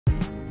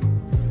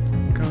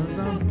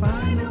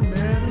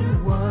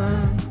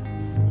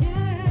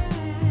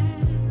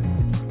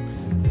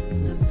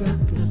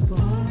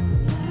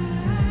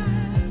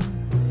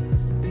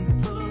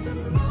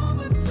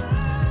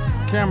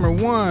Camera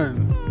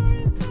one.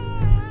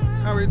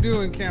 How we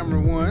doing, camera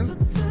one?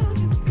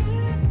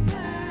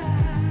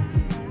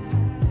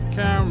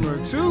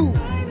 Camera two.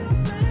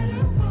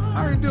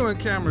 How we doing,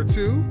 camera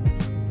two?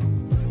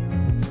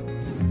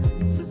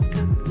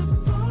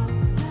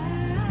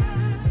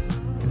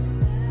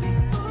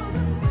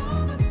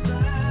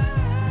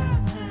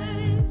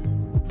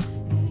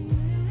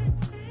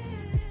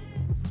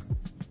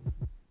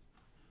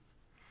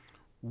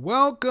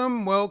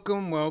 Welcome,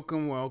 welcome,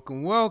 welcome,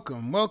 welcome,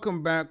 welcome.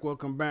 Welcome back,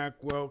 welcome back,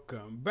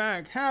 welcome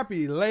back.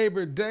 Happy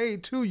Labor Day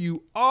to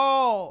you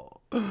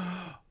all.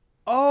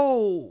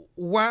 Oh,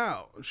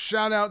 wow.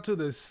 Shout out to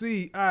the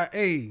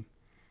CIA.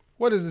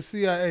 What is the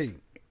CIA?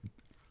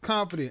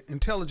 Confident,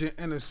 intelligent,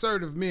 and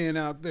assertive men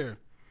out there.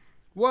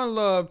 One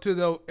love to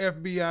the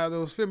FBI,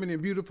 those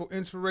feminine, beautiful,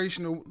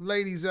 inspirational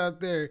ladies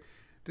out there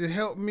that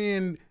help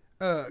men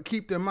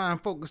keep their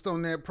mind focused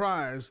on that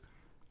prize.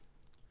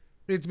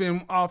 It's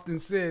been often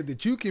said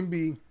that you can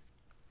be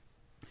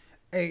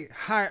a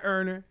high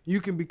earner, you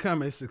can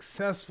become a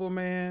successful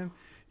man,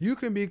 you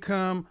can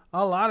become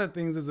a lot of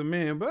things as a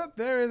man, but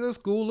there is a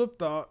school of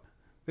thought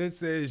that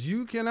says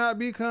you cannot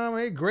become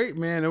a great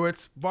man, or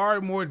it's far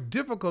more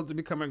difficult to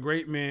become a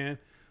great man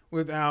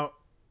without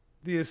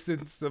the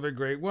assistance of a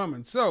great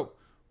woman. So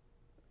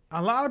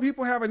a lot of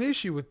people have an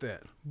issue with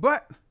that,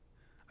 but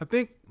I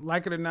think,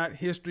 like it or not,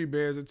 history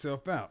bears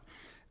itself out.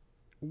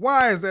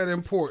 Why is that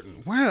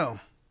important? Well,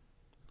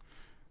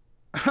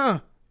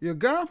 your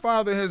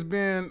godfather has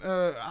been,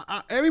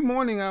 every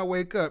morning I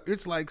wake up,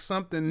 it's like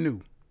something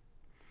new.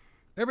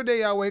 Every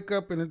day I wake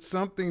up and it's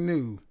something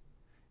new.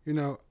 You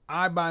know,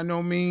 I by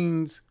no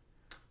means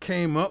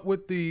came up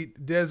with the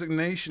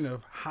designation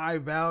of high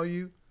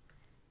value.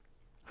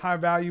 High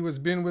value has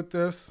been with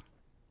us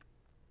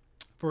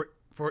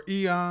for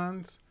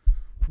eons,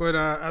 but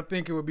I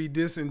think it would be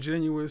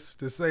disingenuous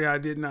to say I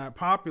did not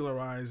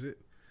popularize it.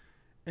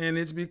 And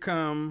it's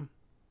become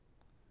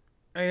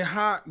a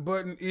hot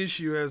button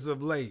issue as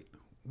of late.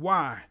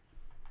 Why?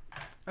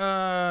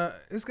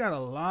 It's got a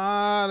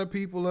lot of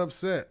people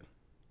upset.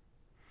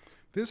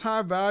 This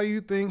high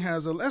value thing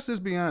has let's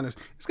just be honest,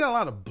 it's got a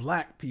lot of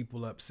black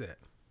people upset.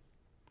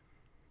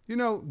 You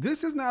know,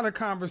 this is not a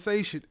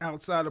conversation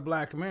outside of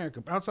Black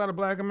America. Outside of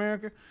Black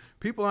America,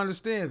 people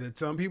understand that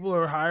some people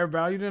are higher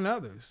value than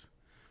others.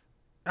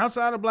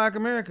 Outside of Black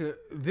America,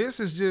 this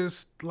is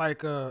just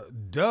like a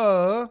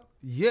duh,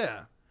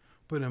 yeah.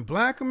 But in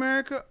Black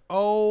America,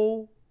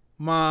 oh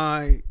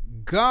my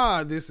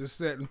God, this is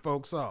setting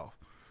folks off.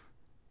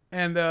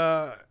 And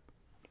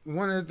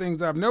one of the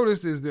things I've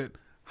noticed is that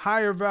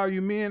higher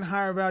value men,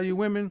 higher value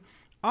women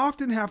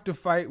often have to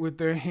fight with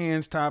their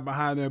hands tied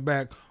behind their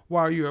back,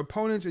 while your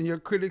opponents and your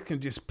critics can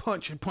just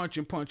punch and punch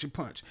and punch and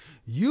punch.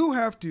 You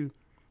have to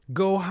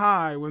go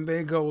high when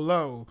they go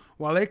low,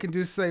 while they can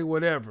just say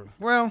whatever.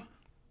 Well,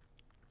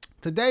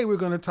 today we're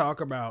going to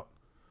talk about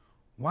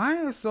why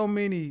are they so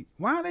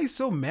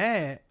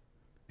mad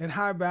at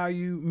high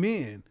value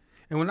men?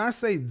 And when I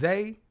say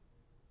they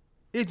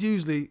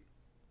usually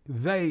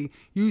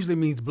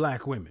means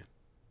black women.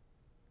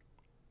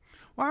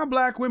 Why are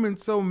black women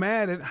so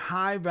mad at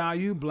high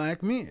value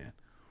black men?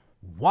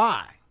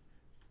 Why?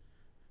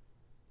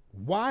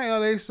 Why are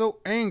they so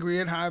angry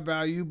at high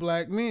value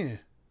black men?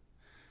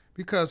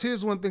 Because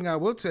here's one thing I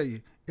will tell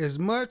you. As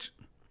much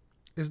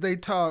as they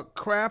talk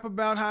crap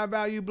about high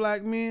value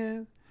black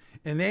men,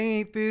 and they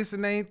ain't this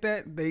and they ain't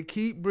that, they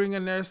keep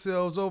bringing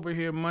themselves over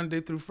here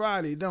Monday through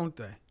Friday, don't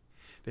they?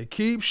 They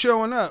keep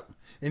showing up.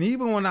 And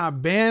even when I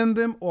ban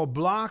them or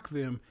block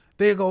them,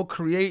 they go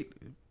create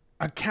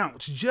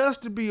accounts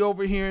just to be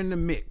over here in the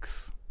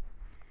mix.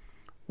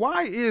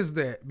 Why is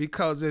that?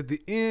 Because at the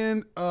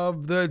end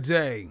of the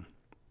day,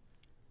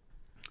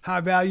 high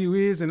value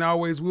is and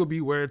always will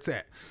be where it's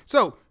at.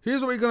 So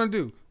here's what we're going to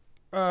do.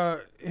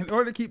 In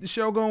order to keep the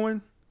show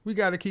going, we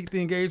got to keep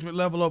the engagement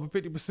level over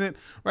 50%.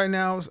 Right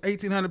now, it's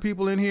 1,800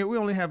 people in here. We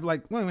only have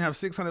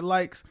 600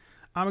 likes.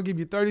 I'm going to give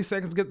you 30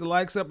 seconds to get the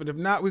likes up. And if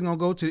not, we're going to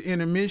go to the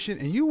intermission.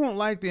 And you won't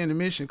like the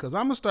intermission because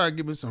I'm going to start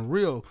giving some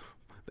real.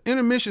 The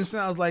intermission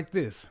sounds like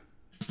this.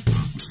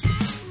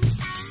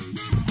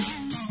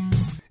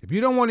 If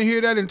you don't want to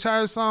hear that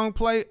entire song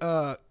play,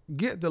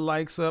 get the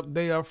likes up.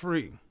 They are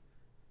free.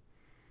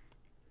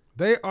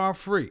 They are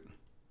free.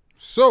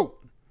 So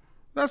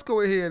let's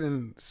go ahead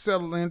and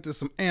settle into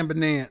some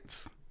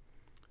ambiance.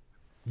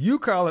 You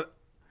call it,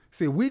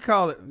 we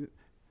call it,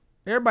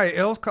 everybody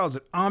else calls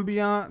it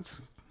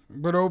ambiance,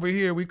 but over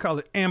here we call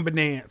it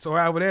ambiance, or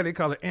over there they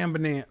call it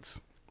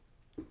ambiance.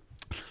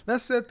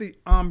 Let's set the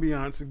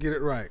ambiance and get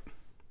it right.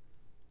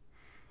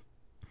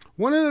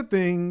 One of the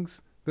things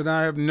that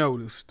I have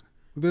noticed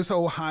with this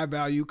whole high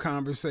value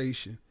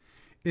conversation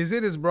is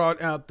it has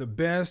brought out the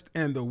best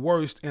and the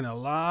worst in a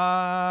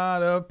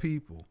lot of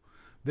people.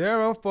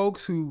 There are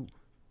folks who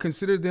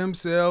consider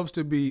themselves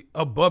to be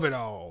above it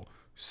all,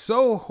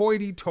 so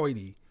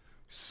hoity-toity,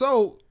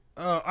 so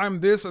I'm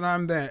this and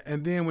I'm that.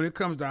 And then when it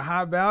comes to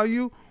high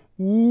value,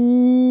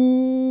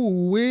 ooh-wee,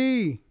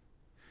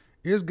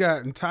 it's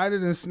gotten tighter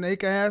than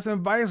snake ass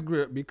and vice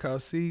grip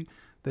because, see,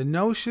 The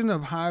notion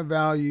of high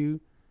value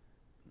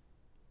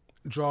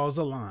draws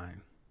a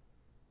line.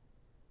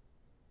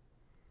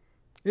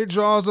 It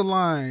draws a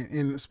line,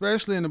 and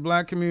especially in the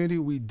black community,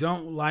 we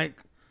don't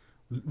like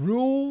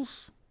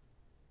rules,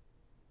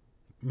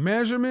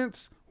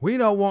 measurements. We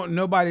don't want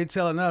nobody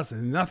telling us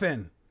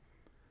nothing.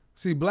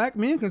 See, black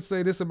men can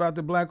say this about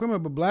the black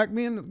women, but black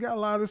men got a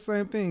lot of the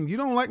same thing. You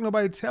don't like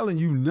nobody telling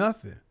you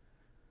nothing.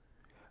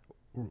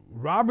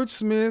 Robert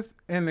Smith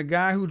and the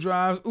guy who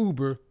drives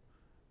Uber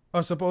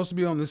are supposed to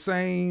be on the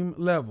same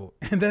level,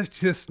 and that's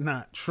just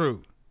not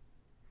true.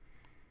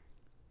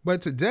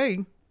 But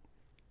today,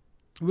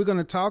 we're going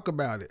to talk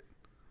about it.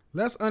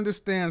 Let's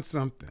understand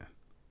something.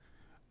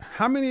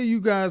 How many of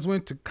you guys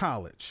went to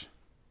college?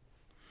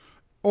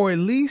 Or at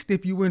least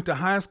if you went to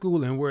high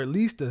school and were at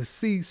least a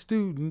C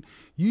student,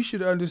 you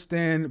should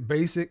understand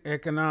basic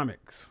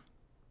economics.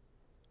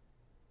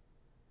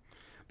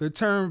 The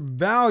term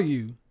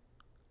value,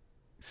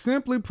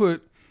 simply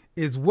put,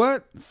 is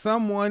what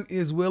someone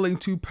is willing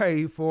to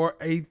pay for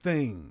a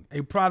thing,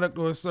 a product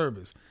or a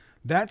service.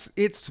 That's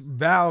its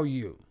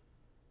value.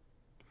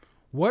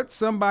 What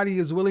somebody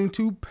is willing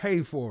to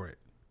pay for it.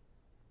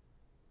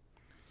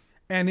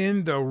 And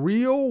in the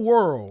real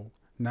world,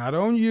 not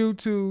on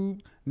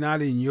YouTube,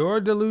 not in your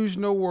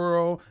delusional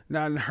world,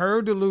 not in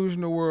her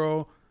delusional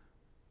world,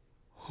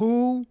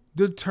 who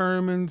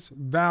determines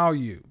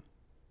value?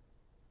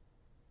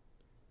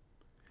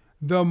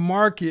 The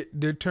market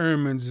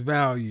determines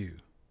value.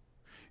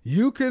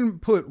 You can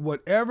put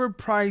whatever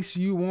price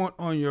you want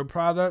on your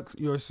products,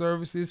 your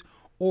services,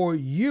 or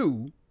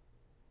you,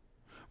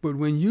 but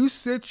when you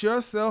sit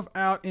yourself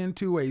out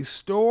into a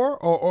store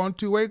or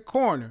onto a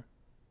corner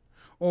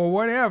or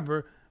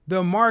whatever,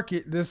 the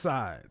market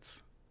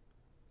decides.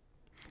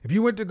 If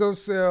you went to go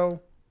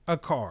sell a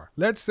car,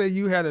 let's say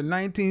you had a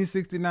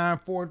 1969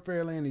 Ford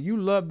Fairlane and you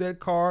loved that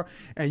car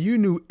and you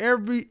knew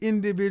every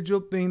individual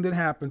thing that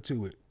happened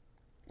to it.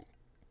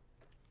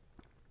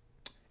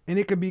 And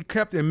it can be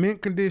kept in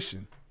mint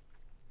condition.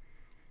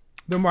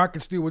 The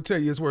market still will tell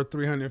you it's worth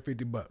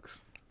 $350.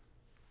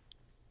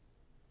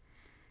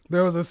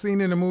 There was a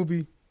scene in the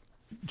movie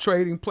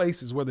Trading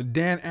Places where the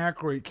Dan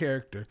Aykroyd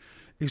character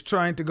is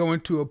trying to go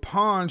into a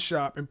pawn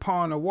shop and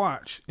pawn a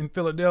watch in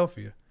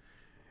Philadelphia.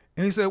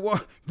 And he said, well,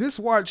 this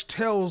watch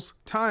tells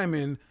time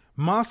in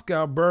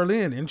Moscow,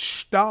 Berlin, and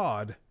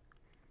Stad.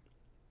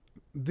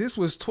 This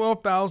was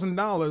 $12,000,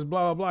 blah,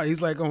 blah, blah.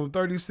 He's like on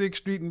 36th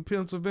Street in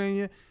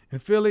Pennsylvania,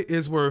 and Philly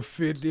is worth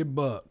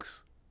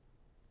 $50.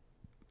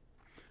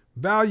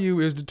 Value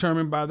is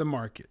determined by the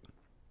market.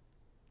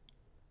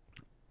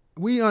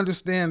 We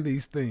understand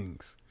these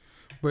things.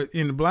 But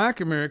in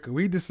Black America,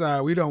 we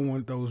decide we don't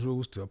want those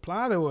rules to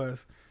apply to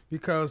us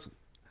because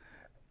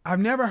I've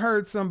never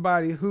heard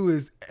somebody who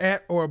is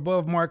at or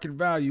above market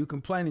value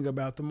complaining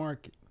about the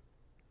market.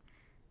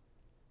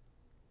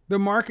 The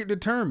market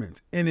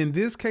determines. And in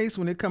this case,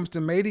 when it comes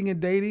to mating and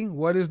dating,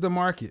 what is the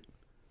market?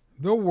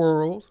 The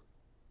world.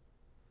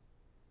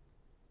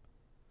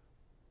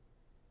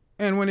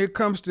 And when it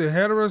comes to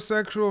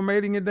heterosexual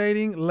mating and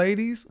dating,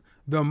 ladies,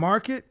 the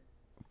market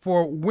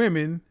for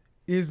women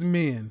is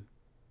men.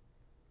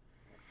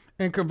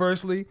 And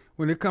conversely,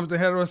 when it comes to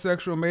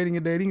heterosexual mating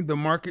and dating, the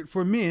market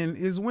for men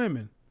is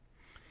women.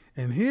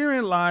 And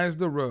herein lies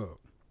the rub.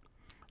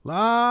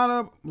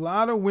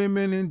 Lot of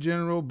women in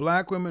general,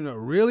 black women, are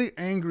really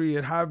angry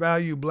at high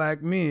value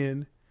black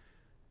men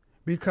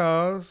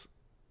because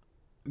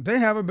they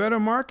have a better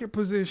market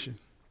position.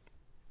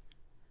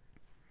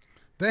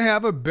 They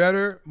have a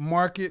better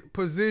market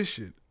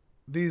position.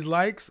 These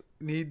likes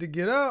need to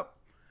get up.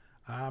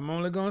 I'm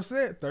only going to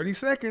say it 30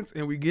 seconds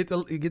and we get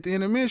the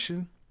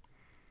intermission.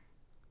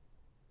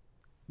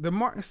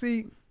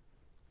 See,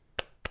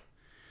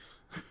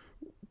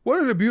 one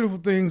of the beautiful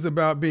things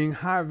about being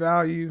high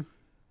value,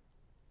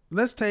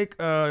 let's take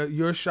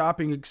your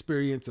shopping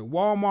experience at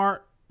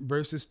Walmart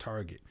versus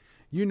Target.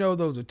 You know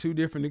those are two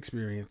different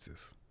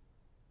experiences.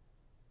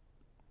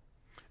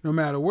 No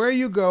matter where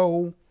you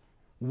go,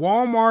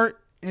 Walmart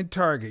and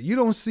Target, you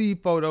don't see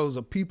photos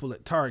of people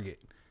at Target.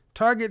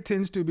 Target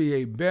tends to be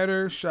a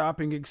better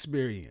shopping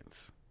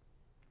experience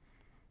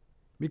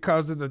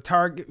because of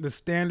the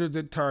standards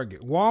at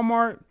Target.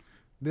 Walmart,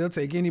 they'll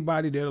take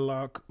anybody. They're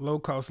a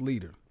low-cost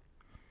leader.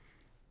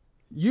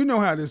 You know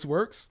how this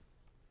works.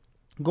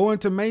 Go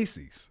into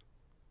Macy's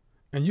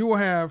and you will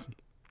have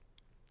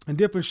a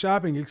different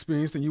shopping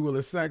experience than you will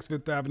at Saks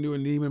Fifth Avenue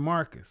and Neiman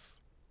Marcus.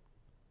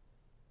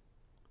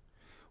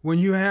 When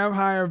you have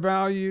higher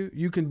value,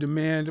 you can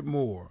demand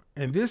more.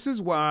 And this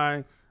is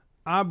why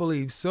I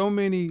believe so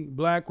many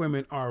black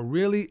women are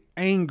really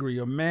angry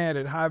or mad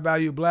at high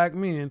value black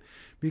men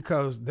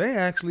because they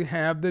actually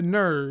have the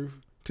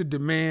nerve to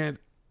demand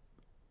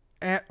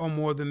at or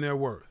more than they're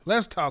worth.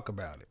 Let's talk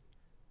about it.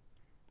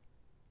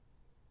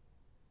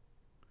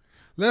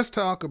 Let's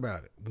talk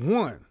about it.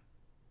 One,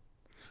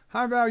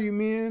 high value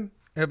men,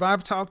 if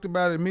I've talked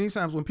about it many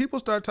times, when people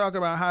start talking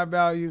about high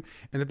value,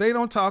 and if they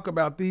don't talk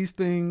about these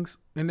things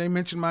and they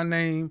mention my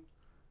name,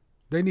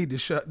 they need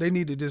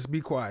to just be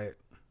quiet.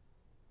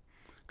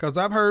 Because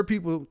I've heard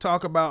people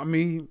talk about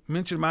me,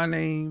 mention my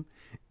name,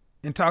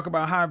 and talk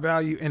about high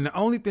value, and the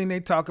only thing they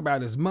talk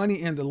about is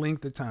money and the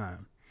length of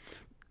time.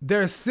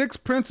 There are 6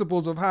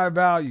 principles of high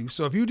value.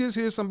 So if you just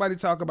hear somebody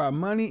talk about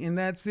money and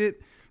that's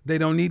it, they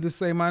don't need to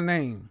say my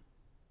name.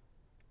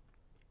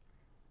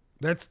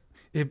 That's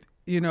if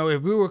we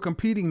were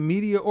competing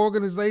media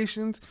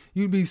organizations,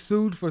 you'd be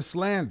sued for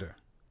slander.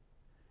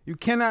 You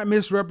cannot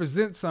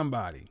misrepresent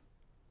somebody.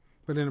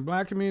 But in the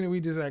black community, we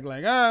just act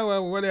like, oh,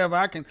 well, whatever.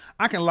 I can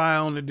lie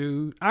on the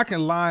dude. I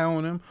can lie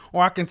on him,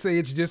 or I can say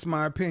it's just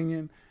my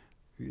opinion.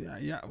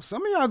 Yeah.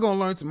 Some of y'all gonna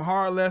learn some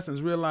hard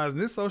lessons, realizing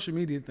this social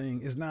media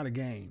thing is not a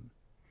game.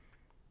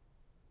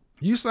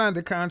 You signed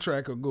a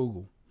contract with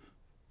Google,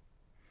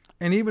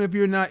 and even if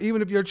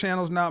your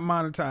channel's not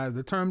monetized,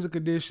 the terms and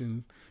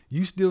conditions,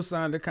 you still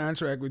signed a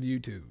contract with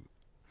YouTube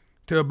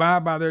to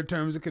abide by their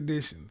terms and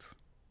conditions.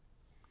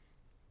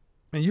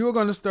 And you're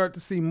going to start to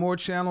see more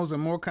channels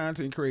and more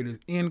content creators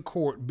in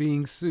court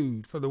being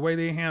sued for the way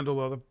they handle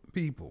other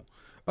people,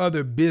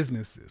 other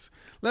businesses.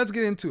 Let's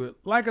get into it.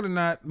 Like it or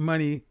not,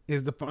 money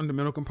is the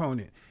fundamental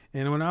component.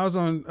 And when I was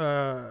on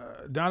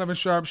Donovan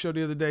Sharp's show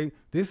the other day,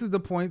 this is the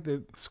point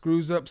that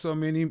screws up so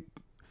many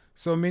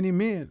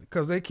men,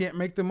 because they can't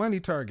make the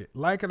money target.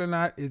 Like it or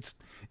not, it's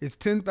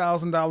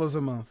 $10,000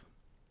 a month.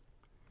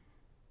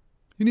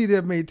 You need to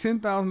have made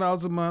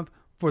 $10,000 a month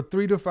for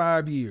 3 to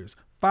 5 years.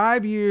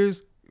 5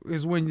 years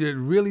is when it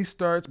really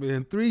starts, but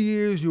in 3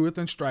 years, you're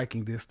within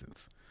striking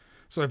distance.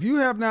 So if you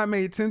have not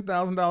made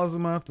 $10,000 a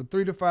month for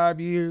 3 to 5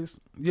 years,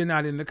 you're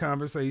not in the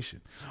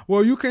conversation.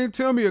 Well, you can't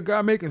tell me a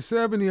guy making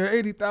 $70,000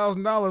 or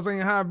 $80,000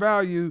 ain't high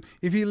value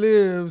if he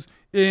lives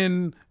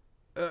in,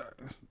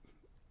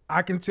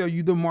 I can tell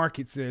you the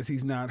market says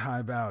he's not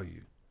high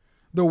value.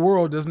 The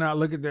world does not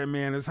look at that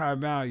man as high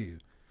value.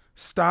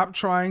 Stop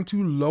trying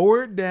to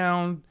lower it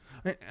down.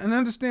 And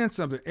understand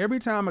something. Every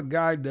time a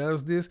guy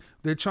does this,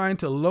 they're trying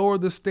to lower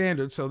the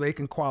standard so they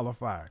can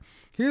qualify.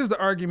 Here's the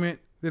argument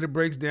that it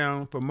breaks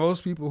down for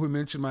most people who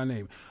mention my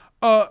name.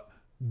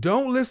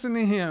 Don't listen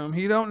to him.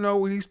 He don't know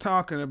what he's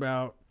talking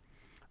about.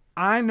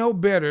 I know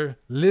better.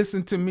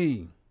 Listen to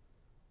me.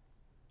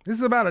 This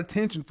is about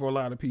attention for a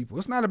lot of people.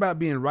 It's not about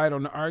being right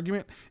on the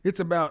argument.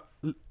 It's about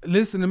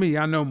listen to me.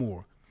 I know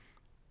more.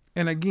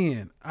 And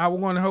again, I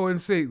want to hold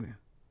and say,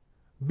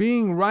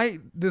 being right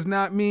does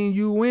not mean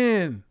you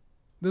win.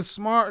 The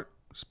smart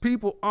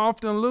people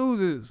often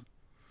loses.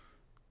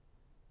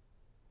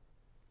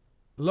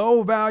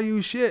 Low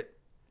value shit.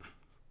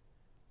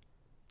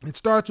 It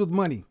starts with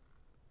money.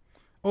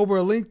 Over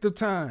a length of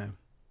time,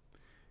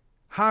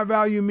 high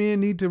value men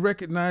need to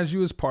recognize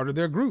you as part of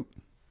their group.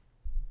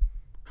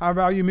 High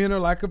value men are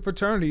like a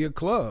fraternity, a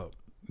club.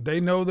 They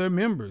know their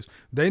members.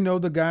 They know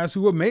the guys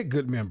who will make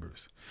good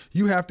members.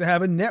 You have to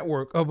have a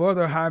network of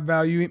other high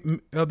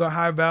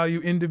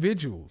value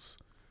individuals.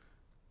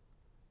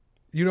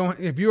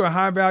 If you're a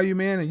high value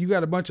man and you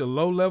got a bunch of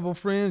low level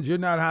friends, you're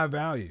not high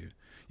value.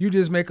 You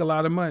just make a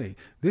lot of money.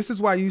 This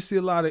is why you see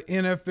a lot of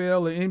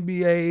NFL or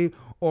NBA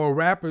or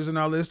rappers and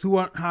all this who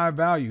aren't high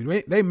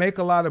value. They make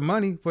a lot of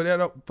money for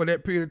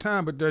that period of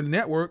time, but their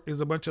network is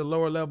a bunch of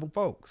lower level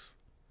folks.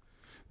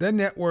 That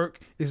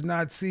network is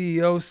not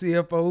CEOs,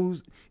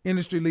 CFOs,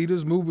 industry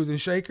leaders, movers and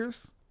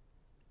shakers.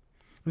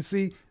 And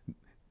see,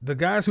 the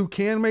guys who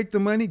can make the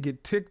money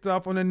get ticked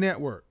off on the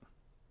network.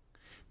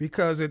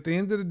 Because at the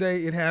end of the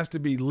day, it has to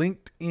be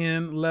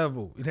LinkedIn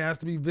level. It has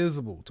to be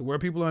visible to where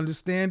people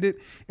understand it,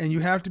 and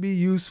you have to be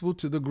useful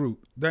to the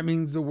group. That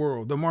means the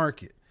world, the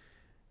market.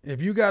 If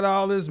you got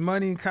all this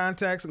money and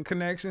contacts and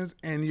connections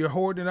and you're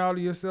hoarding it all to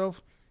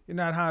yourself, you're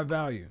not high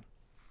value.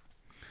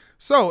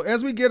 So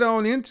as we get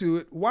on into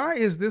it, why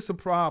is this a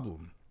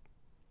problem?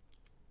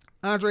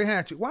 Andre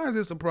Hatchett, why is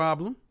this a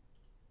problem?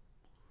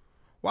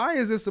 Why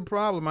is this a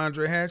problem,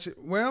 Andre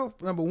Hatchett? Well,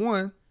 number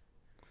one,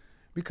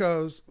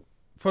 because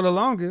for the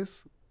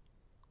longest,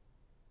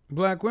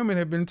 black women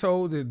have been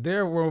told that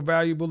they're more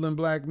valuable than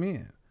black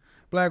men.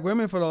 Black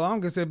women for the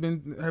longest have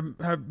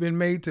been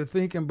made to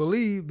think and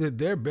believe that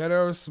they're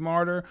better or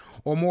smarter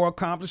or more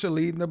accomplished at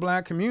leading the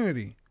black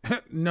community.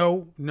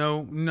 No.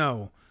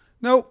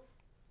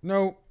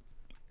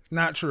 It's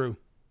not true.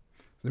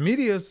 The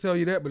media tell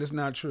you that, but it's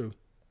not true.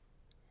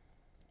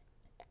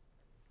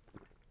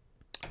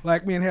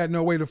 Black men had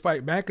no way to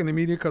fight back in the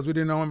media because we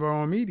didn't own our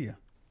own media.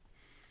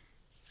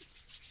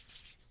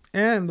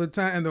 And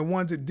the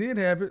ones that did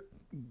have it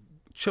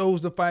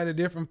chose to fight a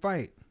different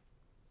fight.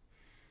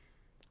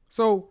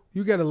 So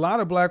you get a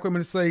lot of black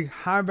women say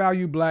high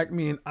value black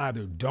men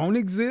either don't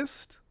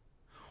exist,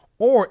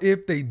 or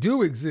if they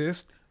do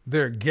exist,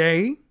 they're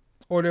gay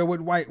or they're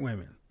with white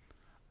women.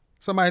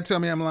 Somebody tell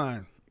me I'm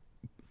lying.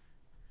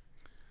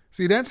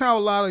 See, that's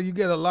how you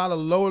get a lot of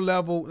lower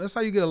level. That's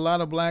how you get a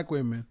lot of black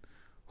women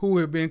who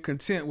have been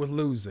content with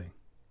losing.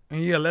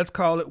 And yeah, let's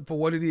call it for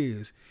what it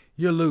is.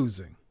 You're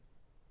losing.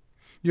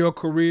 Your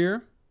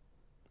career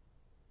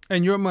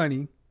and your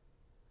money,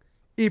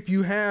 if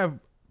you have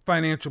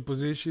financial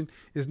position,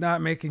 is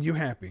not making you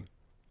happy.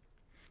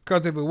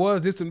 Because if it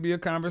was, this would be a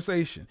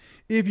conversation.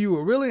 If you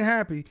were really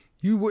happy,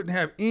 you wouldn't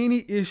have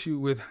any issue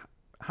with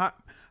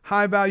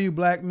high value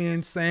black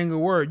men saying a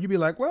word, you'd be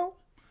like, well,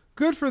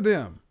 good for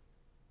them.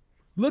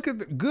 Look at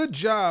the good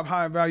job,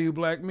 high value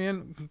black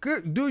men.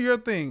 Good, do your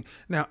thing.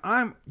 Now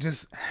I'm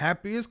just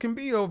happy as can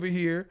be over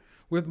here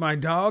with my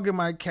dog and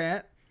my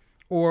cat,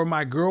 or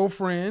my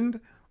girlfriend,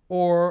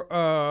 or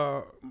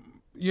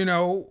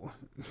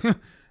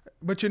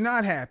but you're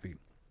not happy.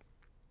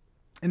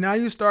 And now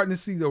you're starting to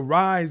see the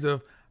rise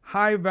of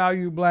high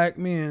value black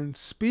men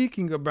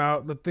speaking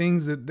about the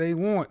things that they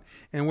want.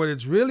 And what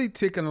it's really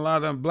ticking a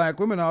lot of black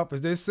women off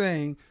is they're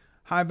saying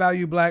high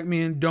value black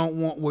men don't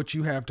want what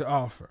you have to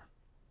offer.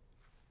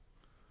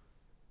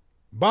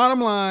 Bottom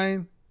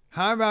line,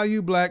 high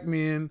value black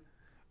men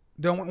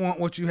don't want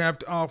what you have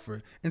to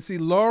offer. And see,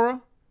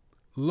 Laura,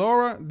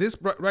 this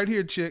right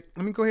here, chick,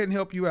 let me go ahead and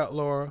help you out,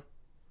 Laura.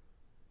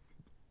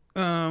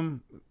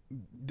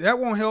 That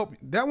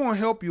won't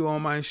help you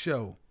on my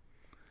show.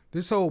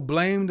 This whole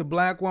blame the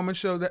black woman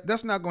show,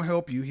 that's not going to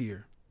help you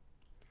here.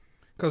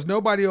 Because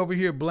nobody over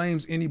here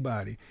blames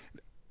anybody.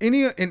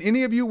 Any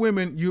of you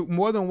women, you're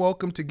more than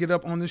welcome to get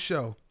up on the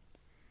show.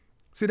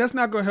 See, that's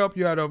not going to help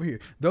you out over here.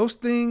 Those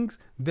things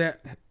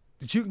that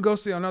you can go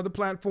see on other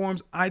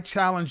platforms, I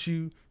challenge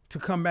you to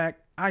come back.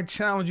 I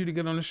challenge you to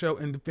get on the show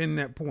and defend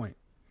that point.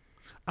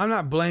 I'm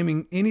not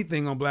blaming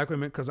anything on black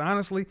women because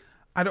honestly,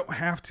 I don't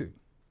have to.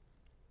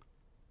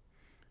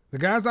 The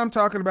guys I'm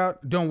talking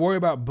about don't worry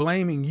about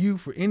blaming you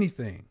for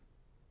anything.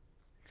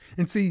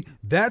 And see,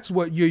 that's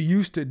what you're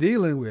used to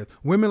dealing with.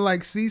 Women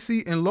like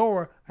Cece and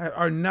Laura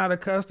are not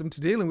accustomed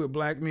to dealing with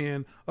black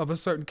men of a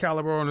certain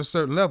caliber on a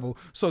certain level.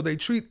 So they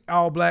treat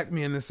all black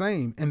men the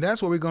same. And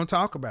that's what we're going to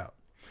talk about.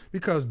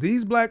 Because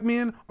these black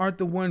men aren't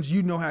the ones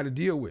you know how to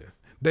deal with.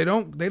 They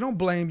don't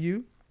blame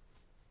you.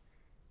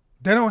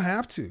 They don't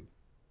have to.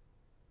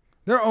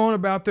 They're on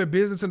about their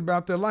business and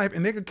about their life,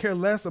 and they could care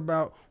less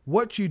about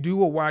what you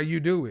do or why you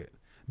do it.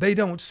 They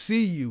don't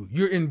see you.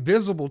 You're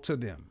invisible to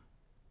them.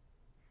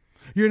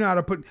 You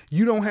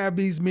don't have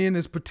these men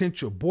as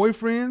potential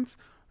boyfriends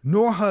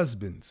nor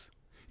husbands.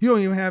 You don't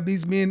even have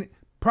these men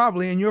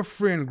probably in your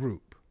friend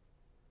group.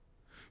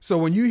 So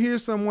when you hear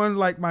someone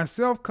like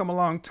myself come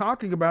along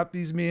talking about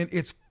these men,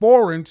 it's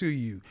foreign to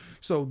you.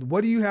 So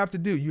what do you have to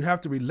do? You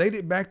have to relate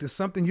it back to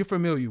something you're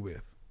familiar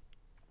with.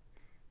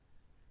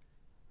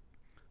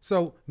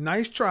 So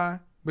nice try,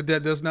 but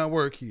that does not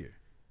work here.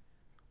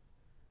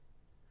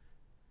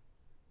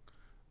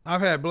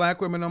 I've had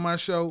black women on my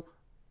show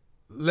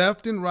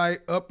left and right,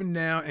 up and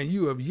down, and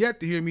you have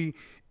yet to hear me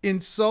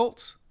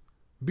insult,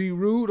 be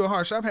rude or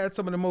harsh. I've had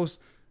some of the most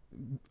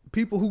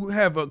people who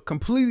have a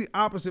completely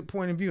opposite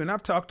point of view, and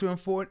I've talked to them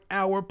for an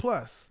hour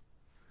plus.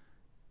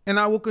 And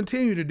I will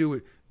continue to do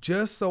it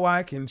just so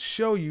I can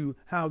show you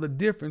how the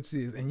difference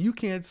is. And you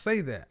can't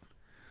say that.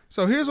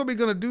 So here's what we're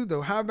going to do,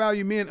 though. High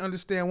value men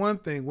understand one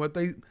thing. What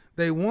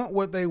they want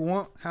what they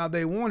want, how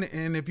they want it.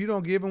 And if you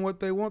don't give them what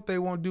they want, they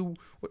won't do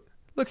what.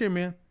 Look here,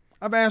 man.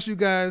 I've asked you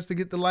guys to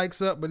get the likes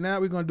up, but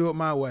now we're going to do it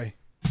my way.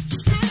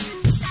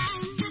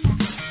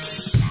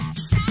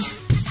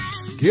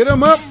 Get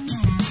them up.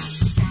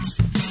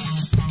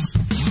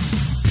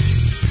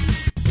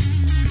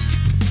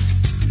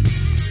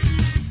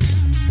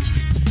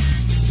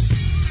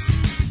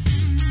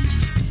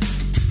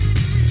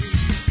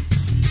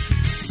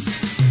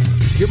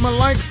 Get my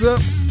likes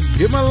up.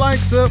 Get my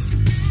likes up.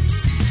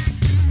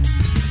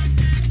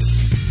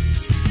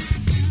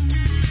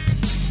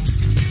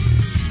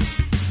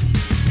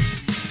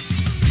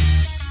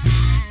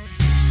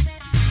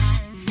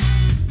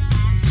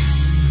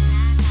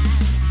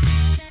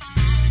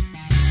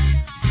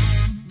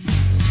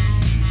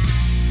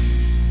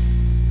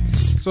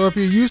 So if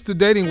you're used to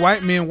dating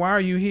white men, why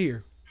are you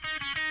here?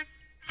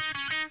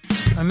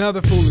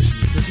 Another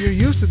foolishness. If you're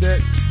used to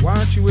that, why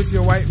aren't you with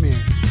your white men?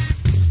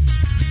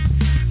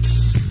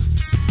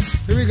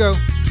 Here we go.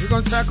 We're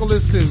going to tackle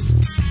this too.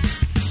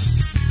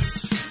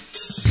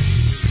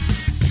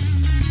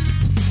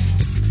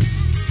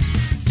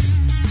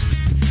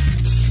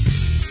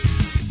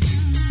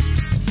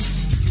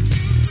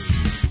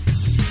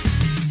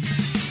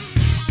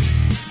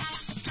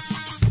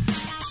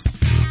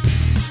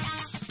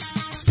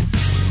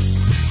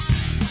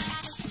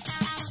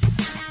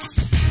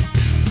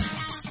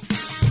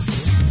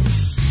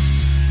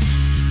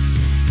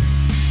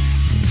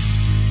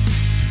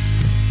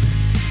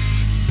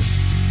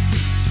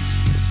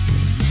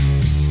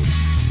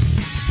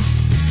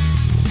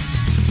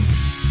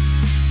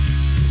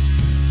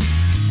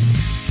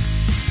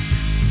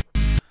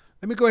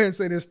 Let me go ahead and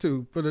say this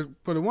too. For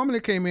the woman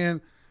that came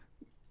in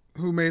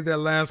who made that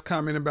last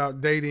comment about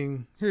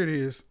dating, here it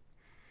is.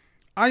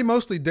 I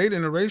mostly date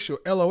interracial.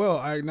 LOL.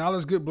 I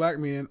acknowledge good black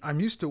men. I'm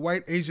used to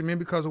white Asian men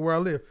because of where I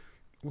live.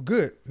 Well,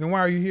 good. Then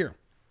why are you here?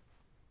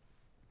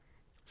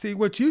 See,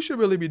 what you should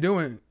really be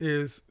doing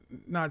is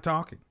not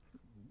talking.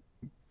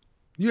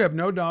 You have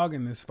no dog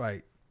in this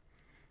fight.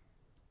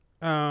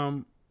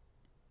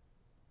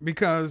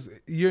 Because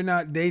you're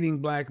not dating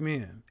black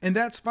men. And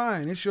that's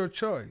fine. It's your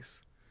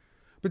choice.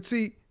 But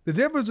see, the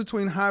difference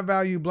between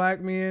high-value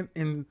black men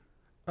and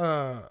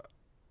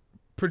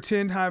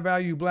pretend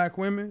high-value black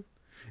women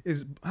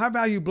is high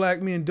value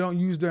black men don't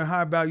use their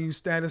high value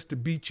status to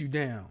beat you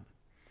down.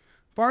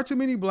 Far too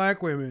many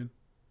black women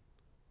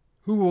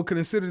who will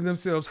consider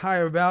themselves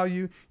higher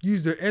value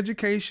use their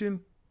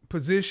education,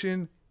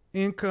 position,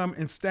 income,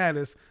 and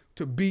status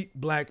to beat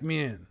black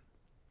men,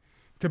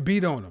 to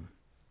beat on them.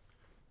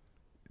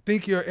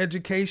 Think your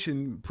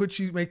education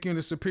make you in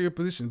a superior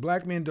position.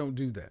 Black men don't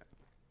do that.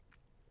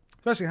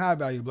 Especially high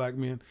value black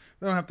men.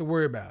 They don't have to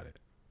worry about it.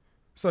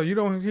 So you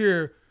don't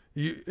hear,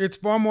 it's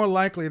far more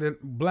likely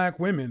that black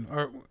women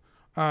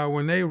are,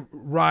 when they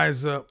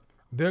rise up,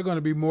 they're going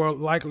to be more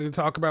likely to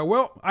talk about,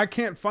 well, I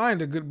can't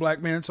find a good black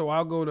man, so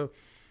I'll go to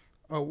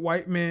a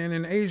white man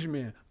and Asian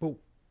man. But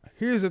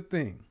here's the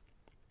thing.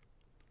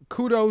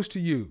 Kudos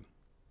to you.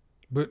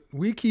 But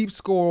we keep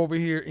score over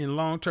here in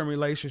long-term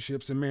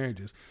relationships and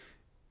marriages.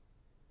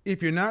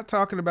 If you're not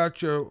talking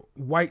about your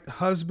white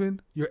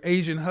husband, your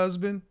Asian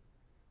husband,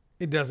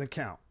 it doesn't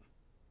count.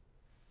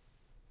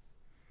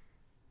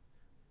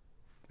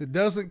 It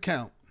doesn't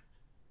count.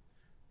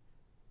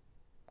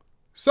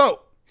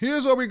 So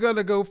here's where we're going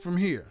to go from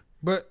here.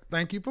 But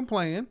thank you for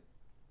playing.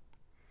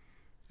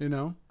 You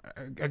know,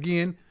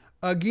 again,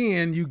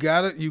 you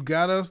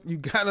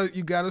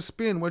gotta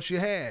spend what you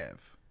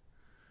have.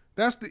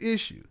 That's the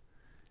issue.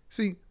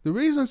 See, the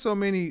reason so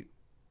many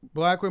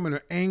black women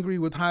are angry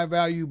with high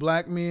value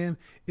black men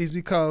is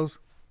because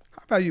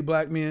high value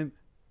black men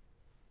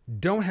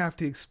don't have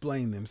to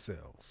explain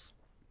themselves.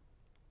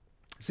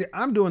 See,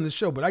 I'm doing the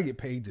show, but I get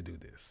paid to do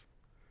this.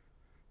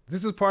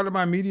 This is part of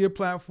my media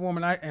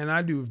platform, and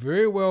I do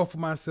very well for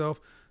myself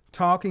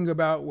talking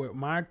about what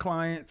my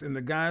clients and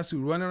the guys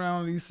who run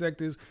around these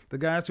sectors, the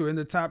guys who are in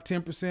the top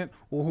 10%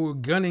 or who are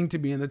gunning to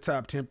be in the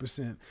top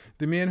 10%,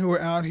 the men who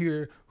are out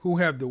here who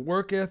have the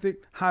work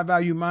ethic, high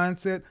value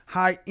mindset,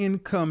 high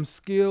income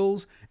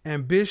skills,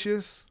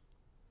 ambitious,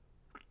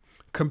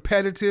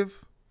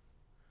 competitive,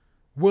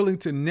 willing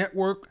to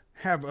network,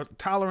 have a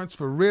tolerance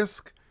for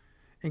risk,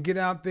 and get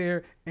out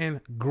there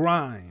and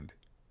grind.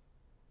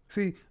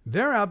 See,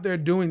 they're out there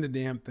doing the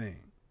damn thing.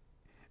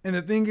 And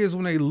the thing is,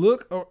 when they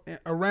look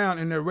around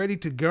and they're ready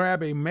to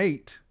grab a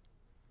mate,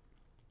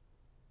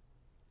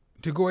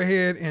 to go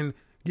ahead and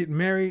get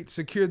married,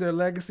 secure their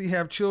legacy,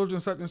 have children,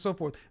 such and so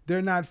forth,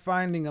 they're not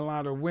finding a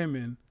lot of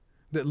women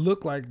that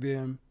look like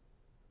them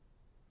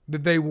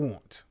that they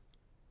want.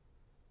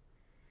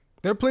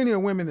 There are plenty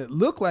of women that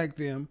look like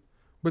them,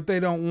 but they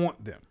don't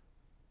want them.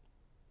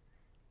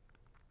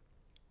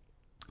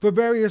 For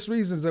various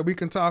reasons that we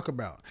can talk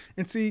about.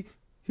 And see,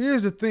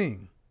 here's the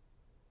thing.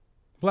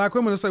 Black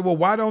women will say, well,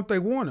 why don't they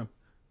want them?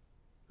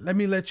 Let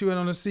me let you in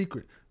on a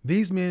secret.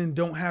 These men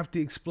don't have to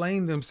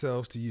explain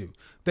themselves to you.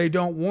 They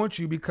don't want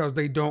you because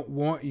they don't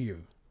want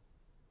you.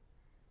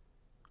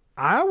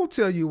 I will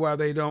tell you why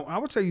they don't. I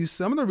will tell you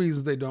some of the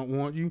reasons they don't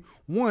want you.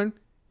 One,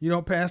 you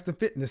don't pass the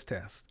fitness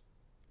test.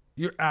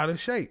 You're out of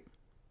shape.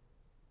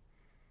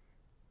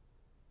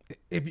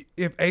 If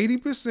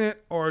 80%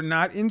 are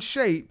not in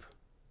shape,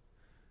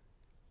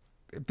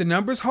 if the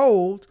numbers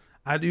hold,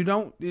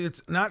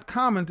 it's not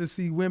common to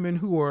see women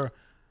who are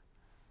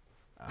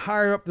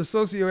higher up the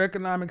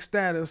socioeconomic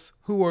status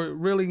who are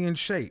really in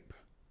shape.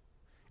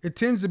 It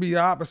tends to be the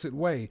opposite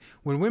way.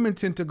 When women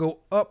tend to go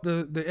up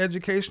the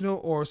educational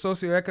or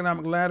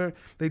socioeconomic ladder,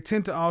 they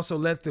tend to also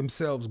let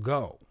themselves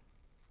go,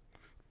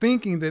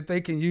 thinking that they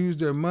can use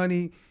their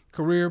money,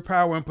 career,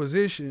 power, and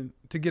position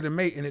to get a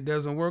mate, and it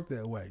doesn't work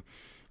that way.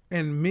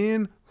 And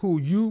men who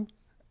you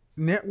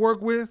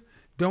network with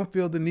don't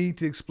feel the need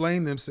to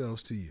explain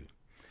themselves to you.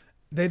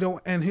 They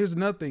don't, and here's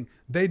another thing,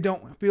 they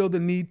don't feel the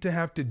need to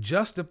have to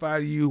justify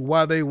to you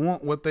why they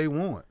want what they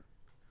want.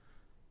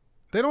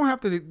 They don't have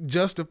to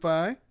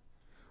justify.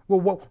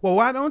 Well,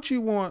 why don't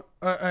you want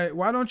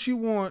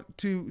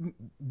to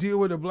deal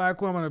with a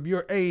black woman of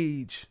your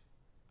age,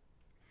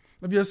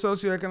 of your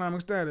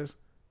socioeconomic status?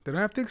 They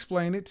don't have to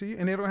explain it to you,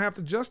 and they don't have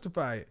to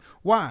justify it.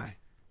 Why?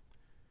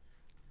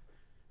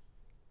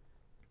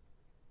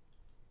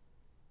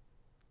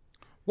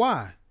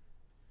 Why?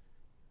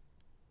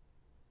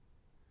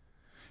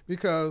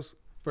 Because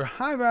for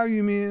high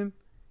value men,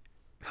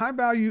 high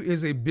value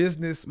is a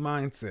business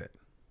mindset.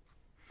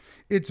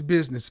 It's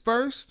business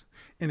first.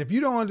 And if you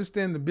don't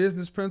understand the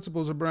business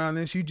principles around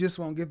this, you just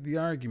won't get the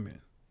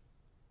argument.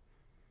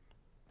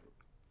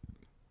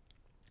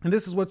 And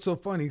this is what's so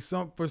funny.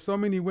 For so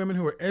many women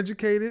who are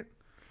educated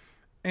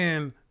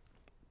and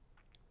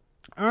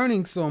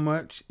earning so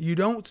much, you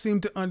don't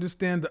seem to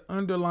understand the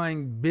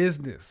underlying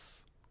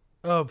business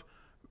of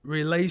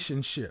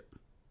relationship.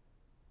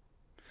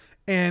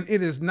 And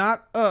it is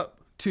not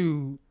up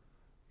to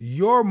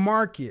your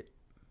market.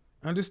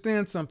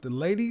 Understand something,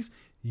 ladies,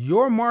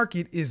 your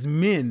market is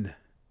men.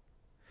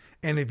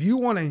 And if you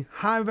want a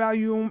high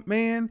value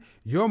man,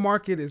 your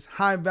market is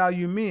high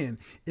value men.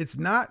 It's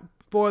not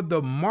for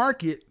the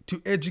market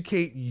to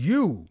educate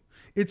you.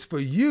 It's for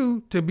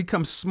you to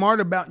become smart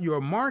about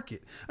your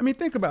market. I mean,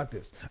 think about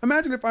this.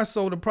 Imagine if I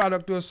sold a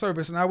product or a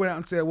service and I went out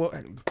and said, well,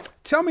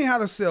 tell me how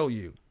to sell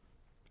you.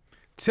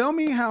 Tell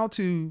me how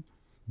to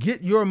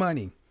get your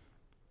money.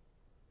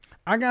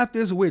 I got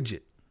this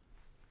widget.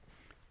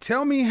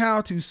 Tell me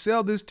how to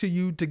sell this to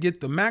you to get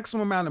the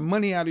maximum amount of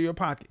money out of your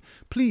pocket.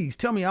 Please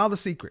tell me all the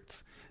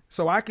secrets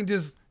so I can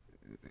just,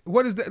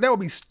 what is that? That would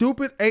be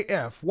stupid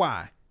AF.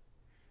 Why?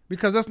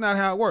 Because that's not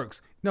how it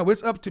works. No,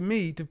 it's up to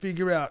me to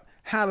figure out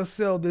how to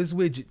sell this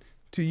widget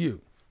to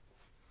you.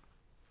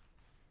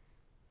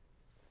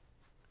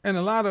 And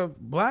a lot of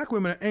black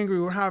women are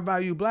angry with high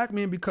value black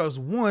men because,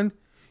 one,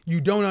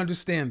 you don't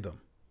understand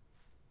them.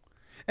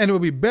 And it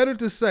would be better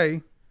to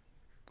say,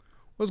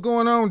 what's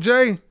going on,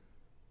 Jay?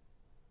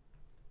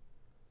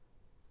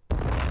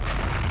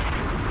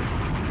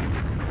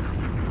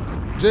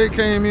 Jay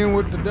came in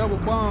with the double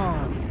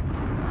bomb.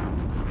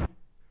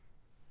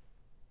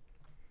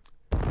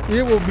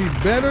 It will be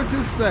better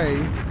to say,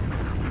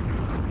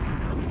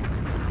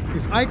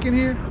 is Ike in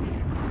here?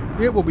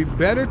 It will be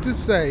better to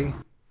say,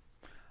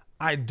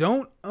 I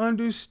don't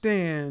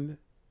understand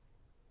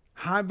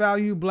high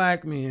value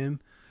black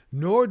men,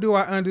 nor do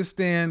I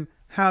understand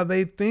how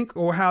they think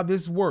or how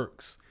this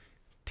works.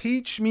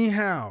 Teach me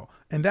how.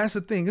 And that's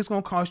the thing. It's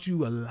going to cost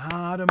you a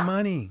lot of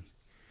money,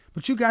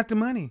 but you got the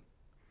money.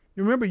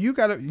 Remember, you're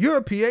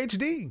a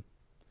PhD.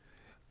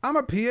 I'm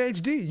a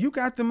PhD. You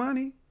got the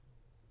money.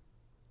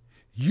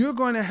 You're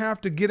going to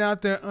have to get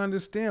out there and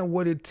understand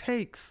what it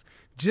takes.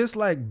 Just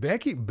like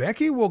Becky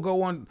will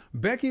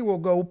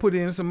go put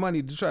in some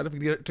money to try to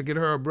get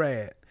her a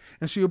Brad.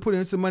 And she'll put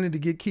in some money to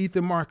get Keith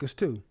and Marcus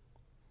too.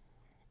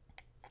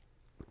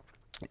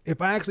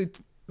 If I actually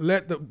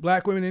let the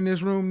black women in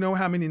this room know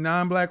how many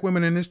non-black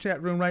women in this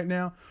chat room right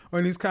now or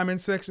in these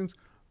comment sections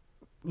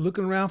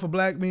looking around for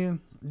black men,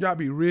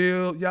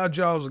 y'all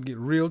jaws will get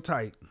real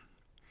tight.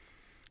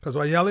 Because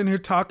while y'all in here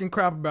talking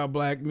crap about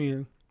black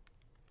men,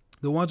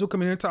 the ones who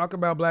come in here and talk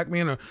about black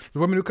men, or the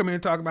women who come in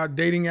and talk about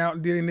dating out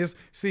and dating this,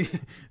 see,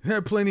 there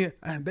are plenty of,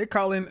 they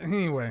call in,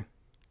 anyway.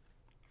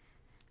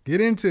 Get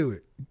into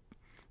it.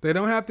 They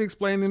don't have to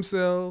explain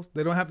themselves.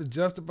 They don't have to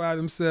justify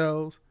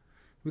themselves,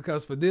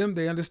 because for them,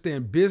 they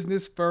understand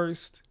business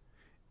first.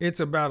 It's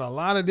about a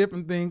lot of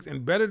different things,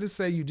 and better to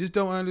say you just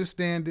don't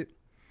understand it.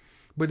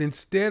 But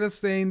instead of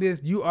saying this,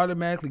 you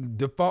automatically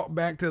default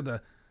back to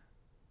the,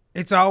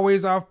 it's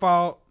always our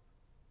fault.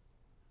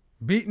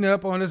 Beating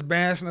up on us,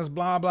 bashing us,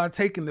 blah, blah,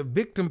 taking the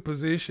victim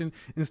position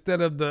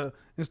instead of the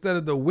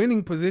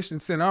winning position,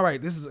 saying, all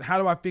right, this is, how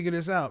do I figure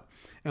this out?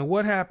 And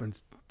what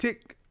happens?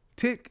 Tick,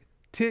 tick,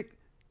 tick,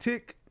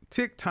 tick,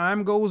 tick,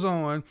 time goes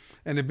on.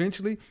 And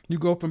eventually you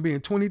go from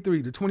being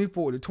 23 to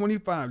 24 to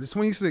 25 to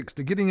 26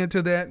 to getting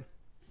into that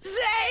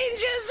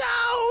danger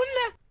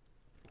zone.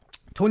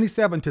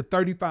 27 to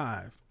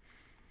 35.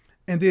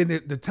 And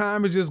then the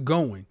time is just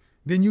going.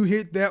 Then you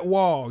hit that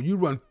wall. You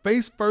run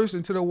face first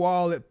into the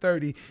wall at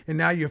 30, and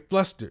now you're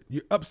flustered.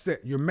 You're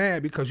upset. You're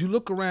mad because you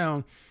look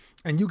around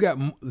and you got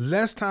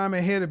less time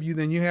ahead of you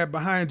than you have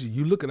behind you.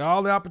 You look at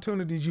all the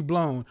opportunities you've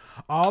blown,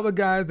 all the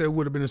guys that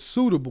would have been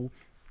suitable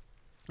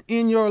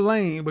in your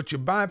lane, but you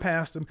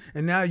bypassed them,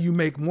 and now you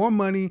make more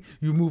money.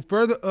 You move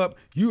further up.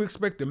 You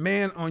expect a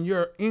man on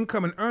your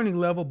income and earning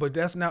level, but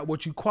that's not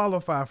what you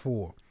qualify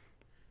for.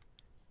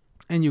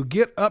 And you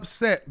get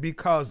upset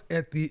because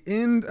at the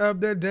end of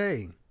the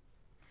day,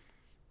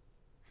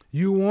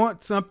 you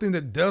want something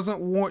that doesn't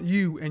want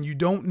you, and you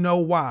don't know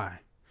why.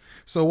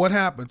 So what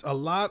happens? A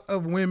lot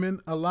of women,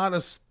 a lot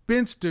of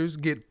spinsters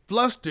get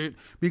flustered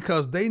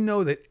because they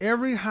know that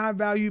every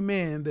high-value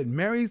man that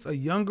marries a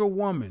younger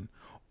woman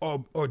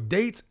or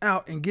dates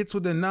out and gets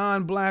with a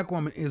non-black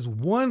woman is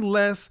one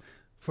less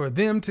for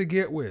them to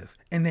get with,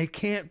 and they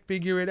can't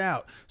figure it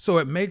out. So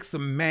it makes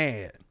them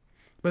mad.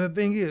 But the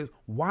thing is,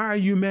 why are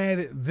you mad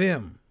at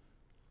them?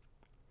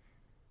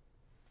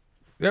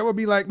 That would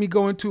be like me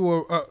going to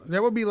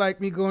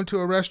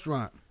a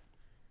restaurant.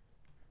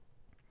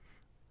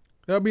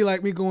 That would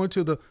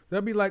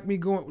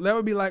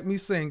be like me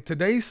saying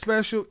today's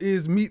special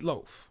is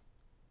meatloaf.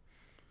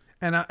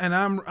 And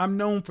I'm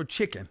known for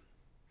chicken.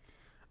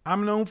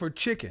 I'm known for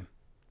chicken.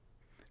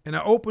 And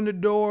I open the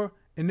door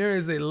and there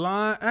is a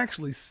line.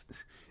 Actually,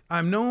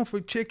 I'm known for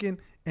chicken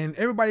and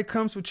everybody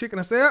comes for chicken.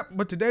 I say, oh,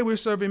 but today we're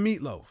serving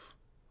meatloaf.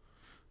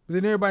 But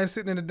then everybody's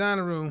sitting in the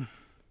dining room.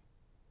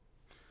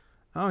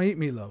 I don't eat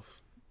meatloaf.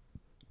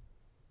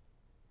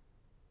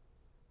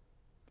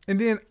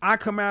 And then I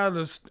come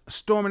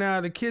storming out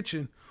of the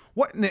kitchen.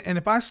 And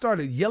if I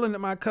started yelling at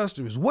my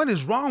customers, what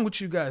is wrong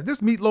with you guys? This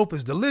meatloaf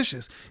is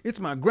delicious. It's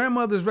my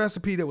grandmother's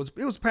recipe it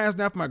was passed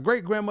down from my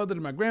great grandmother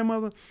to my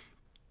grandmother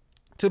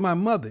to my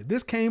mother.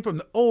 This came from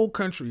the old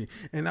country,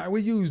 and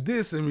we use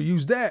this and we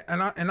use that.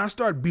 And I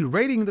start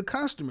berating the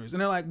customers,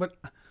 and they're like, but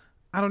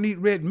I don't eat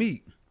red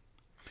meat.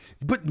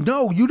 But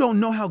no, you don't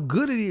know how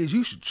good it is.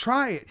 You should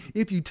try it.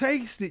 If you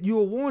taste it,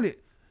 you'll want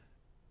it.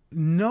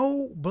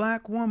 No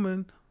black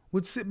woman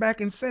would sit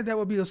back and say that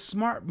would be a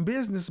smart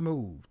business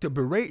move, to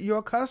berate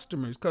your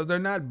customers because they're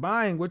not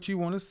buying what you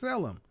want to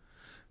sell them.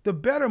 The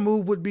better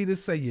move would be to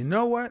say, you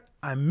know what?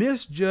 I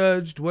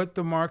misjudged what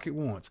the market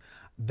wants.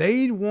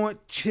 They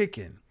want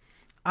chicken.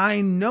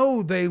 I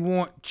know they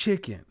want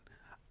chicken.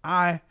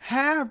 I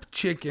have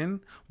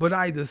chicken, but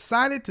I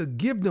decided to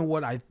give them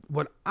what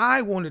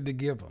I wanted to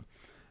give them.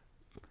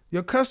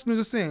 Your customers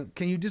are saying,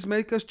 can you just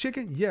make us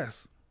chicken?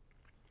 Yes.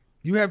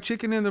 You have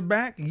chicken in the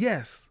back?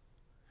 Yes.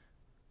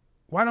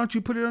 Why don't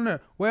you put it on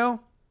there?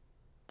 Well,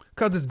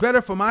 because it's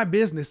better for my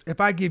business if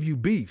I give you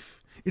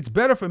beef. It's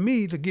better for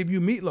me to give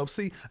you meatloaf.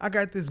 See, I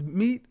got this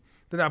meat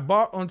that I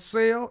bought on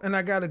sale and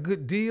I got a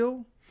good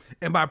deal.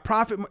 And my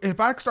profit,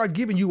 if I start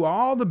giving you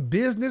all the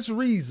business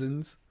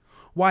reasons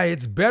why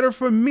it's better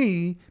for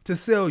me to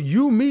sell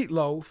you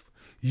meatloaf,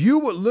 you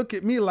would look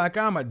at me like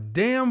I'm a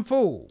damn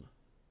fool.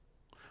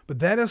 But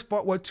that is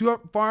what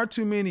far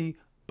too many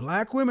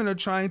black women are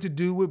trying to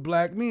do with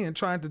black men,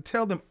 trying to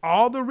tell them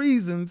all the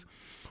reasons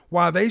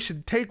why they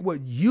should take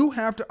what you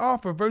have to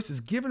offer versus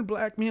giving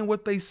black men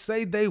what they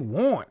say they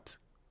want.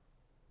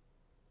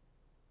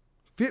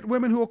 Fit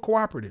women who are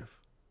cooperative.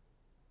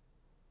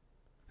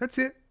 That's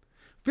it.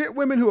 Fit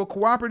women who are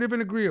cooperative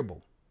and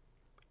agreeable.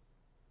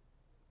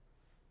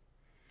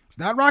 It's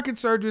not rocket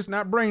surgery, it's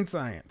not brain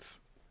science.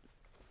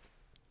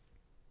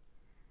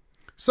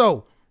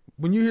 So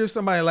when you hear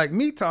somebody like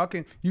me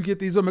talking, you get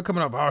these women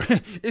coming up, oh,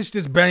 it's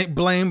just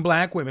blame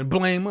black women,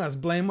 blame us,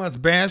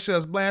 bash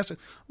us, blast us.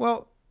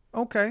 Well,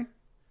 okay.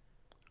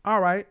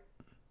 All right.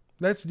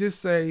 Let's just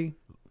say,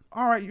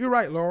 all right, you're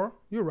right, Laura.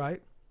 You're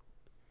right.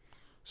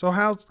 So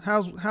how's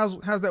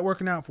that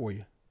working out for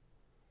you?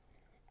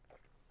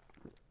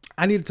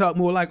 I need to talk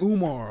more like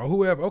Umar or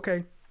whoever.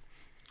 Okay.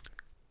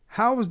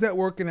 How is that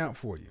working out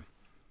for you?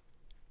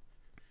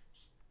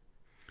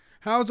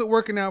 How is it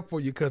working out for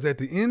you? Because at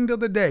the end of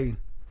the day,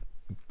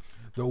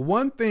 the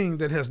one thing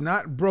that has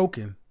not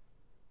broken,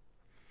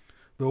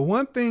 the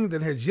one thing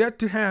that has yet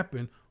to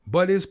happen,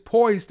 but is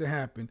poised to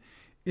happen,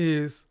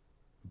 is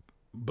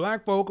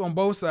black folk on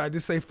both sides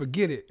just say,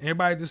 forget it.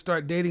 Everybody just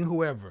start dating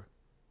whoever.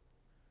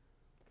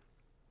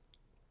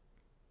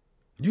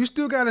 You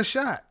still got a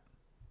shot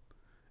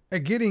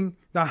at getting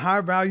the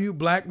high value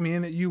black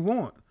men that you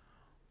want,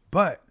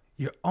 but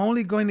you're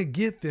only going to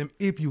get them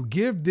if you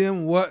give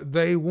them what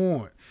they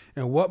want.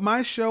 And what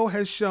my show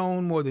has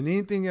shown more than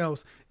anything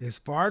else is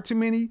far too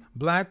many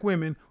black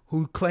women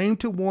who claim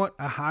to want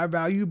a high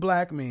value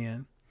black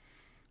man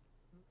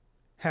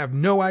have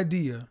no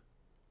idea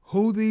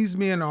who these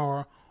men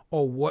are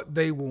or what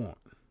they want.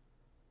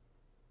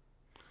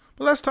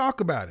 But let's talk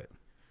about it.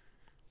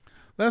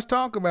 Let's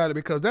talk about it,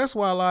 because that's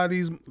why a lot of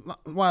these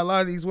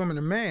women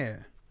are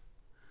mad.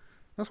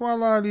 That's why a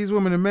lot of these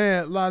women are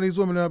mad. A lot of these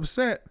women are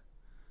upset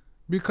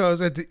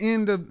because at the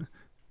end of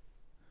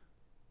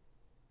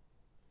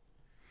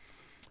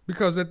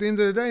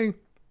the day,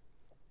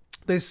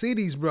 they see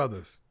these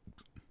brothers.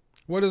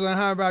 What is a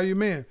high value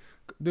man?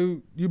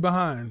 Dude, you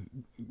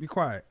behind. Be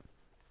quiet.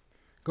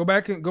 Go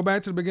back to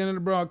the beginning of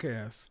the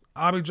broadcast.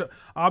 I'll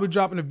be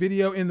dropping a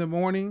video in the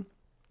morning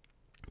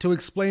to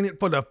explain it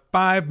for the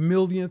 5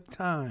 millionth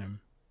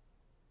time.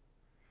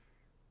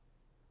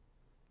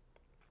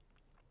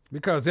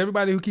 Because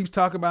everybody who keeps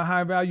talking about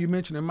high value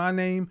mentioning my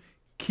name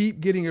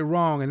keep getting it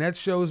wrong, and that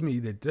shows me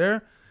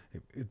that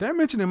if they're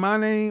mentioning my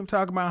name,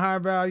 talking about high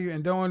value,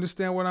 and don't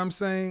understand what I'm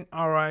saying,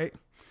 all right.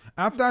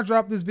 After I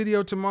drop this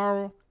video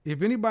tomorrow,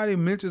 if anybody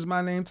mentions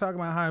my name, talking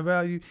about high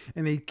value,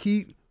 and they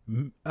keep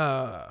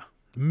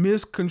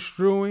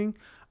misconstruing,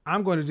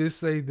 I'm going to just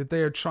say that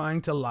they are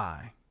trying to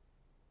lie.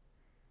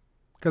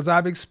 Because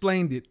I've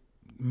explained it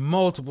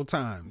multiple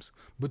times.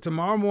 But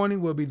tomorrow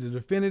morning will be the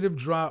definitive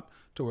drop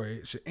to where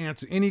it should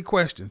answer any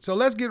question. So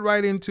let's get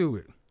right into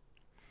it.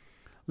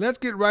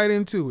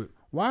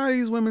 Why are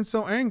these women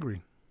so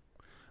angry?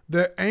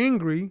 They're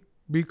angry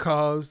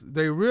because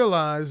they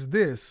realize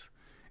this.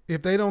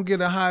 If they don't get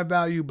a high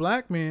value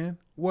black man,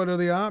 what are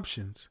the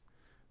options?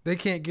 They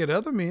can't get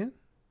other men.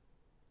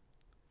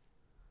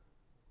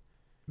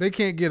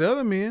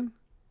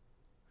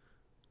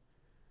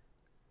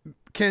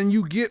 Can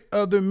you get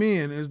other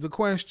men is the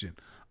question.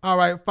 All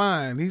right,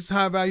 fine. These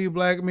high value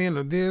black men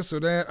are this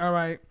or that. All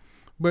right.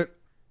 But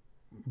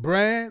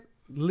Brad,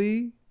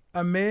 Lee,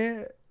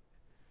 Ahmed,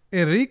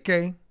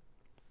 Enrique,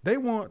 they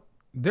want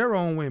their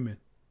own women.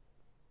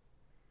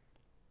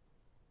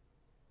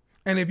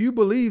 And if you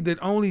believe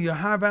that only a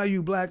high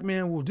value black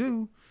man will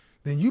do,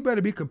 then you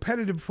better be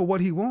competitive for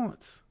what he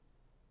wants.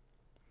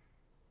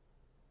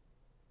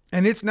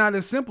 And it's not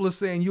as simple as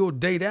saying you'll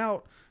date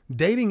out.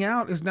 Dating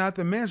out is not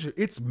the measure.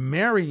 It's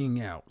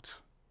marrying out.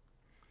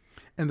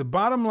 And the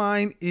bottom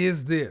line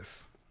is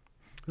this.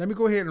 Let me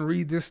go ahead and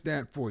read this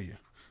stat for you.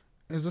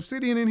 Is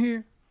Obsidian in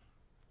here?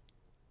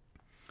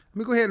 Let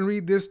me go ahead and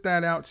read this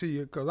stat out to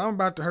you because I'm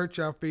about to hurt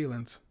y'all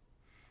feelings.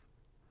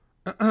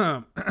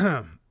 The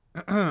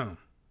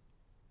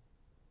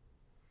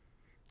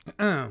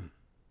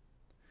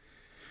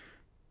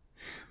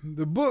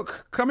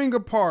book Coming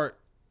Apart,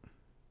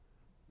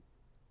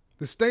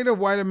 The State of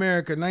White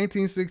America,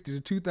 1960 to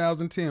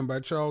 2010 by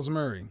Charles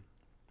Murray.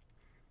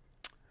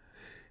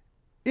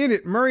 In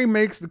it, Murray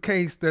makes the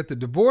case that the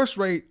divorce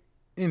rate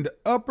in the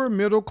upper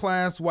middle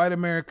class white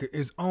America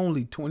is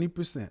only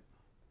 20%,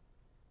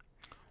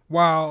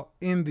 while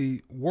in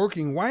the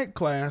working white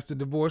class, the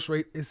divorce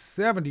rate is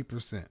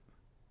 70%.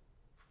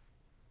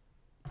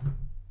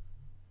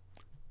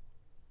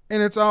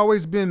 And it's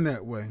always been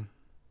that way.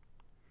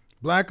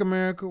 Black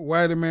America,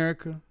 white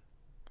America,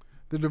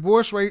 the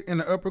divorce rate in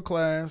the upper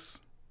class,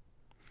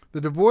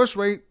 the divorce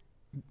rate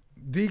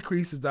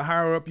decreases the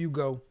higher up you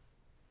go.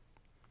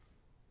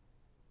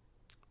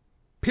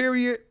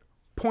 Period,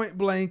 point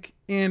blank,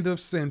 end of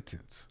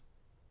sentence.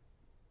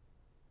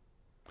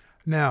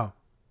 Now,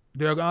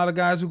 there are a lot of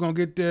guys who are going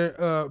to get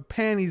their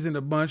panties in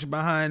a bunch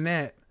behind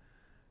that.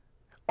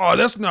 Oh,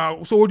 that's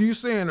not, so what are you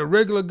saying? A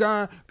regular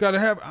guy got to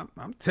have,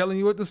 I'm telling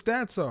you what the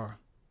stats are.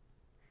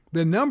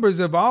 The numbers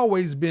have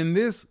always been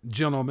this,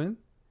 gentlemen.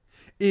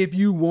 If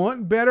you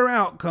want better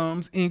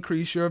outcomes,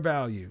 increase your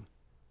value.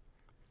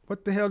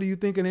 What the hell do you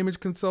think an image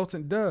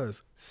consultant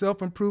does?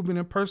 Self-improvement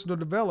and personal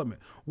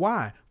development.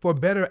 Why? For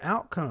better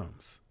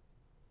outcomes.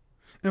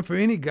 And for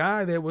any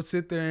guy that would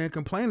sit there and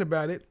complain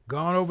about it, go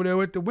on over there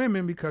with the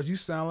women because you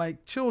sound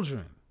like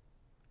children.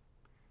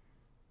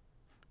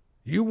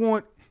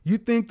 You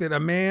think that a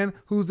man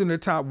who's in the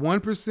top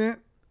 1%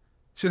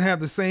 should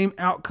have the same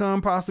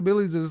outcome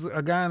possibilities as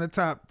a guy in the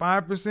top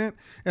 5%,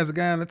 as a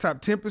guy in the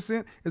top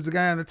 10%, as a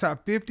guy in the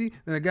top 50,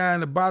 and a guy in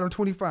the bottom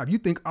 25. You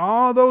think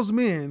all those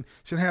men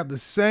should have the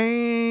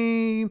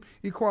same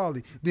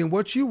equality. Then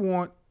what you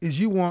want is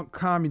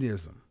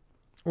communism,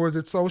 or is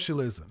it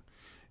socialism?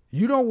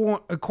 You don't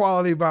want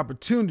equality of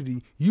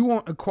opportunity. You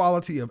want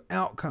equality of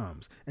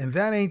outcomes. And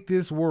that ain't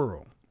this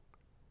world.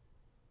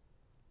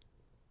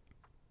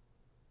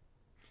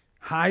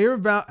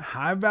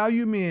 High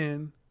value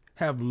men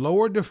have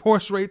lower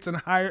divorce rates and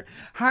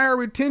higher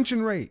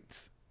retention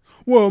rates.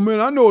 Well, man,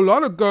 I know a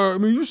lot of guys. I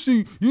mean, you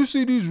see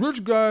these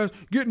rich guys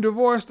getting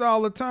divorced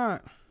all the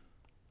time.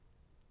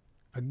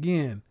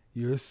 Again,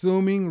 you're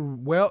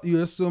assuming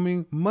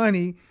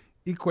money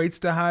equates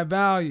to high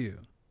value.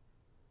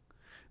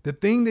 The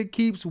thing that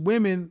keeps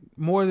women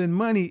more than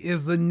money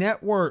is the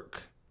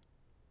network.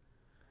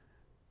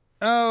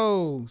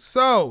 Oh,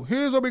 so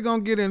here's what we're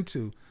going to get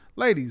into.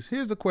 Ladies,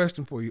 here's the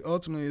question for you.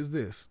 Ultimately is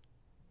this.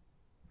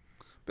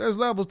 There's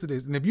levels to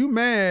this. And if you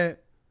mad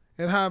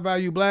at high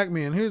value black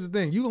men, here's the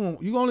thing. You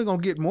only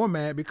going to get more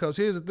mad because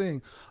here's the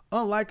thing.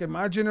 Unlike in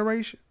my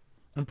generation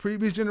and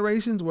previous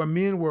generations where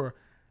men were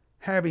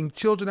having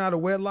children out of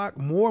wedlock,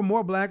 more and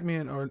more black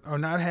men are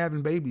not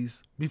having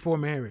babies before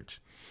marriage.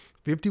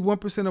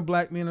 51% of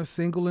black men are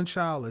single and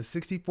childless.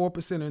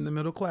 64% are in the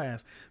middle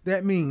class.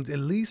 That means at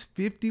least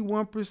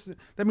 51%.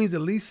 That means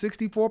at least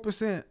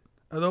 64%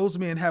 of those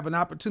men have an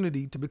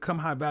opportunity to become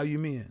high value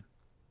men.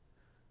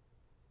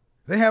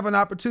 They have an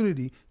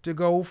opportunity to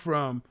go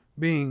from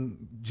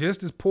being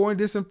just as poor and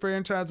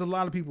disenfranchised as a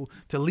lot of people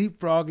to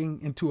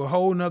leapfrogging into a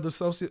whole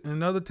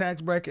another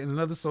tax bracket and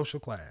another social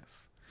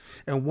class.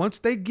 And once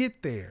they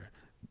get there,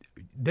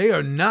 they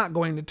are not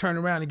going to turn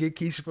around and get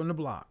Keisha from the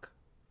block.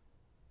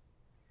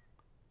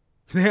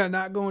 They are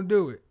not going to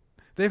do it.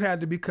 They've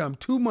had to become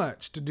too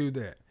much to do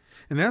that.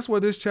 And that's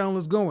where this channel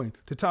is going,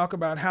 to talk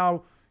about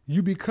how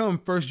you become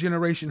first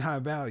generation high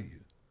value.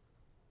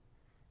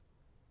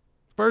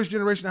 First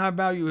generation high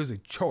value is a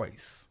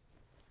choice.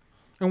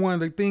 And one of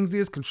the things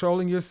is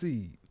controlling your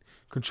seed.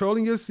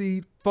 Controlling your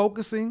seed,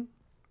 focusing.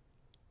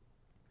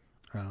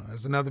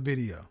 That's another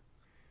video.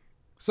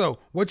 So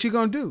what you're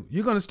going to do,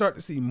 you're going to start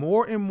to see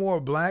more and more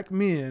black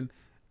men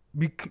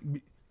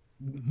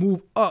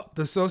move up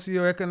the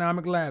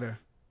socioeconomic ladder.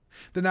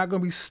 They're not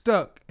going to be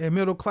stuck in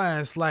middle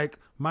class like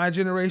my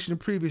generation and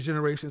previous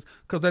generations,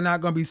 because they're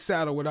not going to be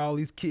saddled with all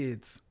these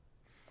kids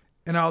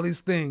and all these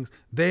things.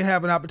 They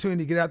have an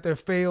opportunity to get out there,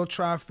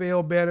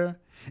 fail better,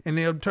 and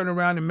they'll turn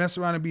around and mess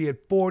around and be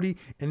at 40.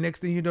 And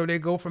next thing you know, they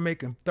go from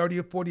making $30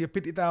 or $40 or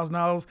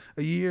 $50,000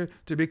 a year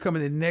to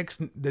becoming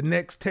the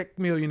next tech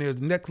millionaires,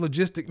 the next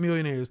logistic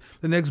millionaires,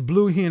 the next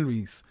Blue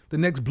Henrys, the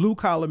next blue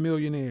collar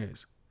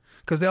millionaires.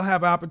 Because they'll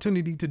have an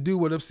opportunity to do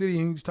what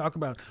Obsidian used to talk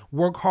about,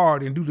 work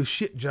hard and do the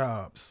shit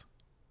jobs.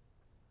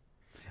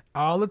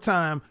 All the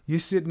time, you're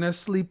sitting there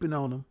sleeping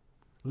on them,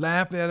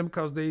 laughing at them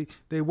because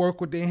they work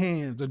with their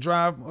hands or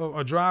drive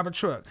a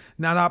truck,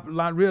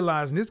 not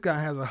realizing this guy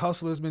has a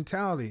hustler's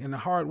mentality and a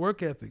hard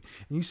work ethic.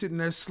 And you sitting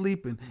there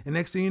sleeping, and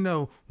next thing you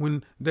know,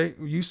 when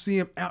you see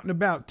him out and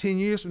about 10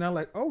 years from now,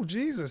 like, oh,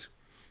 Jesus,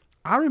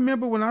 I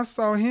remember when I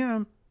saw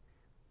him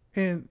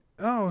and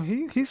oh,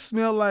 he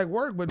smelled like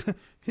work, but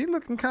he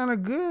looking kind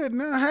of good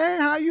now. Hey,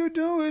 how you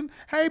doing?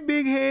 Hey,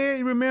 big head,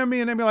 you remember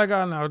me? And they be like,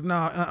 oh,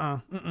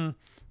 no,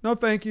 no,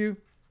 thank you.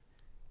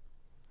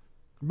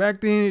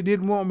 Back then, he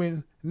didn't want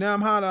me. Now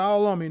I'm hot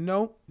all on me.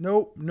 Nope.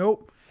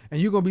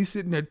 And you're going to be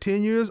sitting there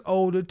 10 years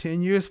older,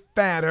 10 years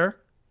fatter,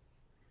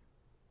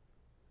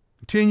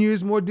 10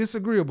 years more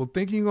disagreeable,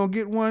 thinking you're going to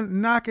get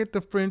one, knock it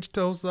the French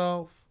toast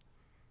off.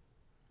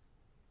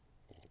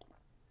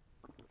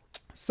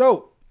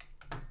 So,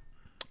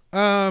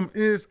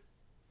 is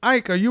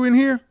Ike, are you in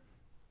here?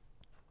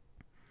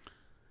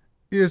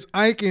 Is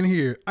Ike in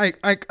here?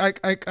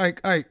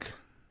 Ike.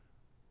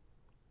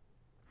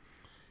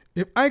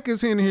 If Ike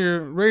is in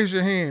here, raise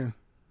your hand.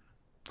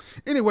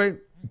 Anyway,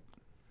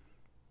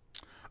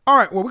 all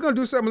right, well, we're going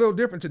to do something a little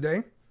different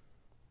today.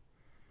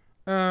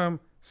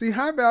 See,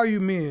 high value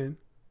men,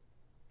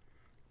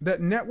 that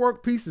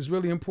network piece is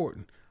really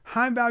important.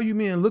 High value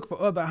men look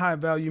for other high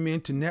value men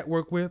to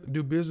network with,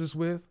 do business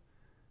with.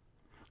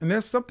 And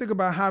there's something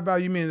about high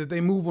value men that they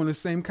move on the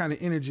same kind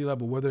of energy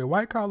level, whether they're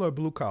white collar or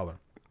blue collar.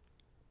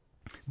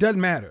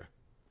 Doesn't matter.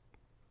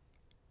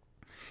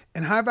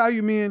 And high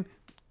value men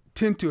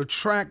tend to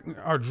attract,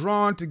 are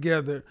drawn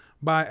together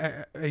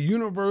by a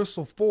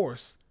universal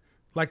force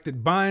like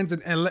that binds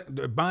an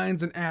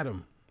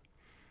atom.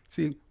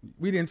 See,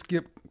 we didn't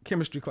skip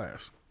chemistry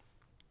class.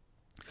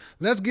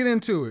 Let's get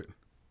into it.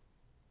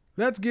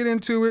 Let's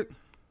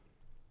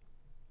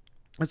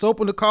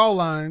open the call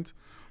lines.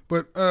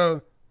 But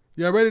y'all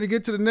ready to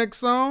get to the next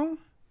song?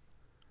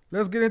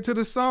 Let's get into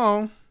the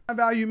song. High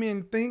value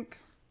men think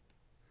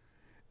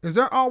is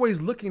they're always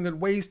looking at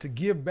ways to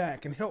give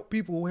back and help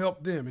people who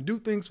help them and do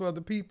things for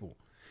other people.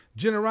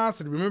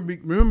 Generosity.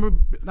 Remember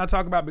I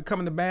talk about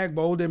becoming the bag,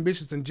 bold,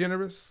 ambitious, and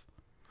generous?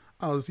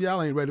 Oh, so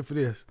y'all ain't ready for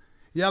this.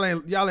 Y'all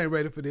ain't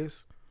ready for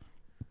this.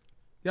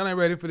 Y'all ain't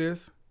ready for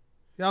this.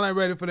 Y'all ain't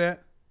ready for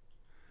that.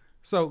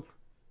 So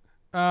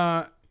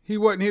he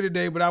wasn't here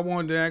today, but I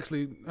wanted to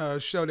actually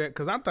show that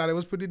because I thought it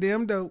was pretty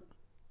damn dope.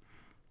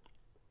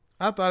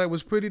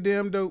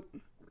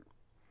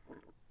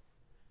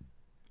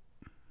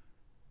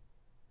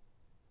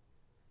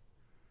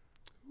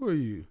 Who are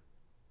you?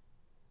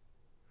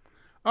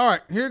 All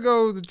right, here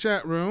goes the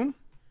chat room.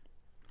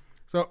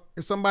 So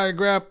if somebody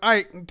grab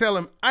Ike and tell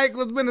him Ike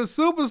has been a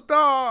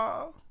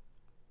superstar.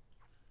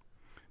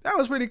 That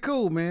was pretty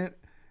cool, man.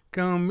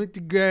 Come with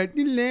the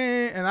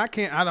land. And I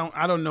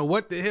don't know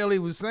what the hell he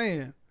was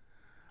saying.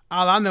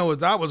 All I know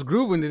is I was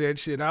grooving to that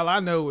shit. All I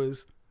know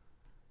is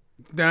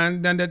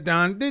dun dun dun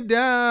dun dun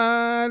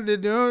dun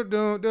dun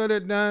dun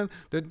dun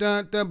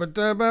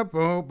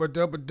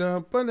dun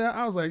dun.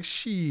 I was like,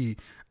 shit,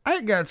 I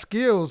ain't got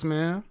skills,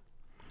 man.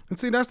 And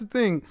see, that's the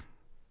thing.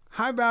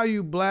 High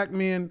value black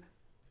men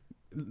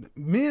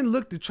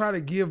look to try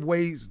to give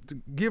ways to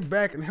give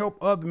back and help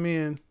other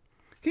men.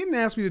 He didn't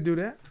ask me to do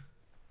that.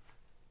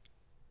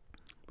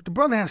 But the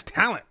brother has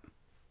talent.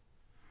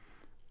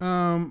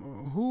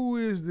 Who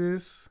is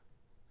this?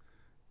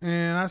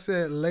 And I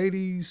said,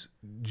 ladies,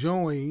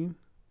 join.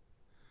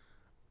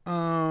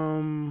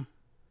 All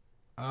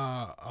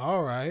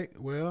right.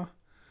 Well,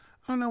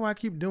 I don't know why I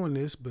keep doing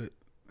this, but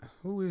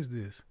who is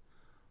this?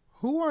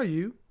 Who are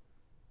you?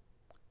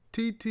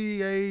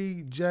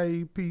 TTAJPC.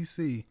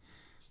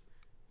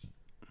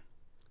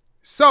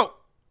 So,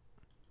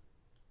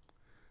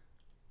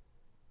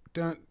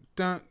 dun,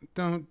 dun,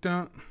 dun,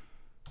 dun.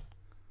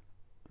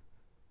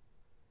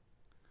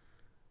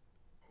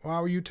 Why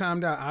were you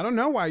timed out? I don't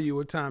know why you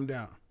were timed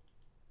out.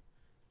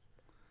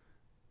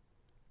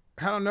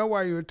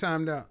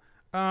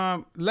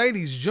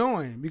 Ladies,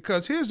 join,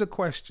 because here's the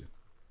question.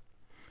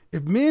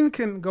 If men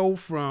can go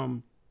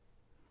from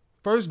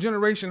first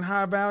generation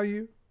high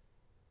value,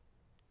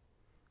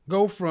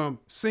 go from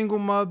single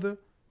mother,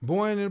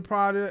 born in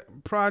the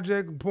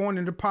project, born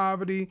into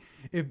poverty,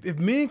 if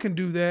men can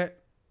do that,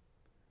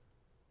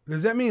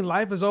 does that mean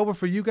life is over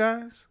for you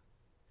guys?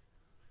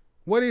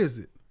 What is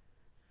it?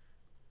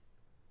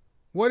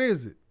 What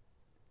is it?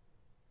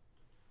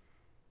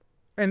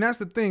 And that's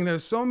the thing.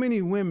 There's so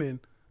many women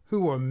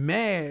who are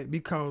mad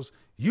because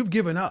you've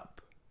given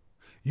up.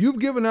 You've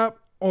given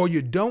up, or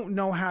you don't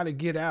know how to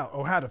get out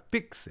or how to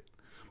fix it.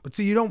 But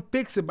see, you don't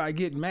fix it by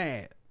getting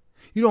mad.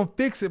 You don't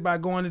fix it by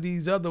going to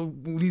these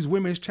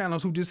women's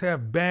channels who just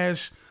have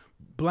bash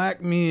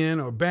black men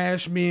or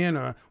bash men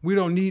or we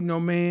don't need no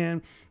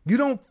man. You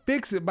don't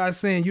fix it by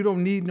saying you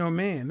don't need no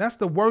man. That's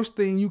the worst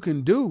thing you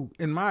can do,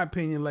 in my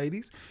opinion,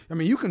 ladies. I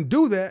mean, you can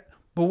do that,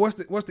 but what's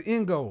the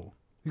end goal?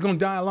 You're gonna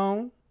die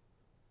alone?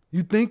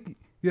 You think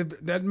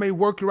that may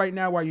work right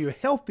now while you're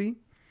healthy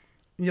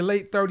in your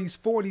late 30s,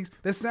 40s?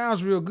 That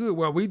sounds real good.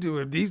 Well, we do.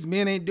 If these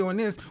men ain't doing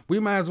this, we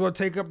might as well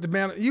take up the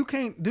banner. You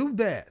can't do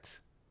that.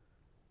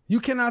 You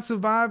cannot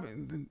survive.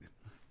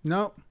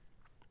 No.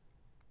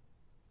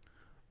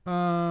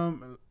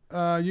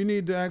 You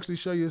need to actually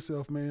show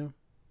yourself, ma'am.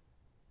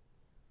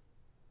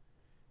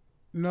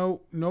 No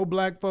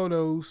black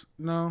photos.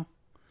 No.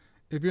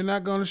 If you're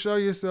not going to show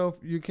yourself,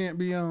 you can't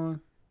be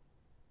on.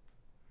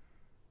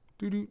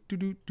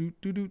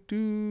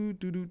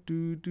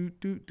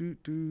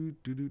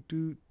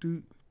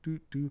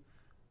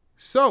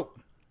 So,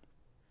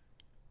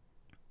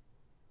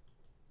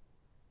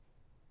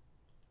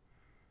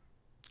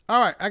 all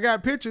right, I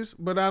got pictures,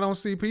 but I don't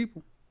see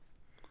people.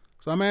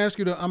 So I'm gonna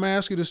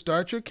ask you to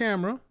start your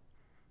camera.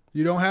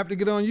 You don't have to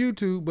get on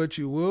YouTube, but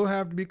you will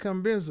have to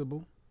become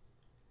visible.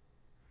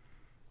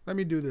 Let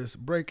me do this.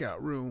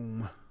 Breakout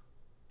room.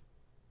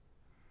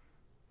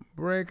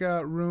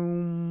 Breakout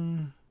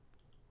room.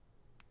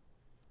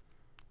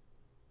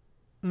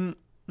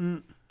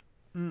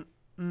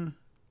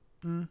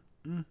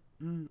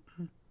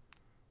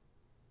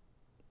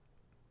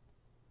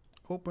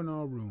 Open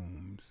all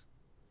rooms.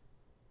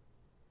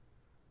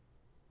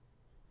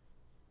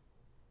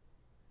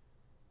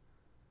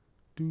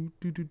 Do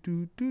do do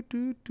do do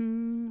do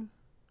do.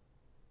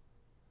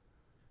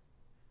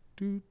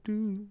 Do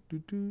do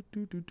do do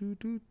do do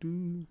do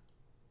do.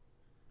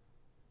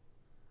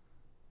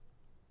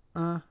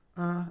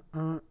 Uh,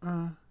 uh,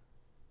 uh.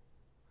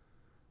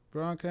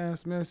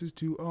 Broadcast message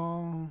to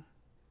all.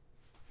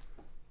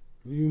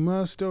 You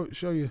must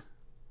show you.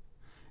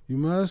 You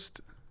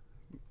must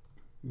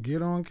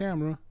get on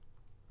camera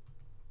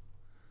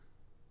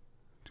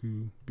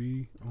to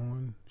be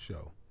on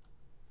show.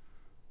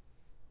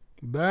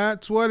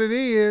 That's what it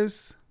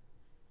is.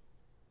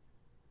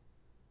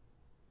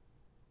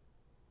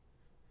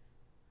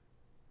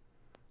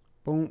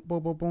 Boom,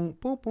 boom, boom, boom,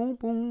 boom, boom,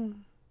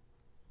 boom.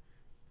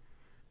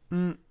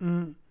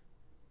 Mm-mm.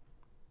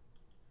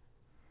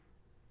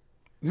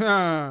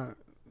 Yeah.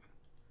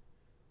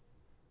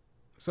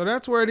 So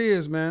that's where it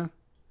is, man.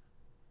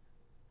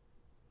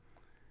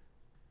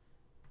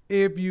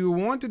 If you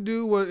want to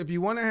do what, if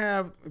you want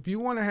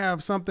to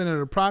have something that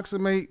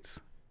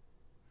approximates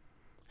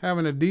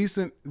having a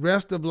decent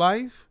rest of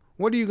life,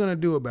 what are you going to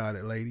do about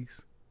it,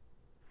 ladies?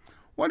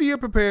 What are you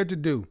prepared to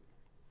do?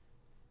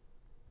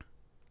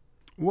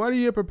 What are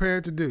you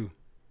prepared to do?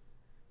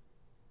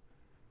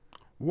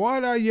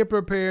 What are you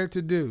prepared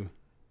to do?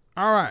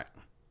 All right.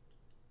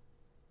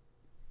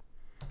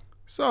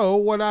 So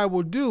what I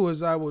will do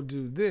is I will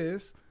do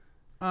this.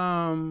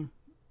 Here's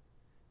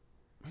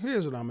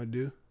what I'm going to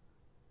do.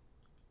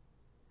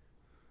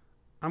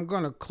 I'm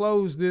going to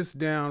close this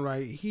down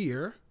right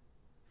here.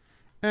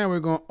 And we're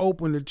going to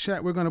open the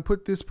chat. We're going to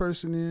put this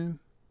person in.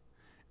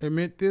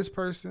 Admit this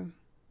person.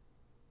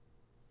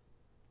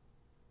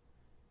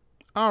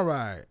 All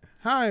right.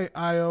 Hi,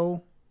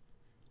 IO.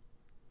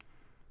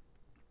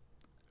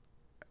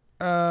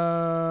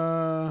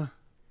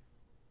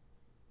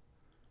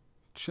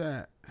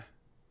 Chat.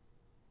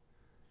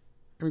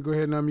 Let me go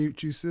ahead and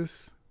unmute you,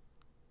 sis.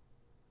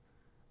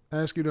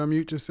 Ask you to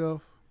unmute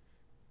yourself.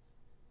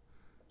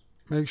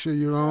 Make sure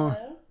you're on.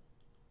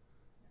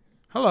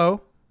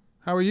 Hello.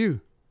 How are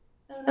you?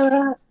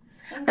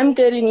 I'm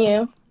good, and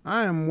you?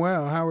 I am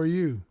well. How are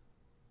you?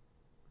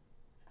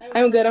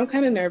 I'm good. I'm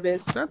kind of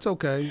nervous. That's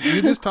okay.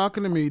 You're just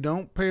talking to me.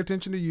 Don't pay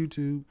attention to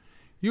YouTube.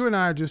 You and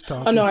I are just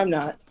talking. Oh, no, I'm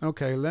not.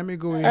 Okay, let me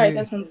go ahead. All right,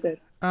 that sounds good.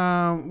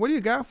 What do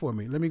you got for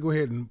me? Let me go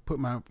ahead and put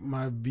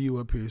my view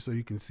up here so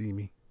you can see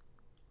me.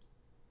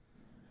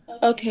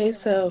 Okay,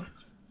 so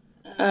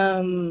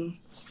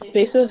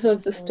basically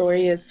the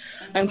story is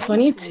I'm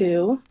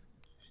 22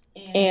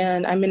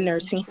 and I'm in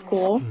nursing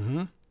school.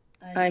 Mm-hmm.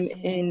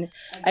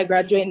 I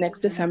graduate next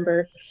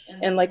December,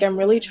 and like I'm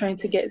really trying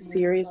to get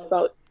serious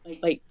about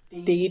like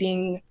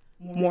dating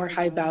more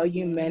high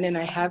value men, and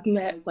I have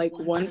met like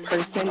one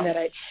person that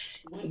I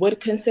would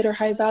consider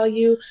high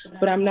value,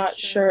 but I'm not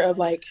sure of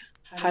like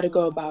how to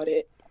go about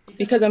it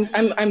because I'm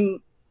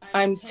 12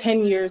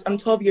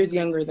 years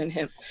younger than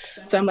him.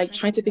 So I'm like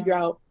trying to figure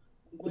out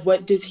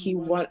what does he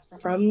want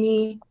from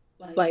me?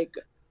 Like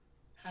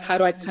how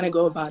do I kind of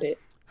go about it?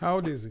 How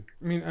old is he?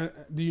 I mean,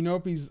 do you know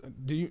if he's?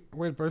 Do you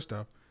wait? First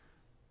off,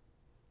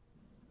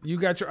 you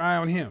got your eye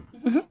on him.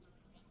 Mm-hmm.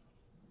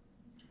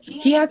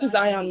 He has his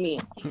eye on me.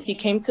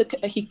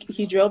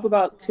 He drove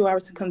about 2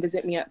 hours to come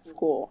visit me at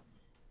school.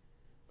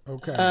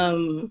 Okay.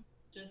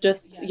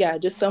 Just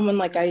someone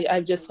like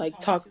I've just like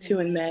talked to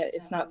and met.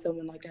 It's not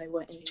someone like I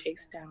went and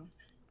chased down.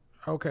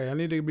 Okay, I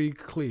need to be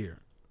clear.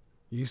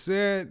 You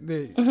said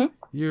that Mm-hmm.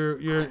 you're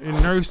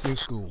in nursing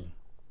school.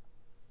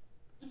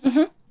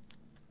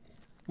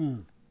 Mm-hmm.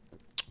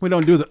 We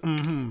don't do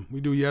the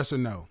we do yes or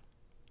no.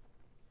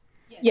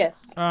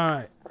 Yes. All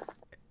right.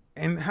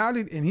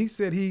 And he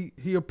said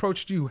he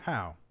approached you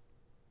how?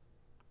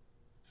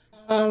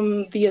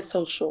 Via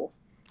social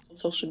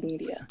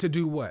media. To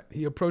do what?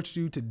 He approached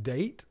you to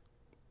date?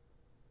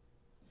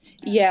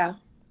 Yeah.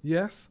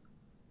 Yes?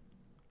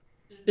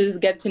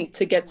 Just get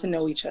to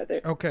know each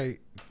other. Okay.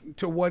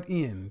 To what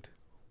end?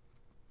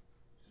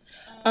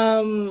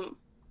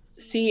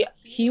 See,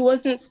 he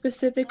wasn't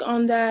specific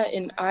on that,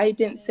 and I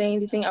didn't say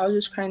anything. I was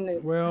just trying to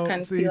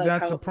kind of see like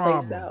that's how a it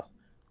plays problem. out.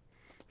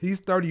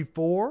 He's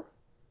 34,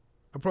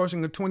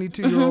 approaching a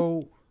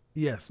 22-year-old.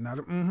 Yes, not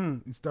a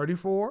He's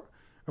 34,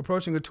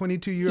 approaching a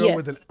 22-year-old Yes.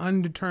 with an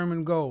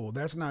undetermined goal.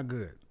 That's not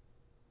good.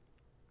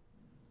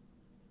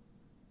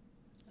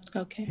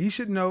 Okay. He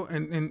should know,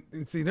 and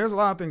see, there's a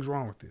lot of things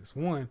wrong with this.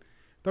 One,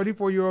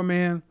 34-year-old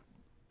man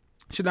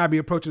should not be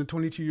approaching a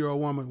 22-year-old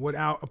woman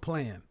without a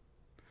plan.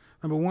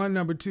 Number one.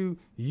 Number two,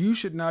 you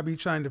should not be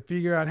trying to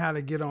figure out how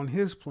to get on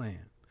his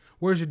plan.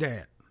 Where's your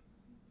dad?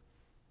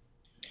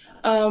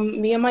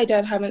 Me and my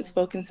dad haven't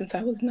spoken since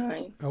I was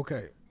 9.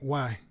 Okay.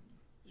 Why?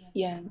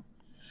 Yeah.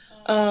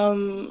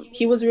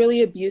 He was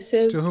really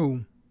abusive. To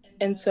whom?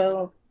 And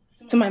so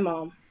to my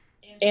mom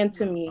and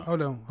to me.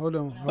 Hold on.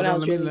 When I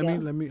was really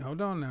young. Let me hold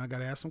on now. I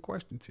gotta ask some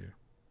questions here.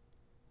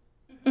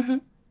 Mm-hmm.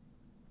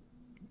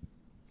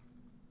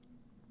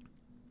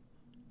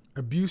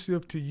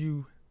 Abusive to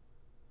you.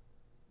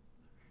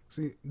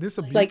 See, this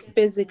abuse. Like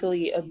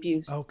physically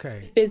abusive.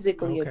 Okay.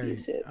 Physically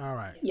abusive. All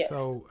right. Yes.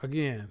 So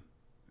again,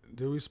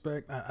 due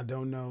respect, I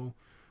don't know.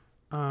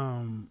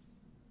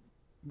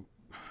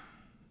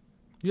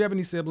 You have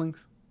any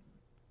siblings?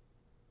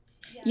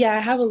 Yeah, I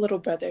have a little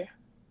brother.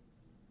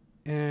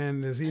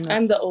 And is he not?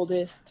 I'm the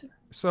oldest.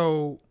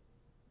 So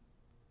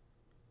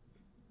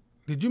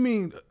Did you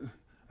mean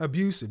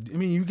abusive? I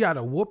mean, you got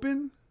a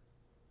whooping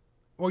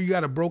or you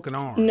got a broken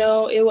arm?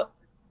 No,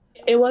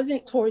 it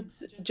wasn't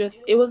towards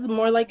just, it was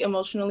more like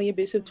emotionally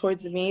abusive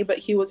towards me, but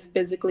he was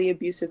physically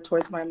abusive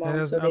towards my And mom,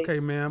 that's, so they okay,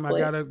 ma'am, I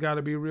split.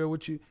 gotta be real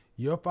with you.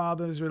 Your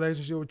father's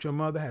relationship with your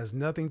mother has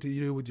nothing to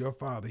do with your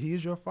father. He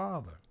is your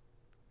father.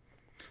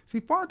 See,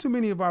 far too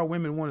many of our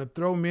women want to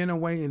throw men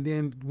away and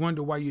then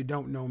wonder why you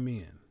don't know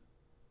men.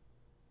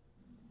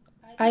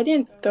 I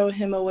didn't throw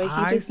him away. He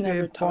I just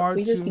never said talked. far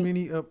We too just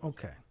many of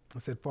okay. I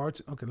said far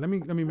too okay. Let me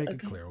make it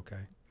okay. clear,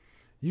 okay?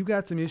 You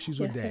got some issues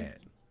with Yes, sir. dad.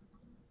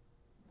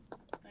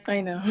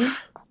 I know.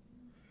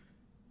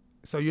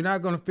 So you're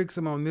not gonna fix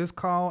them on this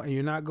call and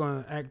you're not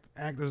gonna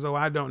act as though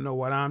I don't know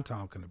what I'm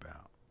talking about.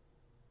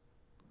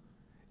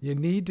 You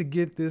need to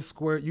get this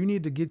square. You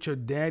need to get your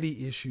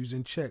daddy issues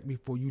in check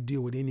before you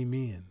deal with any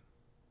men.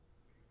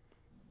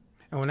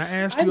 And when I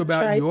ask you I've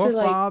about tried your to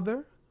like,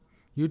 father,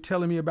 you're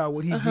telling me about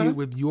what he did uh-huh,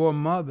 with your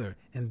mother,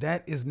 and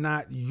that is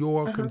not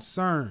your uh-huh.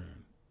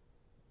 concern.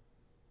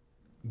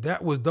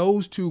 That was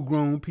those two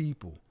grown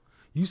people.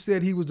 You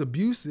said he was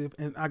abusive,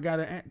 and I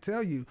gotta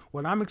tell you,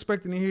 what I'm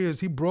expecting to hear is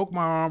he broke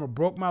my arm or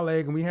broke my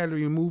leg, and we had to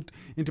be moved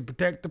into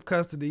protective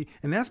custody.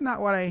 And that's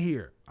not what I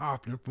hear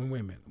often from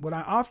women. What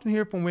I often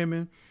hear from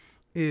women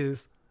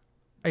is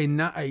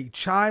a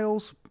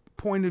child's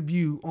point of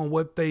view on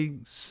what they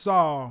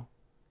saw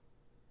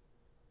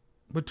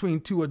between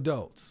two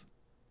adults,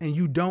 and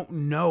you don't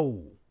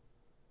know.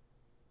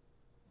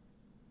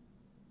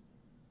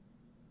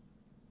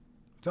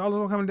 It's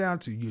all it's coming down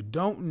to. You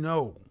don't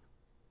know.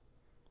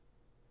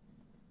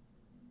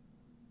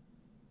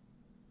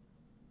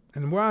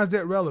 And why is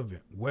that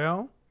relevant?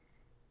 Well,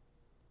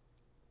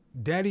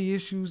 daddy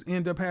issues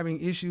end up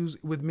having issues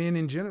with men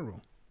in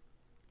general.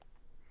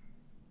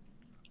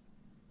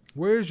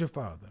 Where is your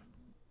father?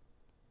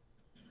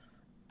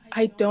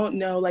 I don't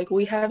know. Like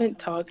we haven't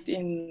talked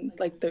in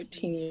like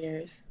 13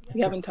 years. We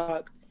Okay. haven't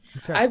talked.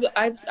 Okay.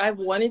 I've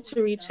wanted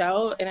to reach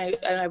out, and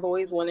I've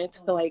always wanted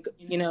to like,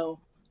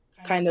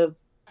 kind of,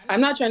 I'm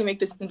not trying to make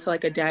this into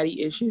like a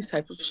daddy issues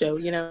type of show,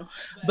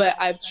 but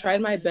I've tried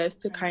my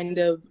best to kind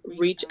of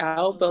reach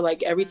out, but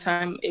like every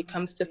time it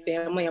comes to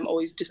family, I'm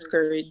always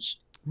discouraged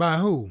By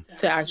who?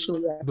 to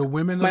actually The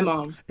women of my the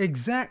mom. Yeah.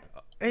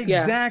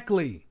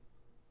 exactly.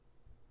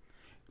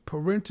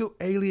 Parental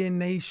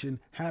alienation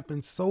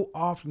happens so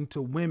often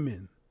to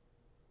women.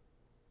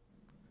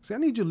 See, I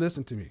need you to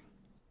listen to me.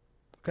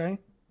 Okay?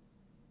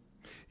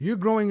 You're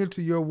growing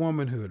into your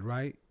womanhood,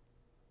 right?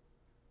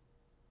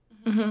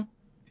 Hmm.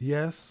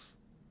 Yes.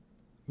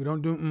 We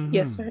don't do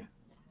Yes, mm-hmm. sir.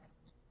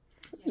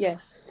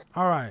 Yes.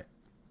 All right.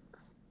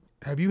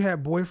 Have you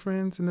had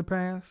boyfriends in the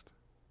past?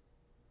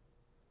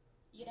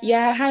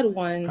 Yeah, I had Are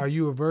one.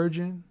 you a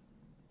virgin?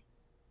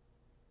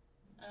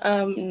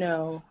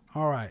 No.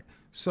 All right.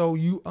 So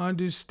you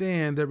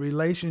understand that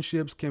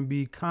relationships can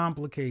be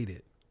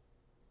complicated.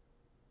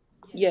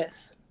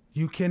 Yes.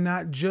 You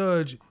cannot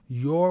judge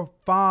your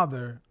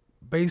father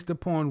based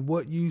upon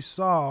what you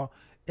saw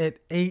at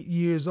 8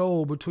 years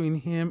old between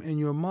him and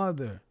your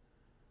mother.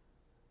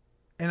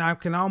 And I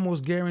can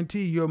almost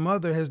guarantee your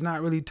mother has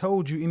not really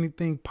told you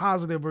anything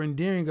positive or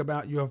endearing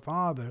about your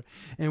father.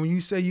 And when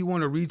you say you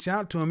want to reach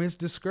out to him, it's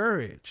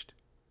discouraged.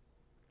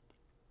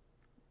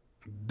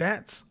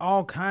 That's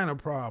all kind of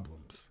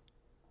problems.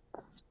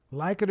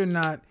 Like it or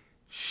not,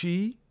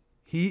 he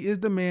is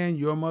the man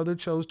your mother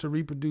chose to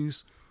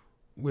reproduce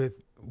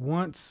with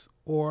once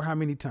or how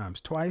many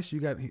times? Twice? You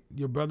got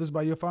your brothers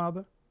by your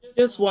father?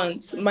 Just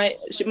once. My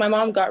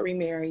mom got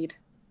remarried.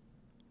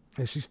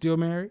 Is she still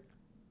married?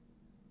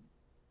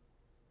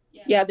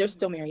 Yeah, they're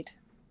still married.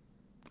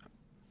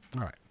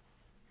 All right.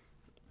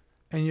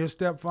 And your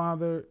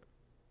stepfather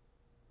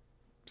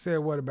said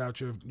what about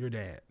your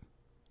dad?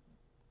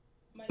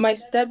 My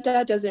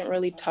stepdad doesn't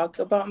really talk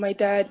about my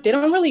dad. They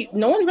don't really.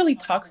 No one really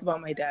talks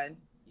about my dad.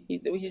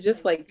 He's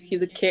just like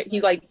he's a kid.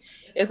 He's like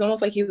it's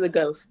almost like he's a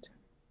ghost.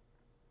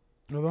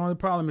 Well, the only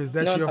problem is No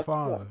that's one your talks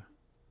about. father.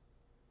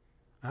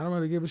 I don't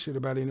really give a shit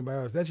about anybody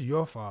else. That's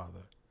your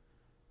father.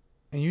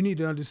 And you need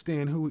to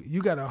understand who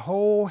you got a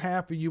whole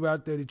half of you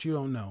out there that you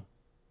don't know.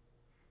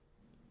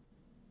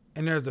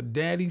 And there's a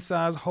daddy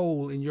sized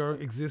hole in your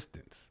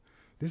existence.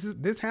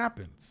 This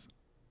happens.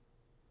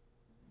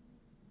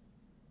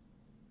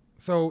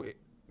 So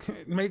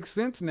it makes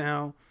sense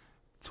now.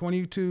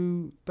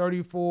 22,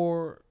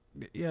 34.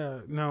 Yeah,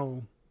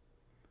 no.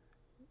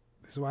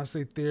 That's why I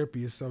say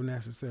therapy is so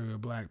necessary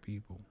with black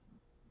people.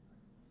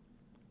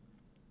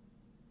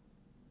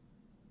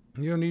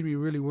 You don't need to be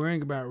really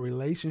worrying about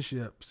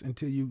relationships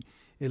until you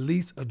at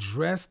least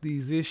address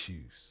these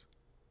issues.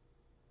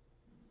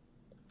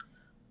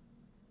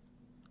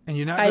 And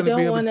you're not I going to be don't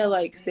able want to. to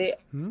like say.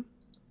 Hmm?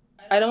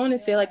 I don't want to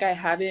say like I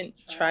haven't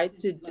tried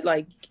to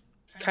like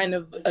kind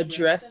of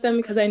address them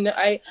because I know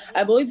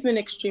I've always been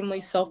extremely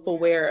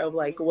self-aware of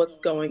like what's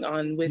going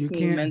on You with me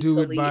can't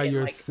do it by mentally and like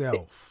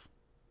yourself.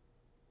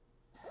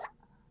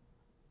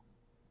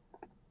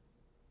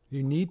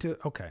 You need to.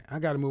 Okay, I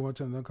got to move on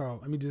to another call.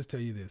 Let me just tell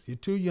you this: you're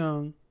too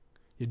young.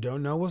 You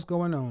don't know what's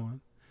going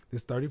on.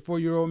 This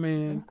 34-year-old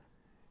man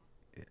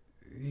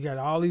You got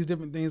all these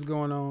different things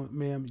going on,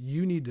 ma'am.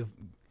 You need to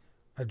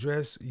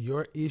address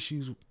your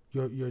issues,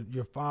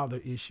 your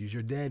father issues,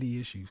 your daddy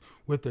issues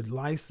with a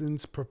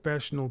licensed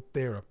professional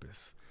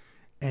therapist.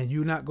 And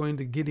you're not going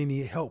to get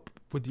any help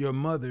with your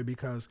mother,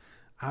 because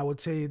I will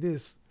tell you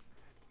this,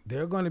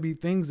 there are going to be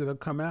things that'll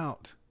come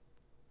out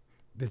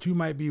that you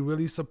might be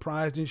really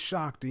surprised and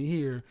shocked to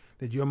hear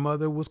that your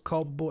mother was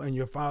culpable and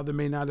your father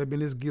may not have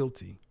been as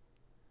guilty.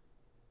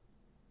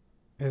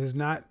 It is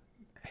not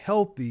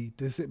healthy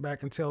to sit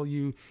back and tell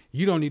you,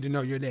 you don't need to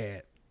know your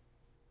dad.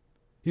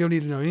 You don't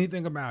need to know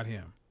anything about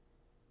him.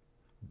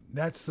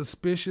 That's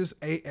suspicious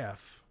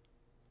AF.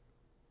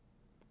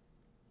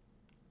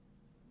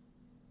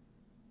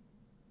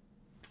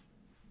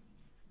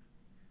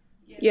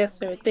 Yes,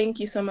 sir. Thank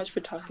you so much for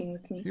talking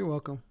with me. You're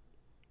welcome.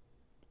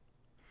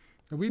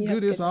 And we You do have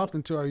a this good night.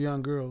 often to our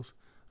young girls.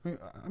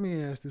 Let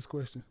me ask this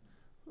question.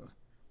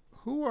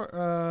 Who are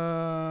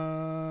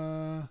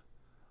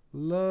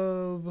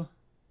love?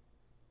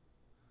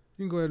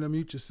 You can go ahead and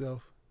unmute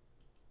yourself.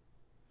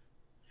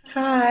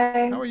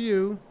 Hi, How are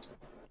you?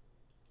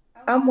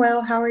 I'm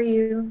well. How are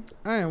you?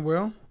 I am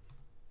well.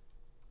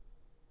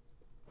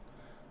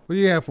 What do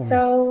you have for me?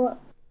 So,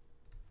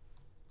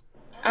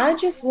 I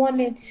just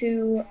wanted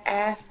to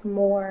ask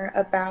more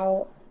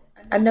about.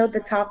 I know the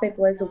topic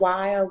was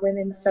why are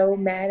women so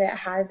mad at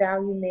high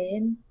value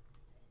men?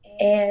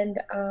 And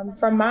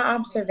from my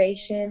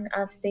observation,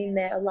 I've seen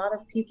that a lot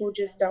of people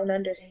just don't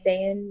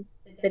understand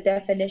the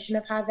definition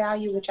of high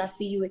value, which I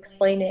see you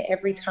explain it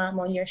every time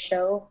on your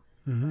show.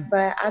 Mm-hmm.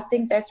 But I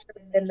think that's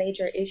really the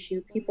major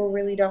issue. People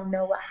really don't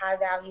know what high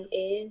value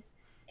is,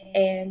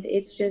 and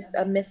it's just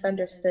a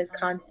misunderstood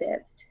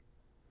concept.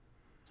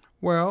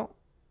 Well,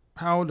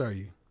 how old are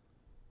you?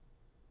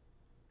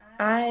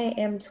 I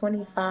am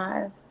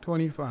 25.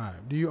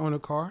 25. Do you own a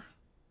car?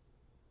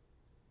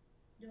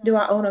 Do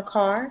I own a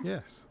car?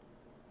 Yes.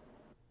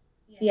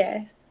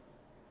 Yes.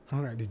 All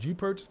right. Did you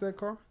purchase that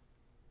car?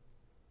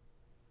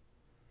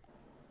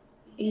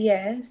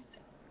 Yes.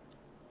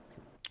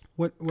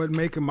 What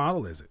make and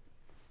model is it?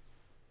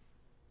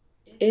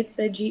 It's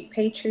a Jeep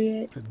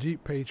Patriot. A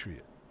Jeep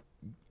Patriot.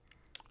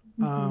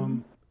 Mm-hmm.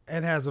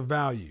 It has a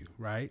value,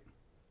 right?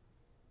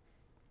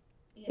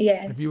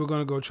 Yes. If you were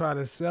going to go try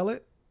to sell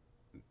it,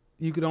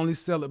 you could only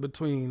sell it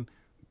between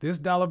this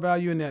dollar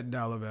value and that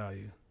dollar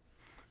value.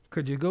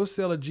 Could you go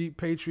sell a Jeep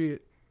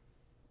Patriot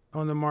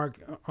on the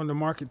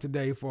market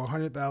today for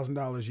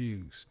 $100,000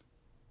 used?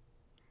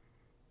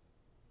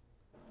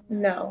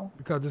 No.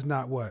 Because it's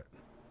not what?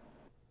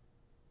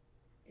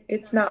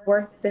 It's not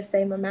worth the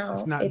same It's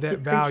amount. not It that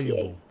depreciates.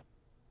 valuable.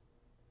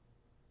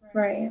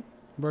 Right.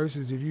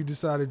 Versus if you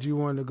decided you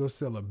wanted to go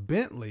sell a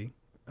Bentley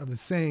of the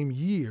same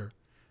year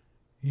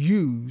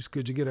used,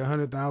 could you get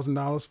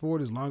 $100,000 for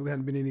it as long as there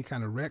hadn't been any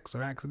kind of wrecks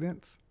or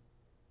accidents?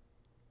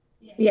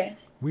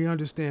 Yes. We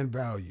understand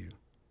value.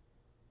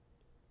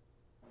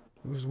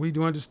 We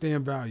do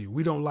understand value.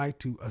 We don't like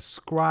to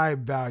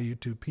ascribe value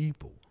to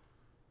people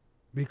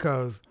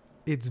because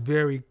it's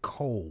very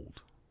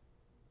cold.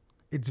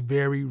 It's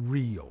very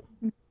real.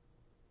 You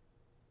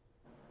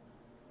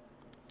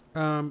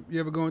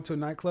ever go into a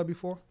nightclub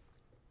before?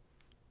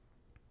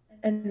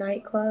 A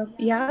nightclub?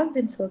 Yeah, I've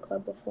been to a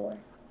club before.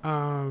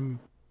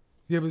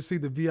 You ever see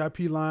the VIP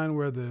line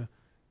where the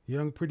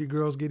young pretty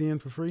girls get in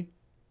for free?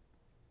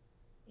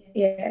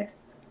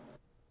 Yes.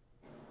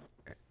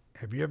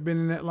 Have you ever been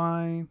in that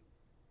line?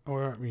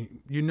 Or I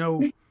mean, you know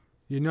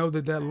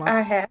that line,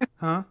 I have.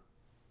 huh?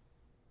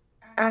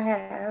 I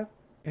have.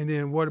 And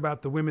then what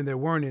about the women that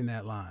weren't in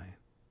that line?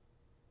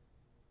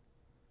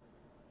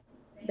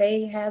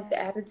 They have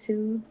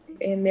attitudes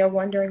and they're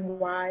wondering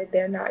why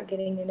they're not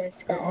getting in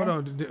as fast. Hold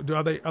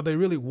on, are they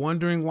really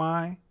wondering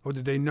why, or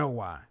did they know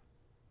why?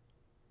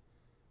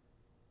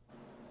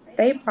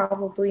 They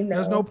probably know.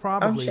 There's no I'm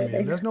probably, sure man.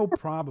 they There's no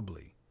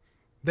probably.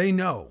 They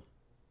know.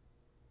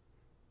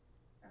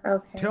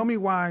 Okay. Tell me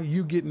why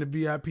you getting the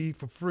VIP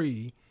for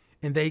free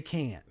and they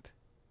can't.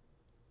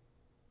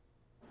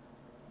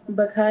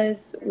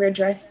 Because we're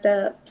dressed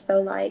up. So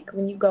like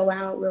when you go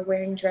out, we're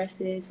wearing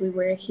dresses, we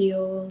wear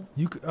heels.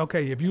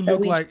 Okay, if you So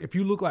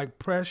look like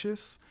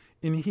Precious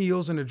in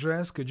heels and a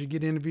dress, could you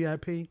get in the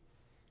VIP?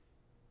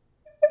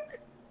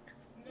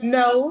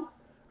 No.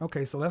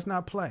 Okay, so let's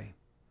not play.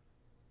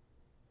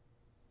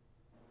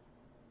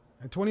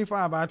 At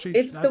 25, I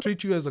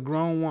treat you as a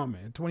grown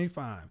woman. At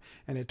 25,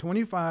 and at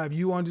 25,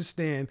 you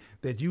understand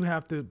that you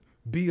have to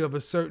be of a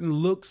certain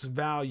looks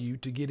value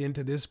to get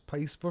into this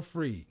place for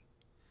free.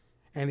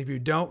 And if you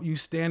don't, you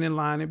stand in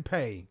line and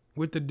pay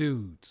with the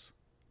dudes.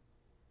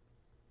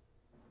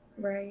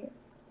 Right.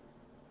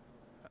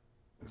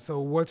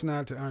 So what's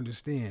not to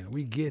understand?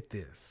 We get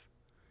this.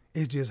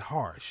 It's just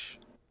harsh.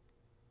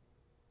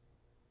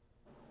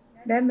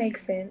 That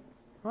makes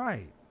sense.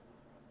 Right.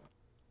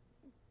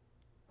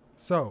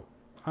 So,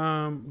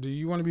 do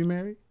you want to be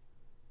married?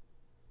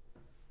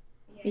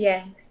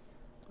 Yes.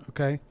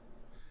 Okay.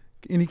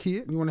 Any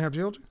kid? You want to have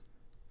children?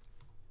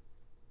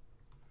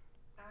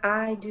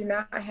 I do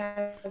not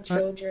have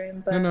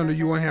children, but No.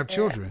 You want to have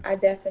children? I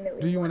definitely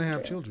Do you want to want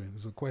have children?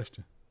 Is a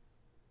question.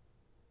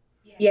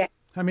 Yeah,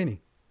 How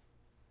many?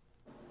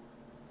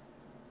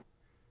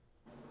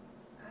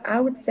 I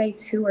would say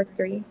 2 or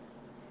 3.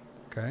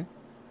 Okay.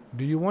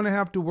 Do you want to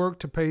have to work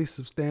to pay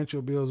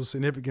substantial bills or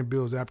significant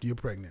bills after you're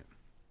pregnant?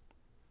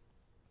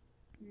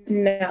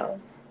 No,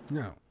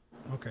 No.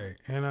 Okay.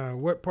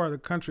 And what part of the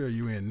country are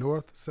you in?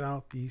 North,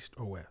 south, east,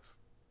 or west?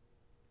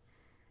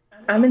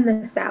 I'm in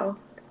the South.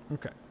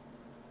 Okay.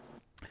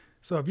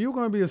 So if you're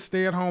going to be a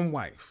stay-at-home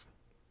wife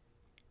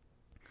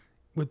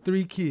with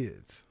 3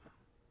 kids,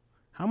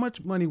 how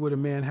much money would a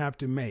man have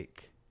to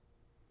make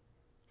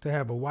to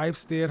have a wife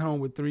stay at home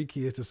with 3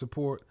 kids to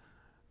support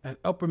an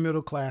upper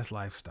middle class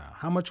lifestyle?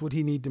 How much would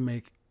he need to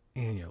make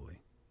annually?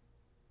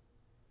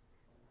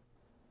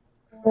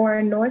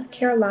 For North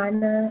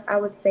Carolina, I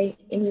would say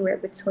anywhere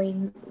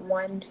between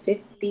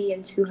 150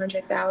 and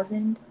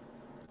 200,000.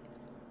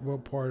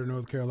 What part of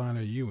North Carolina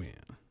are you in?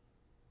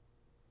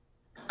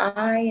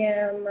 I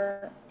am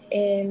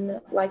in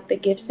like the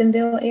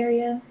Gibsonville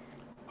area.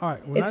 All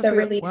right. When I It's a say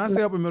really when I small,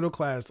 say upper middle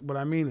class, what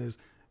I mean is,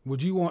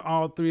 would you want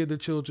all 3 of the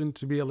children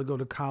to be able to go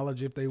to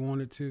college if they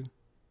wanted to?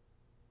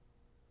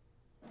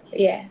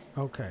 yes.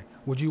 Okay.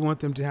 Would you want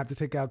them to have to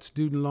take out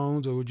student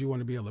loans, or would you want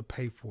to be able to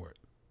pay for it?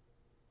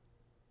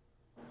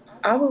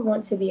 I would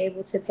want to be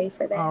able to pay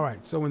for that. All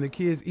right. So when the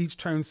kids each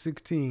turn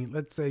 16,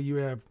 let's say you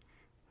have,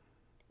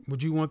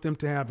 would you want them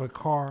to have a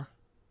car?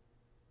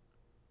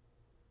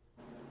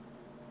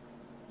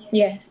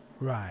 Yes,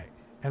 Right.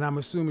 And I'm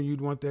assuming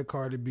you'd want that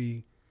car to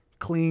be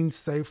clean,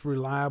 safe,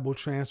 reliable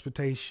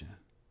transportation.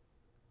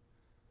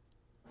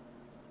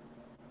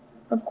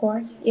 of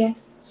course.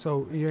 Yes.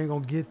 So you ain't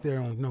gonna get there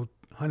on no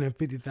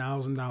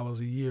 $150,000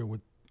 a year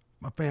with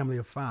a family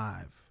of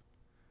 5.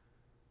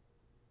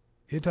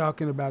 You're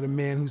talking about a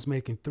man who's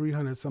making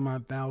 300 some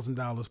odd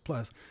 $1,000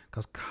 plus,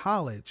 because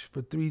college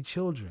for 3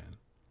 children.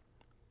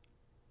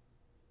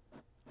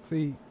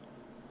 See,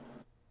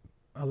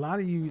 a lot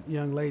of you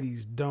young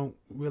ladies don't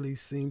really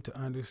seem to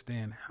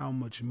understand how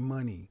much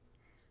money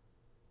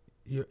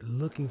you're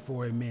looking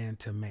for a man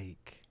to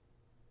make.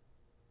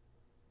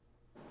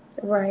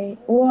 Right.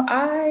 Well,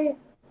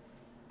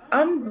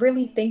 I'm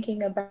really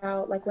thinking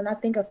about like when I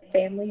think of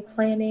family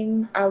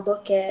planning, I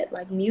look at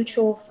like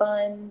mutual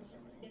funds,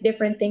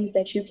 different things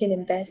that you can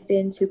invest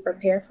in to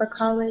prepare for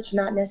college,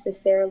 not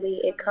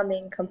necessarily it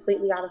coming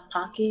completely out of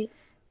pocket.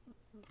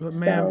 But So,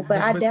 ma'am, but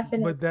but I but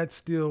definitely, but that's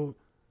still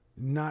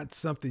not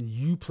something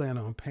you plan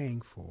on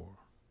paying for.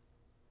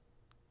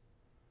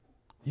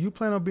 You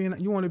plan on being.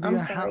 You want to be I'm a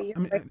house. sorry, I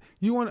mean,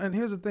 you want. And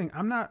here's the thing.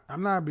 I'm not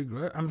a big.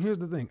 Here's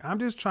the thing. I'm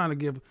just trying to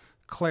give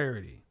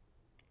clarity.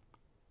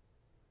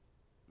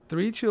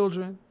 3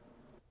 children,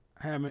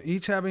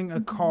 each having a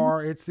Mhm.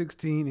 car at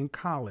 16 in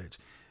college.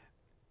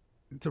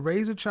 To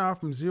raise a child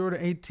from 0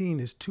 to 18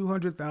 is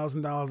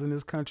 $200,000 in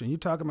this country. And you're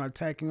talking about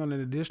tacking on an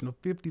additional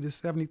 $50,000 to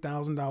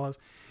 $70,000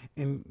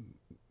 in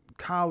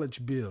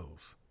college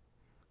bills.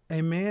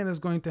 A man is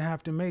going to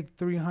have to make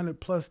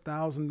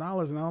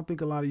 $300,000+, and I don't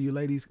think a lot of you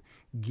ladies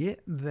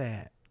get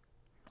that.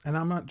 And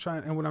I'm not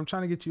trying. And what I'm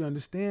trying to get you to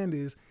understand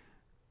is,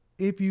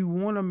 if you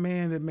want a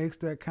man that makes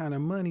that kind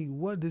of money,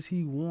 what does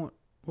he want?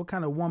 What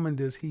kind of woman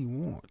does he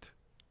want?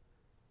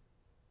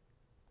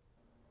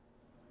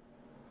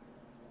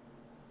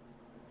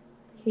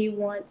 He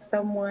wants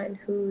someone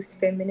who's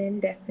feminine,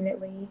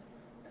 definitely,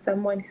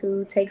 someone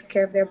who takes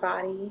care of their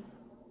body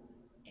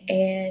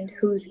and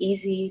who's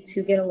easy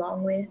to get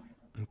along with.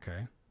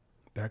 Okay,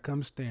 that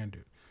comes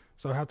standard.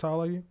 So how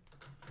tall are you?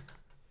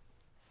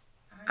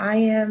 I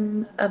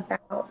am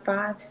about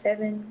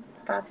 5'7",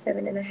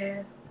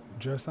 5'7.5".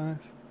 Dress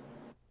size?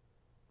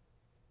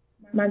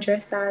 My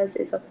dress size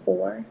is a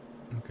 4.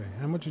 Okay.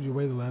 How much did you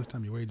weigh the last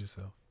time you weighed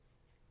yourself?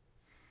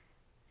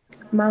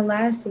 My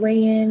last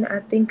weigh-in, I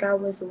think I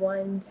was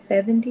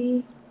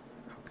 170.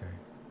 Okay.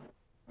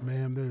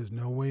 Ma'am, there is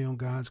no way on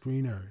God's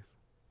green earth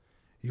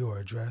you are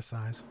a dress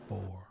size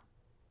 4.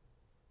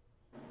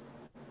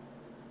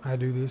 I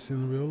do this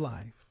in real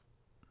life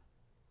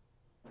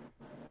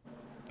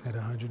at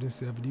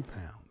 170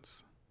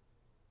 pounds.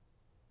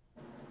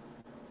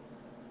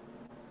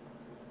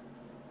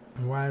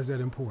 And why is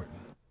that important?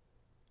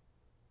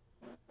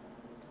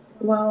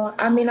 Well,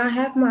 I mean, I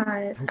have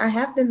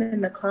them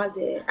in the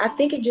closet. I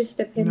think it just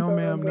depends No, on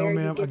ma'am. No, where you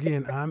ma'am. get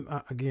them.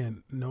 Again,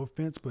 again, no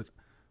offense, but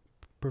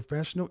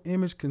professional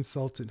image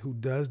consultant who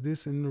does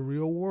this in the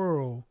real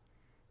world,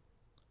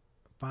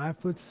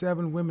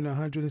 5'7" women,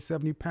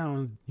 170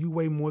 pounds, you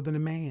weigh more than a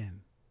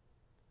man.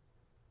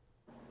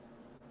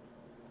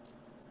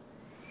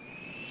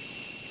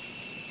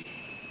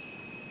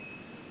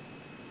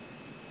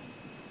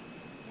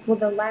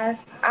 Well,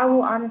 I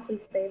will honestly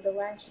say the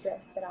last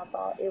dress that I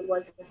bought, it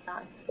was a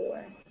size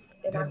 4,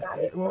 and I got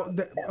it Well, from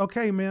them.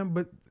 okay, ma'am,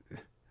 but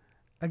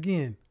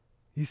again,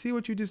 you see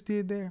what you just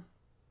did there?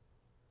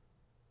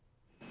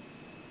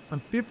 I'm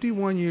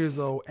 51 years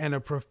old and a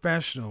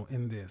professional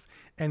in this.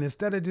 And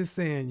instead of just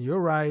saying, you're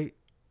right,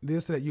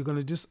 this, that, you're going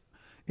to just,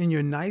 in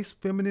your nice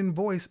feminine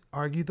voice,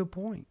 argue the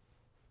point.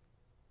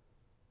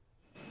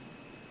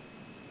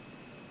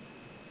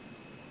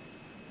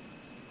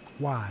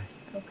 Why?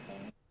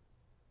 Okay.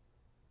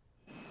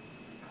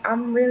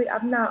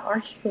 I'm not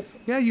arguing,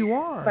 Yeah, you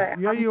are. but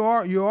Yeah, you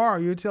are. You are.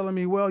 You're telling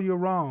me, well, you're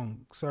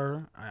wrong,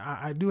 sir.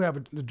 I do have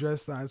a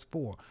dress size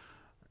 4.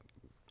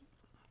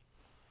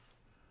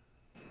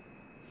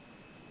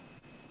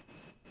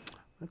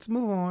 Let's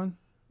move on.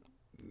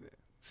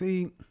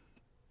 See,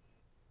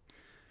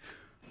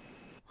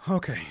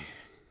 okay.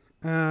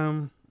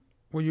 Um,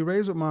 were you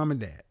raised with mom and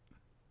dad?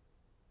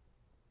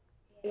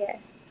 yes,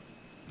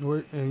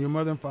 And your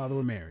mother and father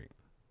were married?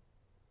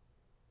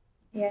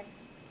 yes,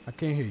 I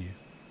can't hear you.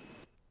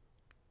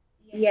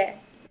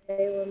 yes,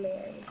 they were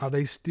married. Are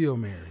they still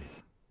married?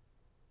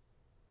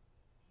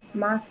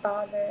 My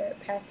father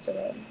passed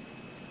away.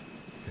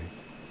 Okay.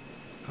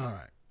 All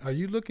right. Are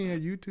you looking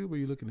at YouTube or are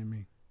you looking at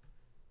me?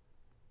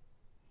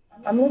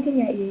 I'm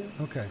looking at you.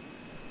 Okay.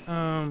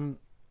 Um,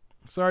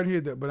 Sorry to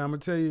hear that, but I'm gonna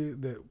tell you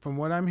that from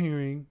what I'm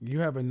hearing, you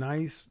have a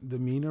nice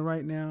demeanor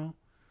right now,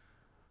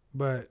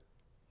 but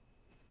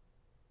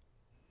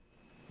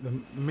the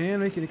man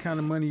making the kind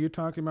of money you're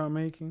talking about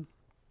making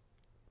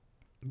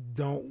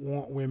don't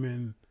want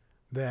women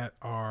that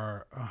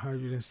are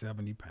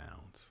 170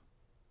 pounds.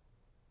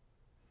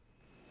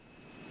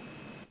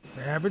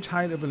 The average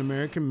height of an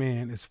American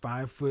man is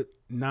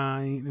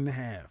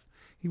 5'9.5".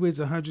 He weighs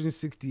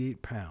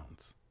 168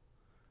 pounds.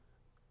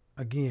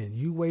 Again,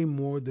 you weigh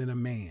more than a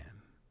man.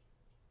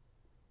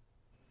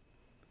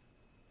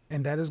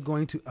 And that is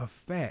going to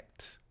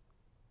affect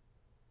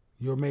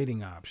your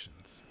mating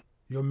options,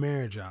 your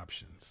marriage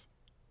options.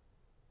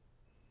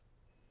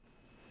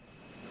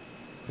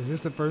 Is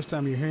this the first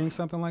time you're hearing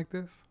something like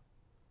this?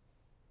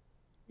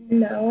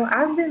 No,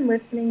 I've been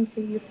listening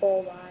to you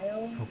for a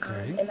while,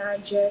 Okay. and I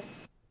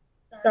just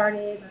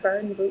started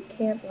Burn Boot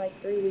Camp like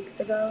 3 weeks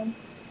ago.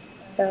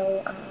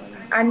 So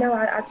I know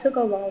I took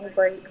a long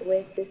break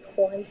with this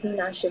quarantine.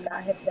 I should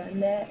not have done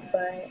that,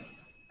 but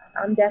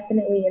I'm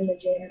definitely in the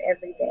gym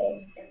every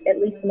day, at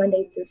least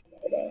Monday through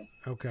Saturday.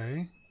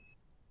 Okay.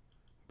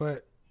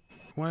 But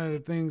one of the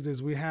things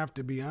is we have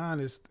to be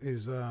honest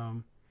is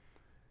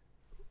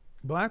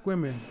black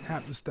women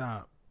have to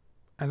stop,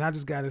 and I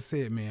just got to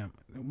say it, ma'am.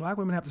 Black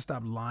women have to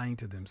stop lying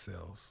to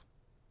themselves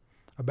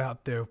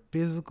about their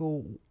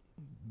physical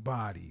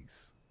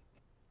bodies.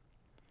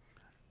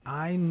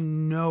 I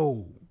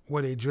know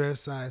what a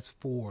dress size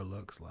 4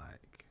 looks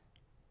like.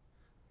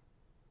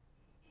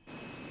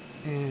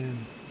 And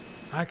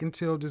I can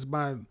tell just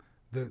by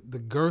the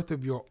girth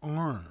of your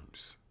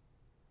arms.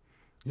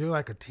 You're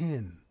like a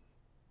 10.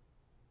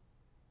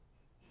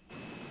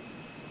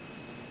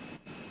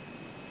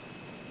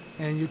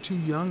 And you're too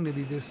young to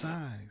be this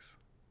size.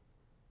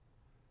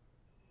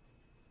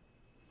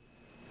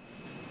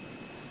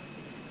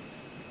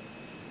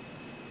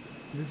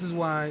 This is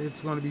why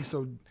it's going to be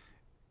so.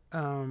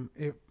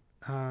 If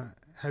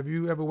have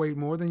you ever weighed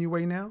more than you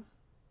weigh now?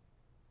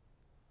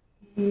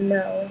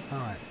 No. All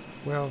right.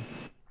 Well,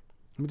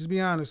 let me just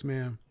be honest,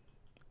 ma'am.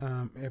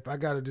 If I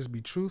gotta just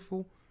be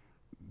truthful,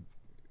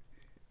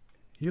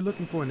 you're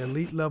looking for an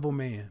elite level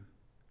man,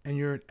 and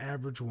you're an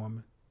average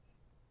woman,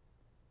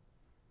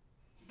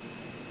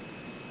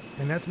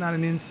 and that's not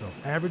an insult.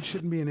 Average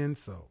shouldn't be an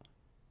insult.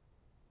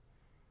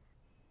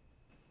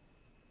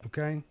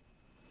 Okay.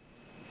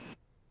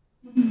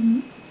 Mm-hmm.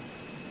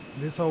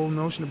 This whole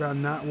notion about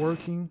not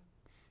working,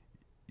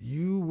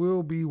 you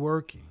will be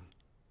working.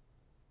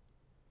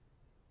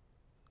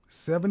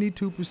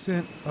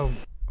 72% of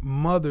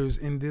mothers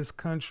in this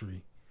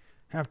country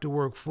have to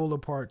work full or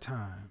part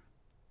time.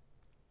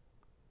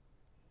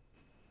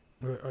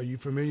 Are you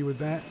familiar with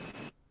that?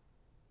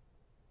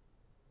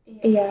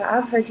 Yeah,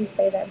 I've heard you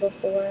say that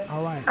before.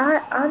 All right.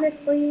 I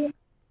honestly,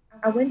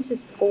 I went to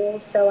school,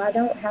 so I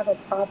don't have a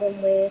problem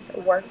with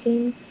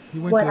working.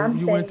 What I'm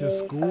You saying went to is,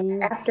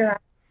 school, after I had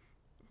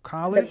the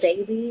college?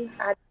 baby,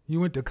 I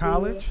You went to do,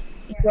 college?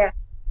 yeah.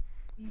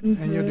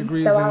 And your Mm-hmm.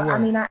 degree So is in I what?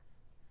 mean, I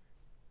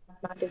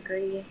my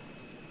degree,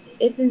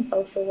 it's in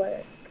social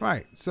work.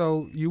 Right.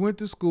 So you went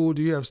to school.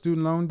 Do you have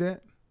student loan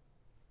debt?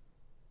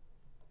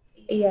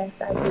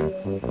 Yes, I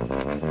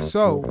do.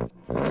 So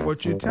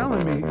what you're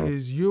telling me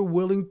is you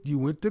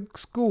went to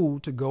school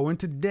to go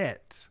into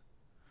debt,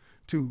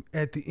 to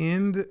at the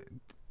end,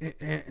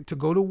 to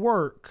go to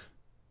work,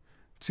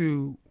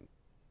 to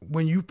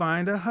when you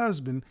find a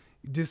husband,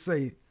 just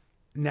say,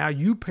 now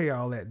you pay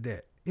all that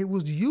debt. It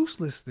was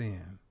useless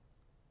then.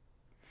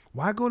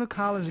 Why go to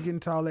college and get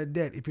into all that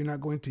debt if you're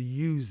not going to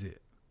use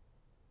it?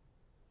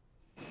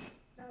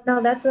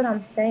 No, that's what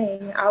I'm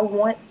saying. I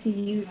want to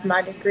use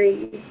my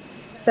degree.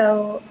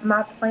 So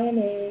my plan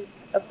is,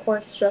 of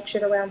course,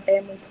 structured around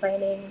family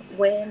planning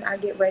when I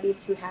get ready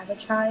to have a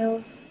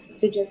child,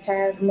 to just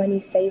have money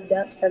saved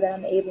up so that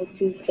I'm able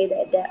to pay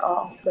that debt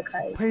off,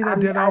 because Pay that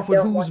debt I off with don't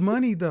whose want to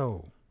money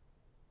though?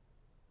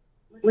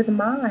 with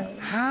mine.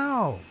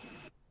 How?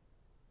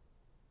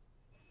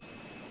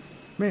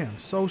 Ma'am,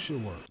 social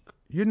work.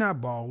 You're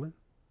not balling.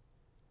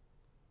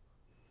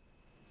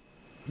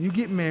 You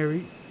get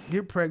married,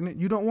 get pregnant,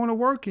 you don't want to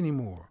work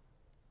anymore.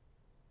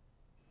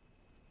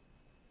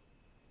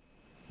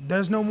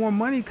 There's no more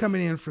money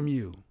coming in from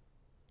you.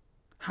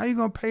 How are you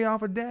going to pay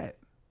off a debt?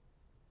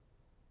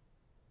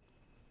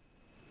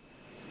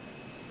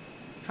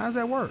 How's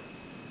that work?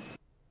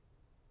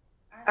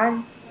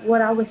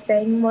 What I was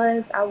saying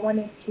was I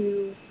wanted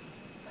to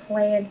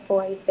plan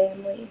for a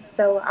family.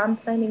 So I'm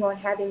planning on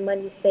having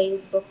money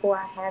saved before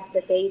I have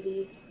the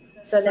baby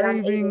so that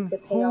I'm able Saving to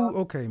pay who? off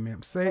Okay,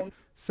 ma'am.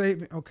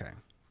 Saving. Okay.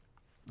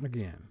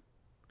 Again,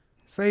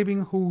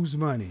 saving whose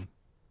money?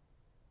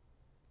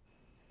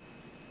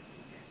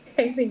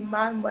 saving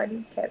my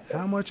money, How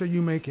Kevin. much are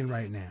you making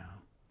right now?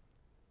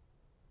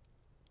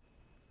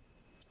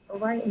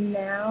 Right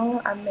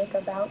now, I make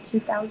about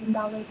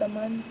 $2,000 a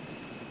month.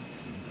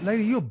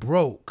 Lady, you're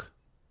broke.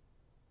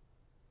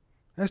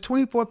 That's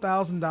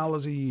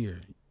 $24,000 a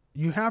year.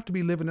 You have to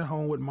be living at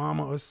home with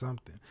mama or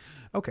something.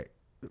 Okay,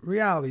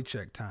 reality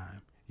check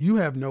time. You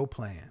have no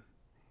plan.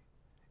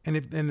 And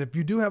if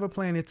you do have a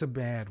plan, it's a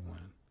bad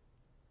one.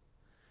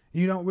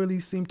 You don't really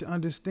seem to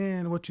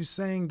understand what you're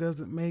saying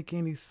doesn't make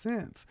any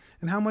sense.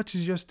 And how much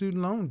is your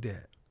student loan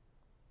debt?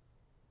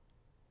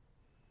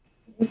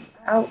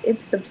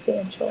 It's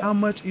substantial. How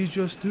much is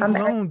your student I'm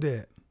at loan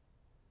debt?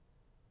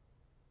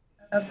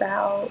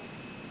 about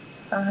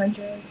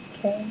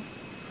 100K.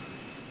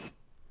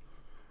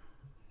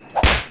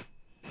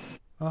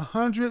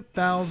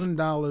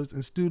 $100,000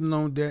 in student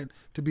loan debt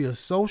to be a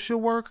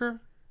social worker?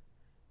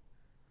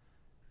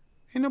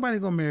 Ain't nobody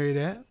gonna marry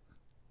that.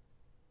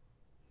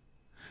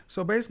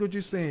 So basically what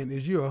you're saying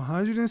is you're a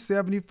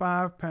 170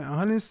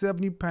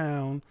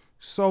 pound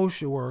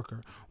social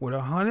worker with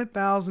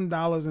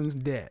 $100,000 in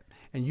debt,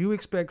 and you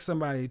expect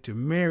somebody to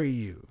marry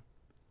you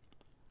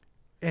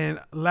and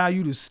allow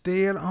you to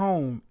stay at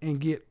home and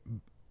get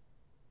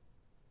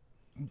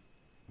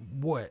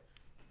what?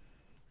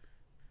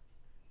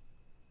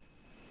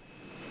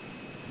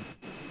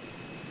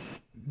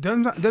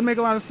 Doesn't make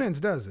a lot of sense,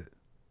 does it?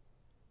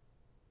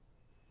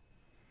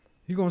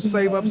 You're gonna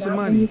save No, up some not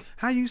when money. you.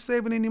 How you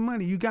saving any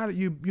money? You got it.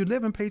 You're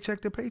living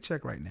paycheck to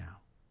paycheck right now,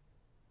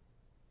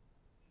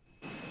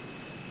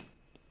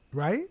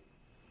 right?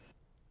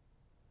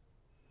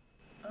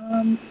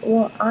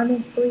 Well,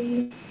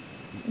 honestly,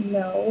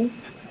 no,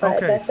 but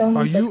Okay. that's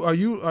only Are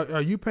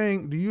you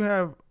paying? Do you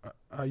have?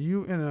 Are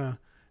you in a?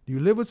 Do you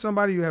live with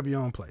somebody? Or you have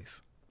your own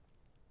place.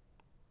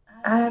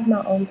 I have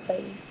my own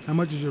place. How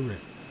much is your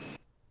rent?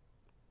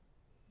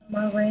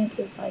 My rent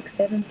is like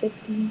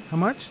 750. How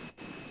much?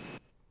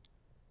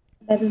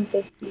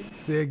 750.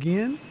 Say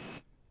again.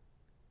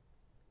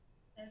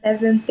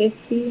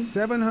 750.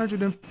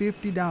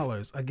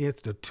 $750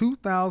 against a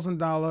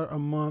 $2,000 a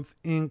month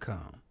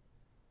income.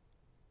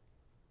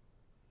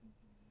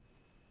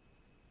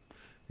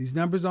 These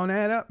numbers don't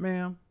add up,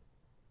 ma'am.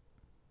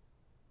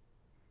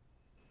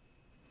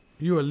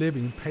 You are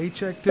living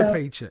paycheck to So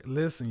paycheck.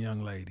 Listen,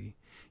 young lady,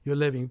 you're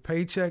living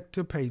paycheck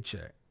to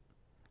paycheck.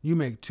 You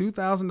make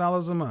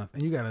 $2,000 a month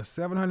and you got a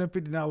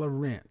 $750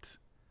 rent.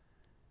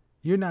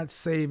 You're not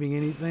saving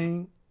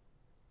anything.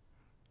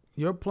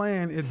 Your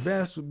plan at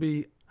best would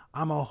be,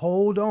 I'm going to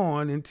hold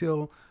on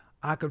until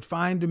I could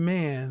find a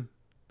man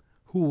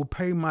who will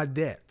pay my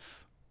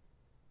debts.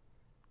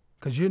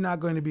 Because you're not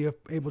going to be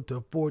able to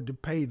afford to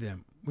pay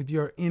them with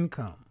your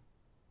income.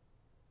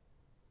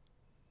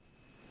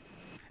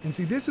 And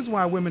see, this is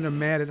why women are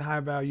mad at high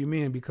value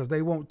men, because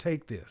they won't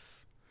take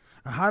this.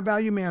 A high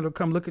value man will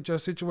come look at your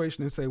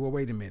situation and say, well,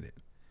 wait a minute.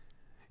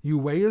 You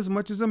weigh as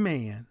much as a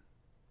man.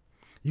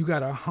 You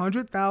got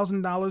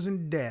 $100,000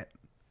 in debt.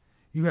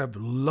 You have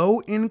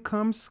low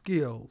income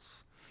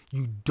skills.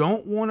 You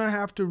don't want to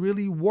have to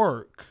really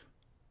work.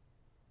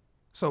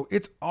 So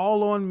it's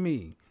all on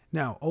me.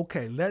 Now,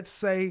 okay, let's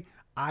say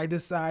I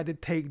decide to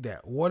take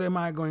that. What am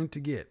I going to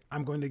get?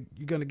 You're going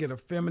to get a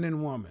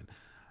feminine woman.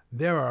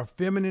 There are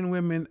feminine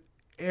women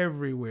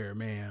everywhere,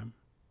 ma'am,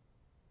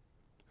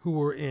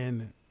 who are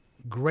in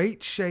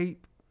great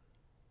shape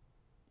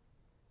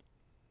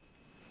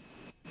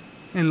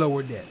and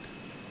lower debt.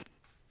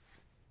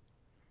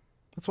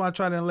 That's why I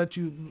try to let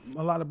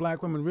a lot of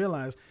black women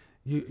realize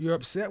you're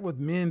upset with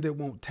men that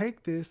won't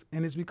take this,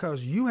 and it's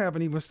because you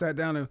haven't even sat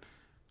down and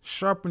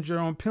sharpened your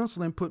own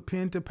pencil and put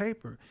pen to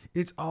paper.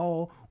 It's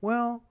all,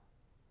 well,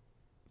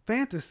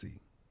 fantasy.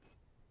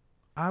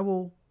 I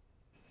don't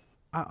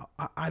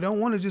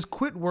want to just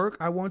quit work.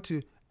 I want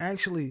to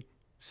actually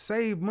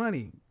save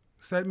money.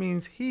 So that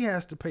means he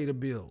has to pay the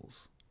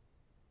bills.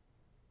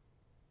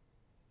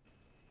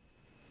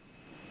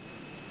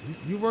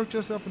 You worked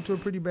yourself into a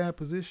pretty bad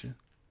position.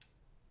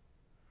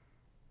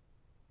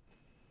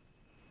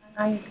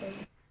 I agree.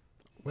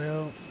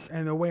 Well,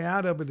 and the way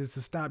out of it is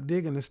to stop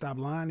digging and stop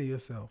lying to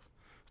yourself.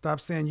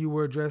 Stop saying you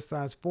were a dress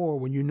size 4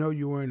 when you know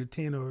you were in a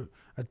 10 or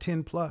a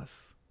 10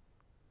 plus.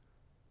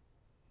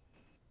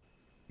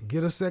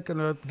 Get a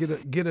second or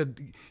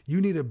you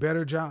need a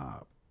better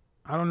job.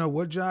 I don't know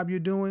what job you're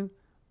doing,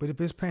 but if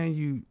it's paying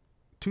you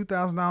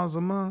 $2,000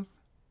 a month,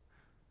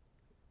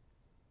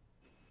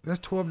 that's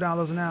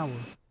 $12 an hour.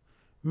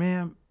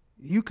 Ma'am,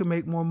 you can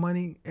make more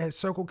money at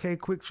Circle K,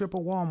 Quick Trip,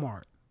 or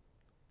Walmart.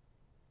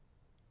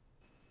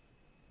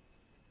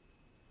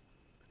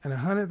 And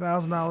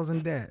 $100,000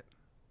 in debt.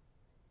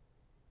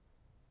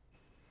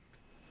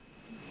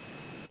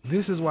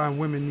 This is why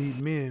women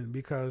need men,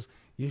 because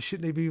you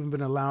shouldn't have even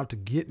been allowed to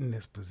get in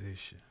this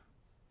position.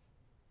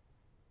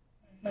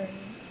 Right.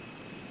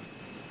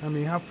 I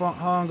mean, how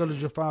long ago did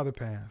your father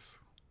pass?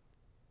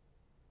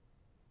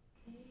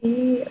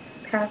 He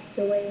passed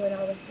away when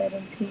I was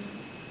 17.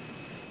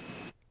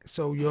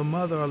 So your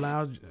mother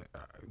allowed,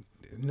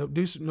 no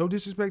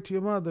disrespect to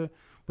your mother,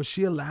 but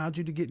she allowed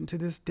you to get into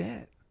this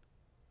debt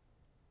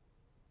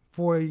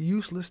for a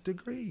useless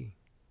degree.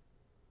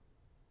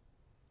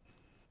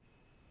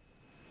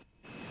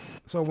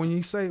 So when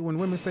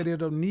women say they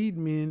don't need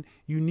men,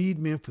 you need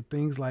men for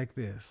things like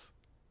this: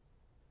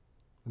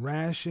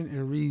 ration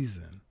and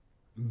reason,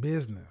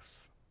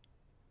 business.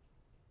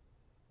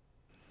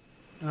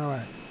 All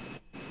right.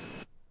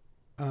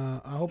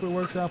 I hope it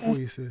works out for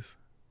you, sis.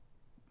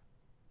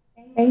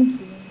 Thank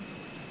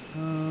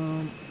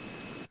you.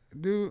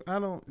 Dude,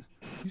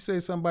 you say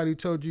somebody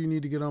told you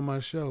need to get on my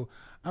show.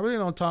 I really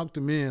don't talk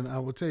to men. I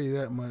will tell you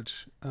that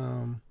much.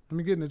 Let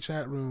me get in the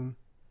chat room.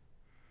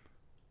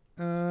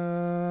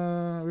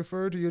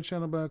 Referred to your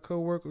channel by a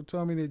coworker who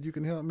told me that you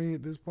can help me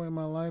at this point in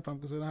my life. I'm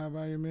considered a high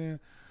value man.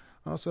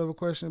 I also have a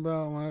question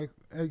about my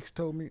ex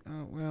told me,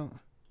 well,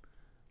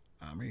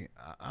 I mean,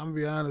 I'm gonna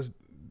be honest.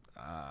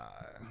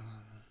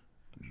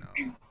 No.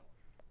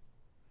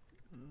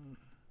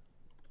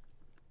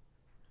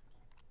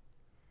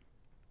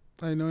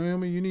 Hey,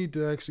 Naomi, you need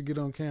to actually get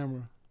on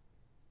camera.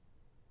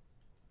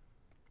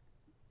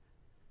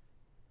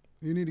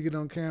 You need to get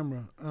on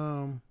camera.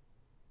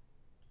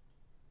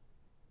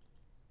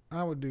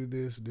 I would do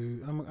this,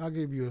 dude. I'll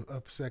give you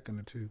a second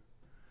or two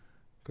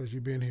because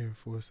you've been here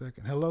for a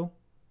second. Hello?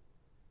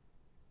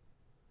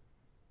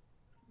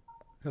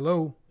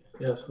 Hello?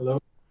 Yes, hello.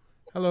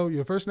 Hello,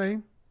 your first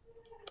name?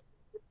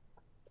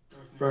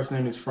 First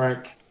name is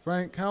Frank.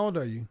 Frank, how old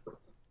are you?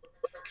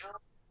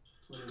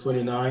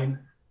 29.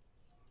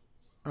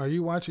 Are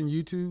you watching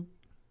YouTube?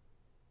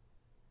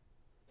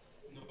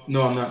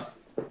 No, I'm not.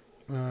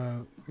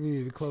 You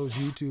need to close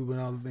YouTube and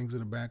all the things in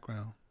the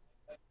background.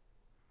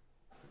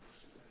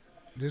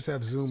 Just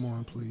have Zoom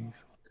on, please.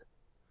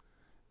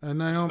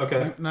 Naomi,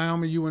 Okay.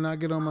 Naomi, you will not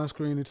get on my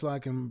screen until I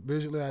can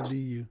visually ID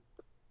you.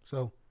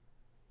 So,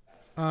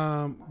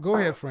 go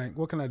ahead, Frank.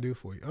 What can I do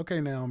for you? Okay,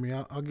 Naomi,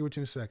 I'll get with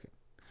you in a second.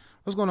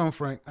 What's going on,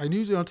 Frank? I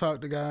usually don't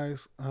talk to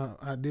guys.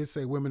 I did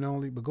say women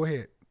only, but go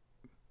ahead.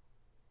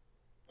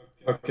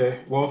 Okay.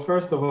 Well,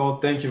 first of all,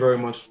 thank you very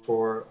much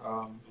for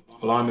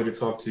allowing me to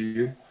talk to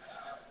you.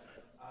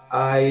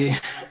 I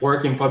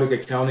work in public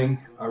accounting.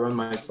 I run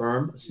my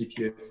firm, a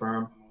CPA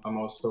firm. I'm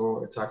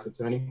also a tax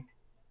attorney.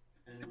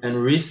 And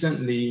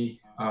recently,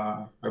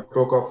 I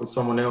broke off with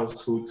someone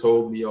else who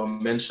told me or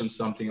mentioned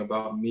something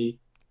about me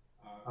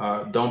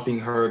dumping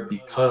her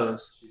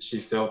because she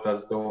felt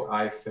as though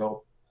I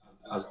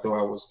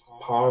was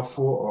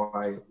powerful or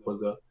I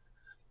was a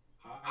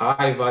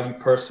high value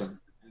person.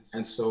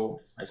 And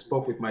so I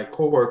spoke with my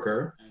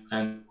coworker,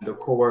 and the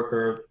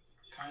coworker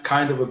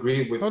kind of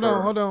agreed with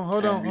her. Hold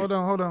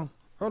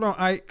on,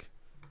 Ike.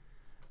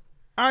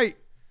 Ike,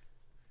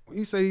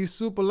 you say he's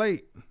super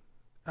late.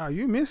 Oh,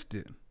 you missed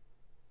it.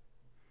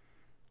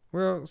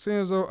 Well,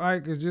 seems though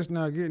Ike is just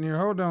now getting here.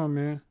 Hold on,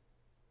 man.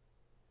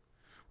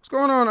 What's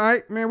going on,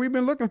 Ike? Man, we've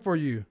been looking for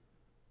you.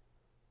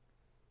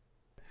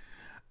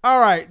 All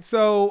right,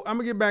 so I'm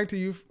gonna get back to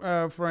you,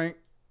 Frank.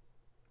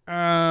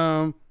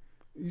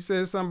 You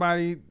said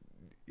somebody.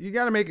 You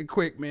got to make it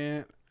quick,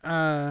 man.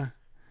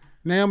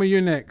 Naomi,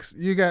 you're next.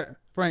 You got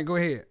Frank. Go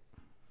ahead.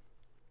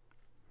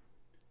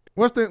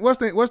 What's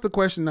the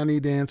question I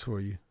need to answer for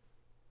you?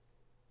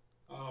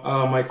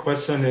 My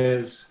question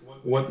is,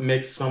 what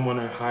makes someone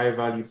a high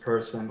value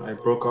person? I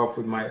broke off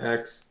with my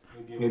ex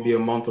maybe a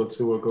month or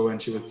two ago, and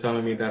she was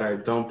telling me that I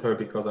dumped her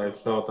because I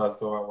felt as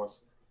though I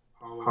was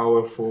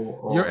powerful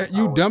or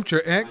You dumped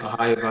your ex? a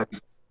high value.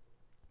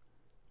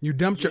 You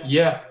dumped your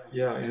Yeah.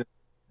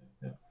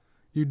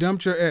 You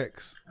dumped your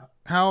ex.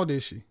 How old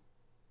is she?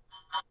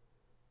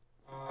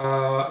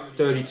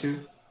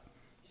 32.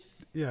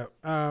 Yeah,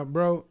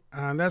 bro,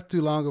 that's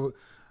too long of a.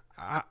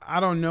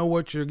 I don't know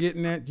what you're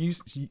getting at.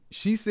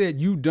 She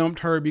said you dumped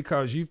her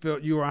because you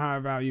felt you were a high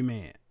value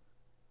man,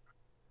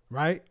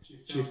 right?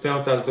 She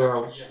felt as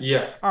though,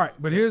 yeah. All right,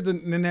 but here's the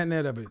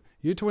net of it.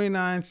 You're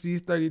 29,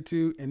 she's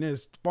 32, and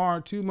there's far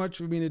too much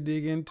for me to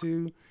dig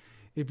into.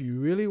 If you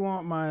really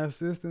want my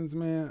assistance,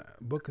 man,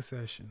 book a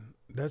session.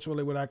 That's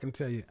really what I can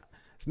tell you.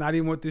 It's not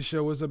even what this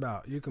show is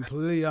about. You're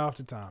completely off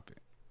the topic.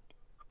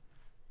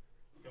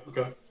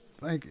 Okay.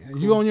 Thank you. Cool.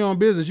 You own your own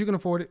business. You can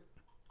afford it.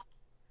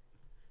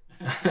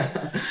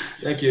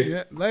 Thank you.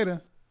 Yeah,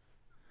 later.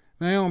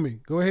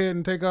 Naomi, go ahead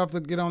and get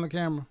on the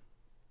camera.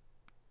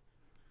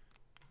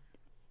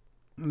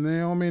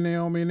 Naomi,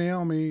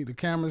 the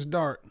camera's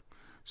dark.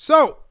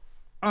 So,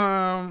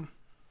 I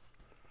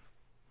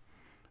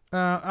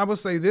would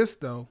say this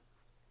though.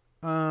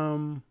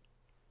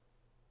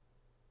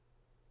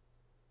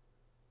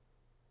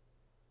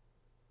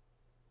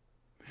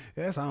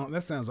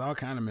 That sounds all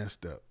kind of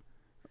messed up.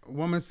 A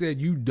woman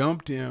said you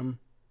dumped him.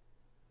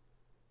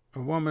 A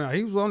woman,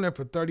 he was on there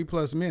for 30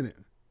 plus minutes.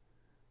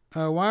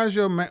 Why is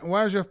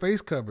your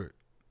face covered?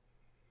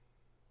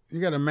 You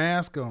got a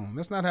mask on.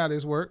 That's not how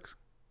this works.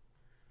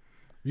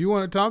 If you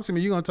want to talk to me,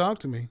 you're going to talk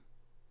to me.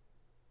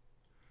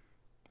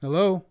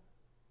 Hello?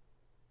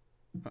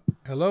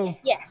 Hello?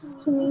 Yes.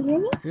 Can you hear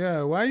me?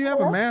 Yeah, why you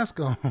have a mask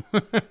on?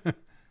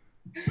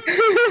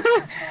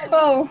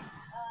 Oh,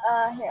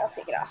 here, I'll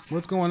take it off.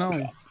 What's going on?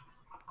 Okay.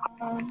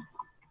 All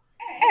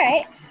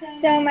right.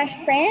 So my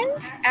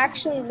friend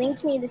actually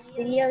linked me this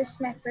video. This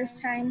is my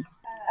first time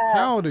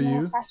How old are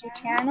coming you? across your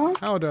channel.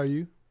 How old are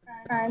you?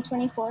 I'm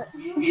 24.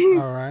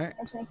 All right.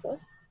 I'm 24.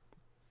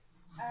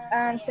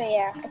 So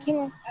yeah, I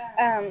came.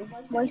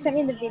 Well, he sent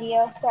me the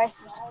video, so I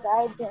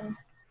subscribed, and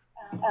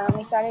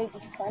we thought it'd be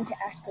fun to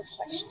ask a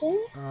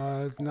question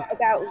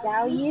about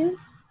value.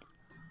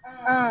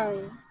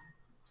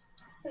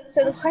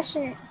 So the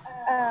question,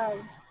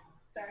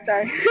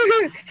 sorry.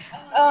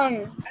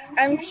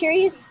 I'm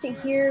curious to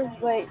hear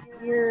what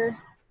your,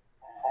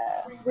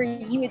 where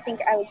you would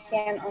think I would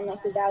stand on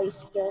like the value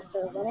scale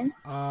for women.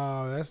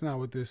 That's not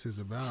what this is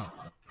about.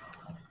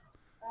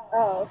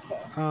 Oh, okay.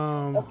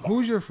 Okay.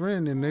 Who's your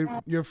friend? And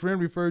your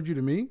friend referred you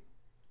to me?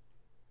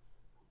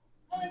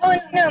 Oh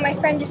no, my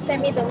friend just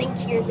sent me the link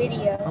to your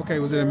video. Okay,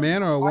 was it a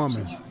man or a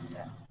woman?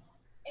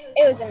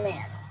 It was a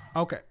man.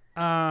 Okay.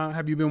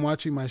 Have you been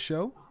watching my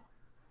show?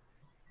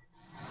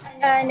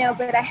 No,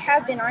 but I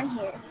have been on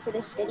here for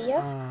this video.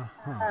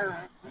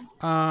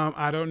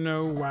 I don't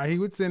know why he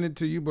would send it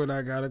to you, but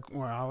I gotta.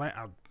 Well,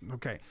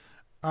 okay.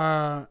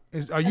 Are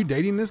you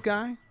dating this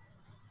guy?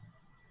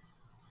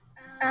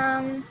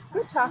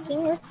 We're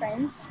talking. We're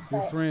friends.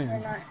 You're but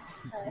friends.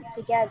 We're not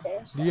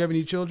together. So. Do you have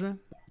any children?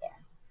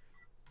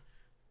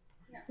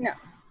 Yeah. No.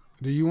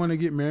 Do you want to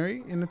get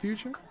married in the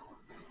future?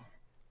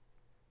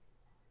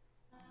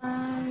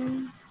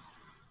 I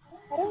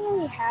don't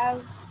really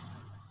have.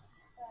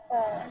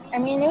 I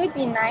mean, it would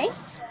be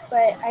nice,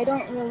 but I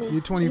don't really.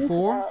 You're 24? Think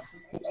about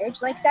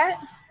marriage like that.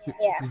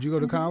 Yeah. Did you go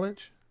to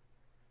college?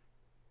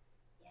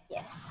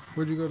 Yes.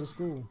 Where'd you go to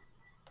school?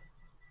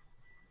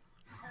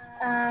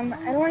 I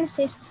don't want to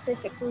say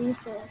specifically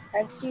for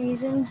privacy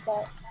reasons,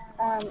 but.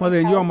 Well,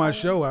 then you're on my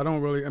show. I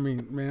don't really. I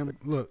mean, man,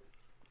 look.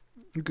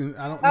 You can.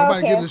 I don't.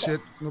 Nobody gives a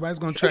shit. Nobody's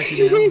gonna track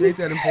you down. It ain't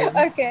that important.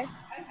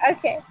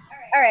 Okay.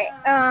 All right.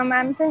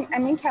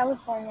 I'm in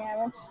California. I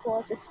went to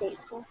school. It's a state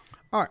school.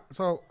 All right.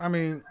 So, I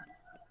mean,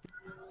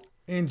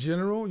 in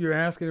general, you're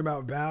asking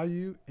about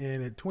value,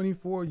 and at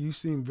 24, you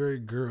seem very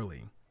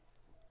girly.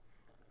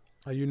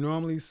 Are you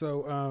normally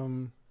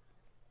so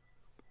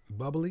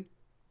bubbly?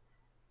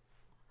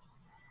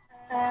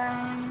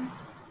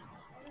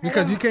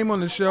 Because you came on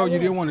the show, you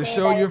didn't want to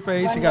show your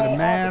face. You got a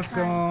mask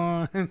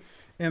on,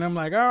 and I'm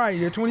like, all right,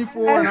 you're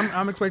 24, and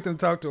I'm expecting to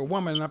talk to a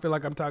woman, and I feel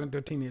like I'm talking to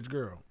a teenage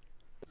girl.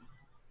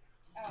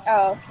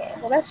 Oh, okay.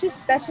 Well, that's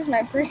just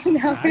my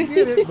personality. I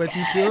get it, but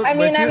you still. I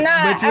mean, I'm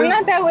not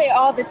that way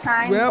all the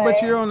time. Well,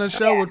 but you're on a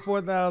show with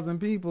 4,000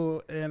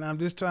 people, and I'm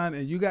just trying.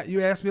 And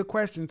you asked me a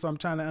question, so I'm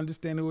trying to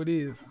understand who it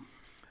is.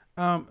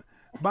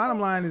 Bottom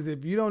line is,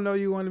 if you don't know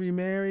you want to be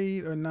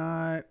married or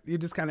not, you're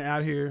just kind of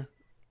out here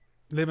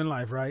living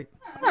life, right?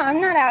 No, I'm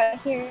not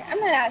out here. I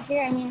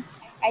mean,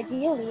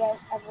 ideally,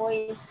 I've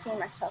always seen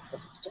myself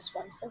with just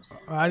one person.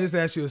 I just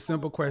asked you a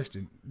simple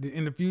question.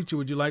 In the future,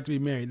 would you like to be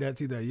married?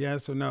 That's either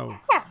yes or no.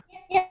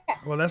 Yeah.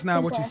 Well, that's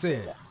not what you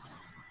said. Yes.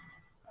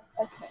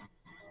 Okay.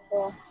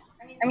 Well,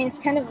 I mean, it's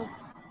kind of.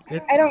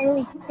 I don't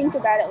really think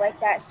about it like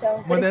that.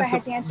 So, but if I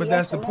had to answer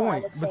yes or no,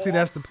 I would say But see, yes.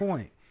 that's the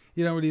point.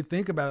 You don't really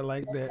think about it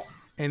like that.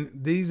 And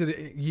these are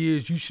the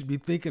years you should be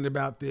thinking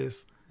about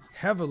this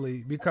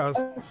heavily because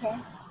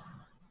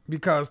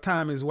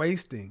time is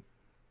wasting.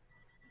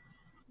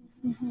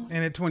 Mm-hmm.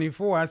 And at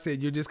 24, I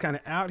said, you're just kind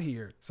of out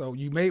here. So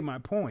you made my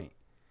point.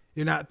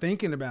 You're not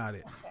thinking about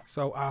it.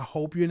 So I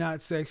hope you're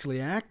not sexually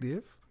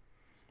active.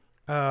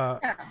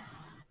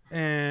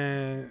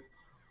 And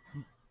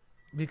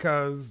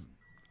because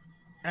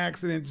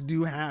accidents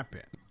do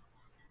happen.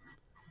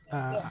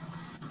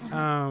 Yes.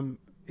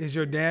 Is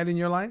your dad in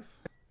your life?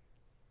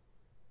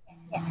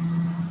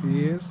 Yes.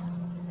 He is?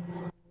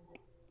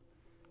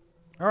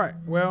 All right.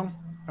 Well,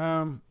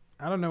 I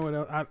don't know what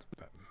else.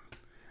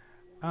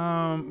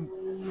 Are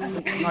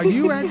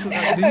you actually?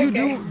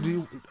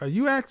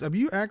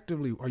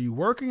 Are you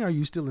working? Or are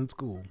you still in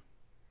school?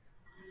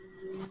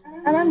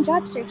 I'm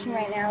job searching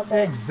right now, but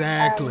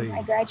exactly.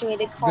 I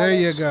graduated college. There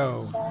you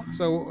go.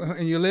 So,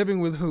 and you're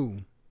living with who?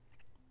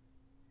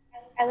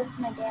 I live with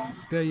my dad.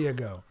 There you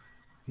go.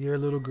 You're a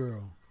little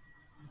girl.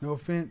 No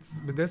offense,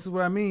 but this is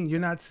what I mean. You're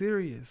not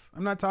serious.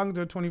 I'm not talking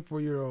to a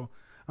 24-year-old.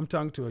 I'm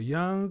talking to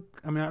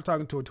I'm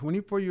talking to a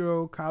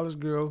 24-year-old college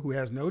girl who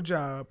has no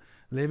job,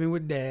 living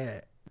with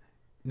dad.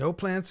 No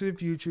plans for the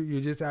future. You're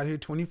just out here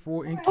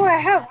 24 and I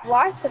have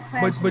lots of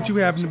plans. But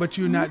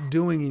you're not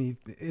doing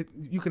anything.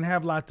 You can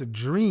have lots of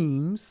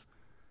dreams,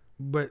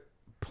 but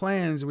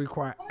plans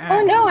require action.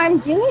 Oh no, I'm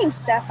doing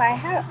stuff.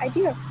 I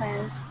do have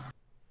plans.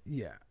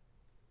 Yeah.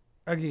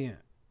 Again,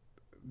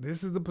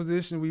 this is the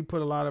position we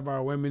put a lot of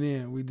our women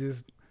in.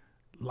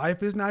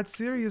 Life is not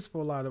serious for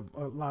a lot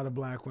of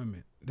black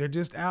women. They're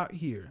just out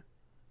here.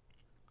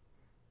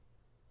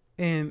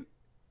 And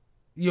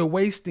you're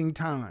wasting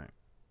time.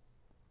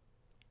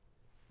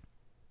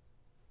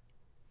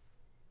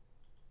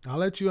 I'll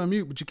let you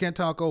unmute, but you can't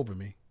talk over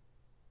me.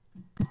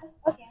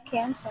 Okay,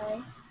 I'm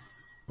sorry.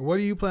 What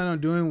do you plan on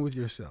doing with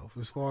yourself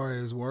as far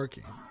as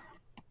working?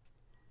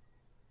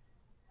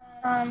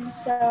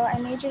 So I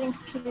majored in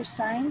computer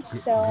science.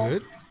 So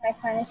Good. my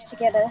plan is to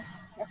get a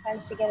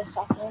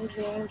software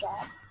engineering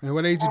job. And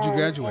what age did you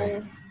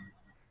graduate?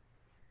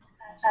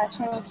 And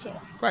 22.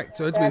 Right.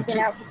 So it's So been I've been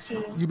out for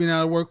 2. You've been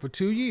out of work for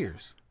 2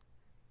 years.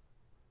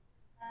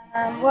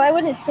 Well, I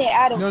wouldn't say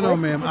out of No, work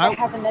ma'am. because I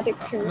have another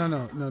career.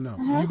 No.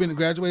 You've been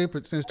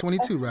graduated since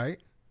 22, right?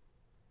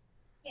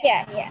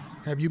 Yeah.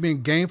 Have you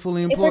been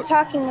gainfully If we're employed?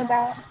 talking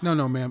about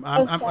No, ma'am.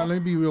 Let me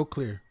be real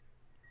clear.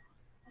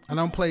 I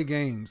don't play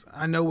games.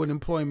 I know what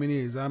employment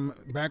is.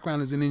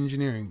 Background is in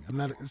engineering.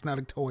 It's not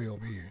a toy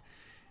over here.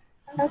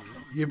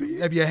 Okay.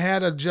 Have you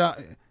had a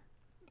job?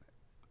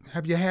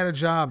 Have you had a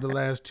job the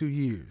last 2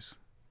 years?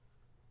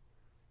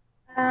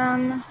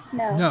 No.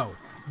 No.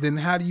 Then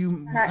how do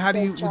you how do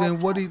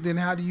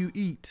you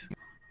eat?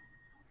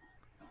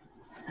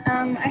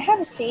 I have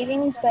a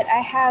savings, but I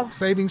have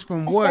Savings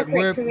from a what?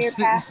 separate career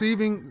path.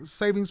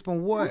 Savings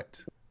from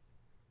what?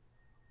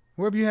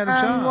 Where have you had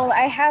a job? Well,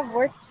 I have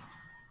worked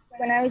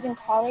when I was in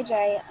college.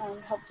 I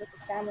helped with the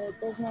family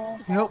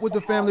business. You helped with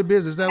the family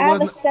business.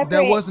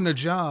 That wasn't a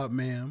job,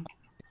 ma'am.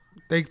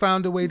 They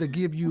found a way to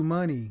give you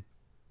money.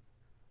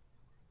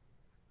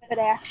 But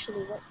I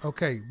actually worked.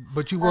 Okay,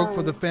 but you work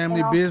for the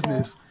family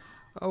business.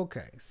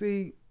 Okay,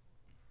 see.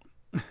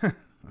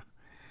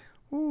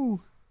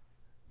 Ooh.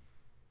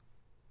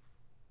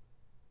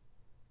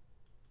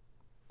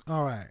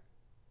 All right.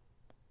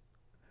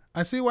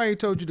 I see why he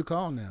told you to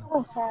call now.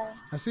 Oh, sorry.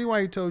 I see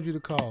why he told you to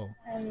call.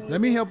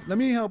 Let me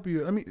help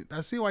you.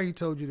 I see why he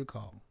told you to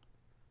call.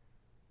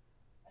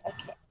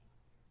 Okay.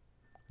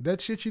 That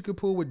shit you could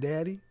pull with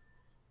daddy,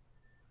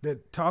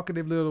 that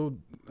talkative little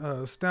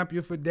stamp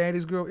your foot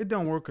daddy's girl, it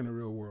don't work in the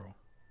real world.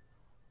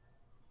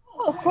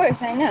 Oh, of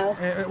course, I know.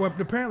 Well,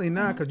 apparently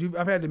not, because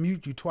I've had to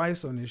mute you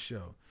twice on this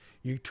show.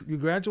 You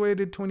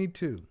graduated at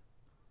 22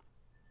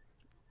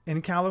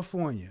 in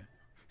California.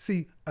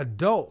 See,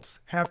 adults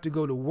have to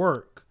go to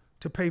work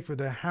to pay for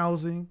their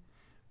housing,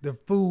 their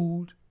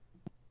food,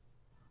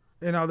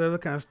 and all the other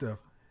kind of stuff.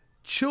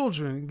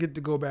 Children get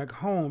to go back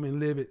home and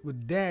live it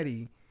with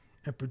daddy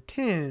and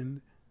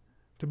pretend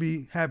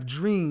to have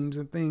dreams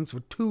and things for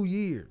 2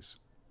 years.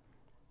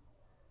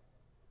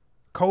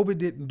 COVID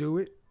didn't do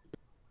it.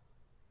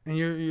 And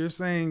you're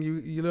saying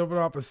you live it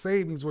off of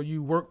savings where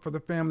you work for the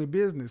family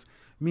business,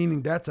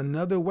 meaning that's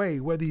another way.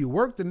 Whether you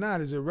worked or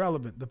not is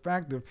irrelevant. The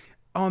fact of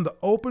on the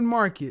open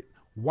market,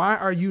 why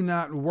are you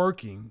not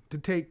working to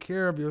take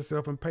care of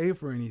yourself and pay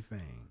for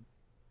anything?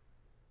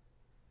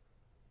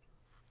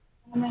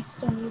 Am I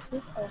still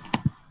muted? Oh,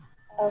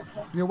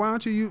 okay. Yeah, why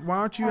aren't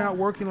you out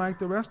working like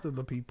the rest of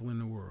the people in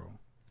the world?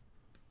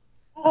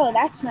 Oh,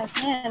 that's my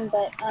plan,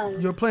 but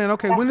Your plan,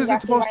 okay. When is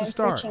it supposed to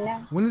start?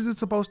 When is it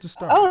supposed to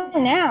start? Oh,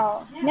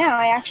 now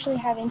I actually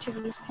have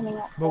interviews coming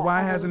up. But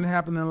why hasn't it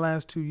happened in the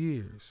last 2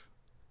 years?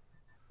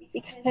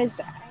 Because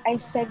I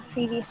said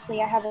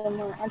previously I have a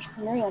more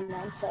entrepreneurial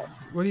mindset.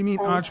 What do you mean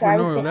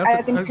entrepreneurial?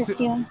 I've been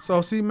pursuing. So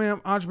see,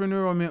 ma'am,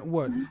 entrepreneurial meant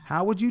what? Mm-hmm.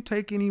 How would you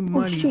take any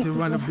money to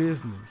run a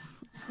business?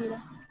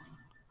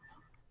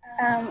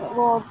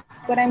 Well,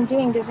 what I'm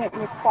doing doesn't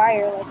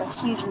require like a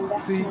huge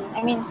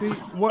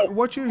investment.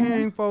 What you're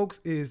hearing,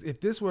 folks, is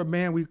if this were a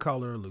man, we'd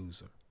call her a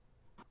loser.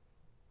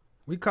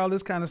 We call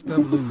this kind of stuff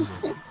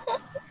loser.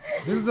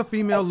 This is a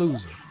female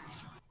loser.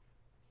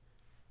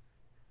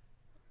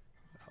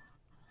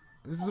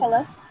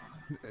 Hello?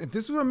 If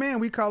this was a man,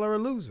 we call her a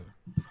loser.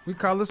 We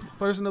call this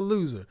person a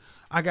loser.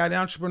 I got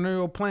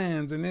entrepreneurial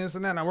plans and this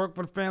and that. And I work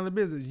for the family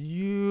business.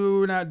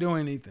 You're not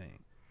doing anything.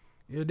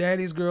 You're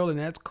daddy's girl, and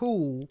that's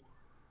cool.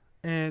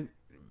 And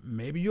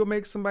maybe you'll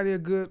make somebody a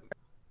good.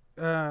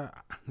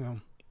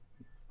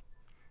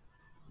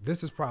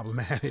 This is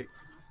problematic.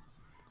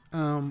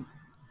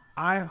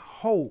 I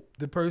hope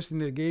the person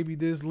that gave you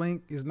this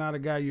link is not a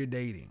guy you're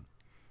dating,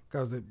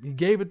 because he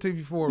gave it to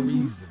you for a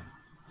reason.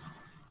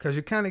 Because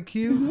you're kind of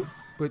cute,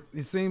 but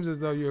it seems as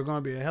though you're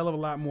going to be a hell of a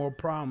lot more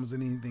problems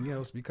than anything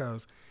else,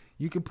 because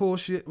you can pull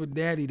shit with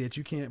daddy that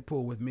you can't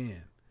pull with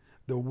men.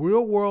 The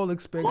real world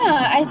expects.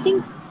 Yeah, I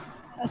think.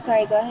 Oh,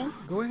 sorry. Go ahead.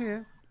 Go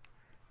ahead.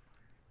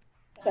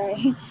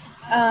 Sorry.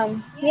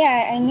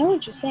 Yeah, I know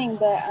what you're saying,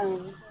 but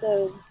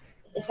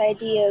this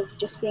idea of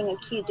just being a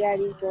cute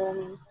daddy's girl, I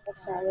mean,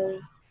 that's not really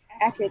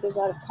accurate. There's a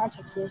lot of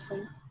context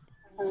missing.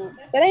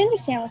 But I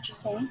understand what you're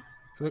saying.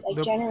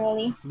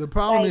 Generally, the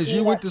problem is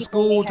you went to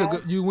school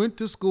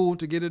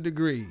to get a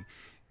degree.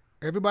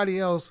 Everybody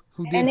else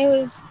who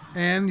did,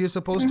 and you're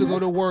supposed to go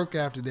to work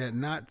after that,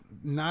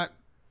 not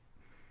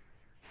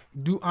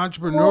do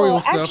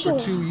entrepreneurial stuff for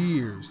 2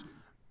 years.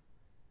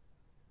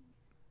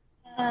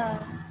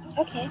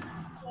 Okay.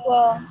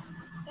 Well,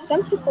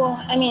 some people,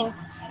 I mean,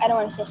 I don't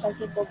want to say some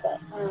people, but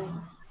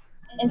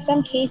in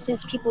some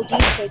cases, people do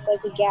take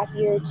like a gap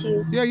year or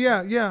two.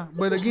 Yeah.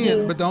 But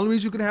again, the only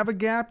reason you can have a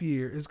gap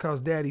year is because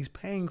daddy's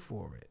paying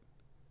for it.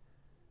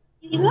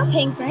 He's not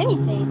paying for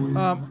anything.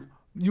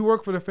 You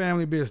work for the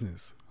family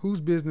business. Whose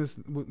business?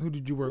 Who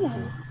did you work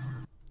for?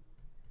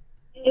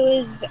 It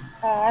was,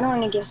 I don't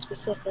want to give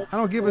specifics. I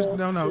don't It's a give us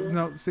little too...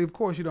 no. See, of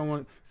course you don't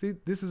want. See,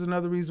 this is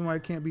another reason why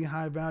it can't be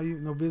high value,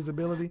 no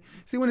visibility.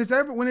 See, when it's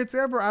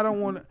ever, I don't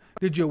want to.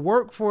 Did you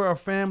work for a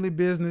family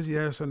business?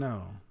 Yes or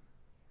no?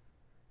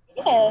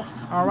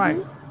 Yes. All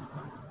right.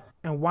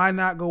 And why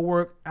not go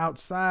work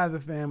outside the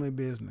family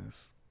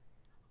business?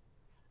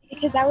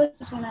 Because that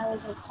was when I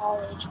was in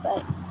college,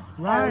 but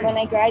Right. when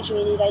I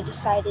graduated, I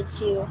decided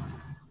to...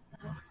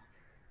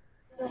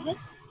 Go ahead.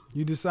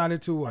 You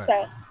decided to what?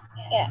 Sorry.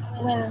 Yeah,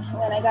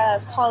 when I got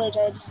out of college,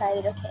 I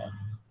decided, okay,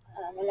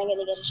 am I going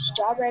to get a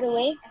job right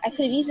away? I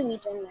could have easily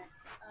done that.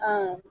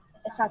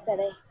 It's not that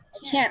I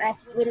can't.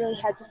 I've literally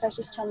had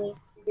professors tell me,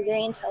 you're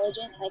very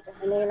intelligent. Like,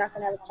 I know you're not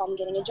going to have a problem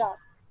getting a job.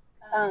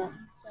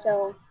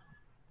 So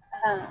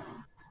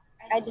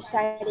I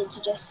decided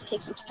to just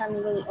take some time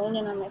to really own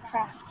in on my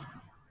craft.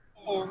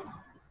 And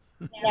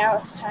now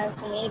it's time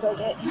for me to go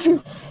get,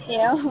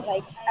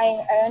 like,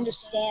 I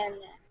understand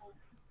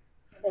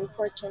the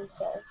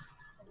importance of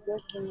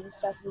working and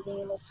stuff and being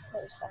able to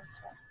support yourself.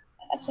 So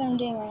that's what I'm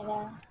doing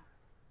right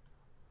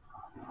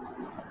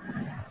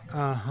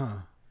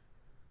now.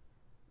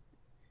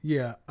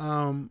 Yeah.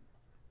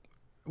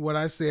 What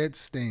I said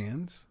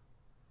stands.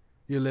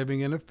 You're living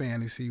in a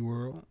fantasy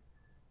world.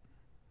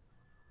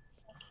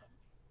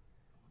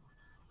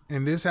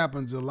 And this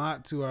happens a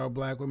lot to our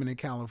black women in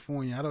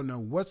California. I don't know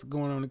what's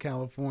going on in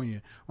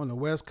California on the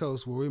West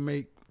Coast where we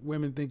make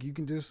women think you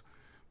can just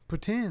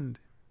pretend.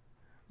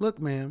 Look,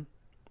 man,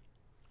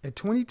 at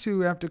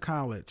 22 after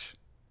college,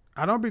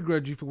 I don't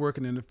begrudge you for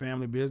working in the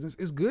family business.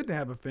 It's good to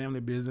have a family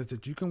business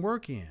that you can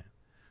work in.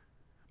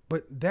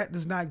 But that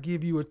does not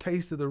give you a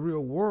taste of the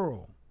real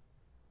world.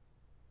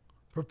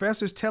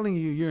 Professors telling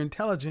you you're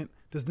intelligent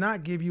does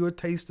not give you a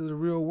taste of the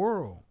real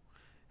world.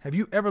 Have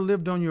you ever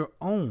lived on your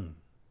own?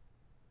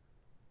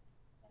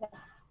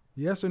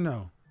 Yes or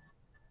no?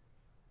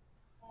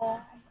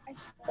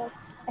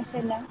 I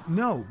said no.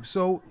 No.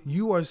 So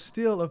you are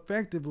still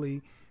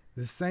effectively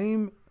the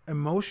same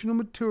emotional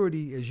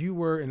maturity as you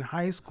were in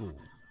high school.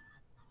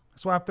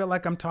 That's why I felt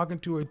like I'm talking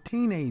to a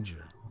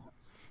teenager.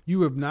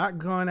 You have not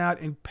gone out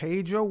and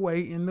paid your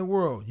way in the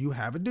world. You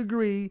have a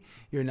degree,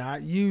 you're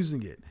not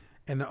using it.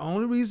 And the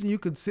only reason you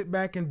could sit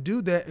back and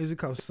do that is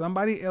because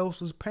somebody else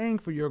was paying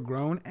for your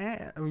grown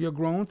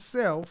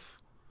self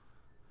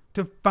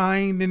to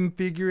find and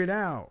figure it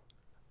out.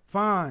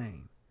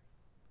 Fine.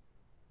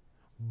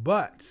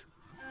 But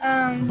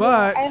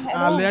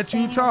I let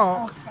you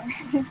talk.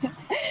 Oh,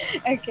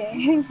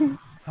 okay.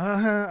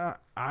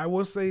 I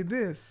will say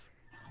this.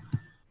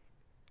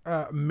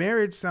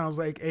 Marriage sounds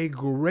like a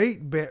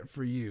great bet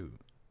for you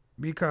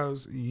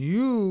because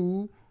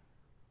you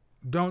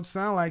don't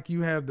sound like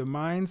you have the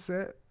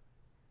mindset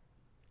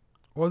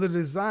or the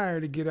desire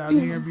to get out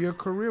here and be a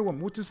career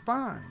woman, which is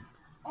fine.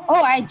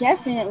 Oh, I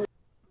definitely.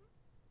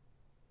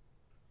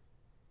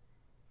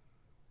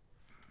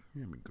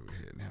 Let me go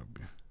ahead and help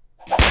you.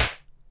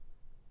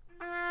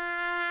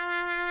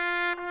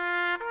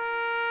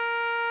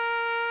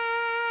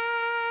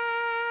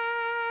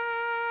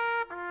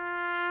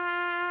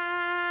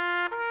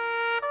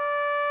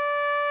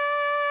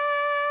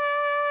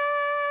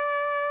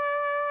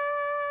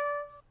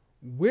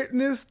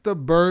 Witness the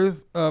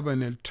birth of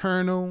an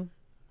eternal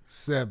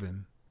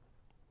 7.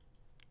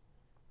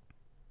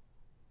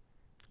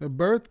 The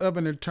birth of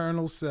an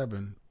eternal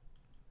 7.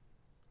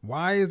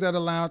 Why is that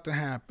allowed to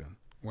happen?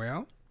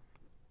 Well,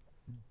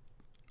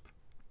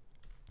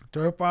 to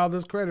her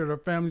father's credit, her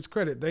family's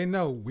credit, they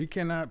know we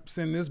cannot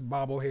send this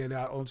bobblehead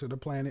out onto the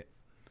planet.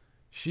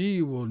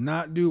 She will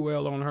not do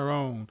well on her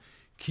own.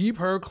 Keep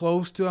her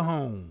close to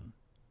home.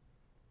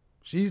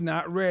 She's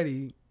not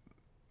ready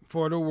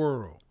for the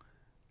world.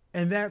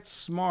 And that's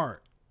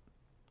smart.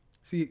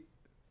 See,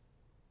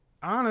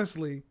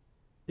 honestly,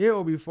 it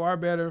will be far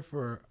better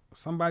for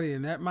somebody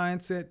in that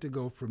mindset to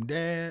go from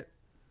dad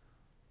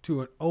to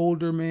an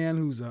older man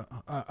who's an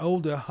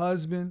older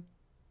husband.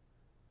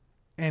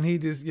 And he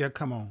just,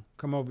 come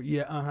over.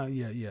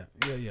 Yeah.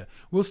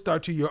 We'll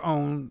start you your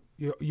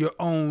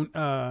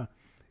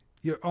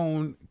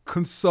own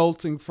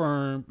consulting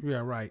firm. Yeah,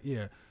 right.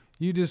 Yeah.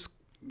 You just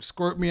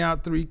squirt me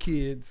out 3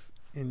 kids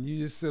and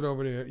you just sit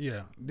over there.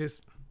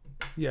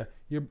 Yeah,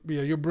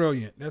 you're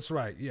brilliant. That's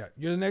right. Yeah,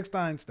 you're the next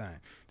Einstein.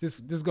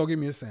 Just go give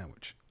me a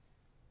sandwich.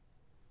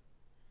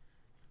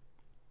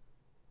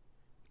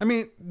 I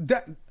mean,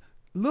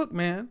 look,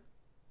 man,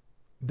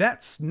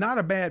 that's not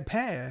a bad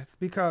path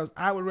because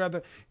I would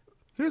rather.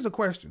 Here's a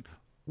question: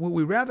 would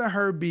we rather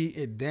her be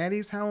at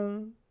daddy's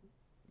home,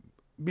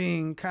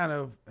 being kind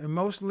of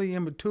emotionally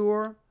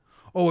immature,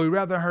 or would we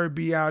rather her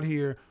be out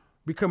here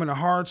becoming a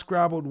hard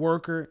scrabbled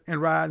worker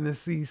and riding the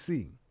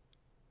CC?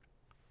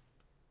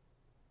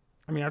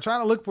 I mean, I try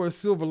to look for a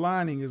silver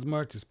lining as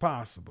much as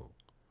possible.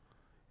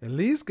 At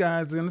least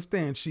guys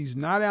understand she's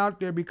not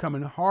out there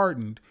becoming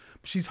hardened.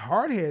 She's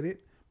hard-headed,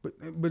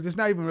 but it's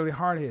not even really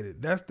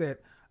hard-headed. That's that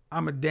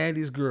I'm a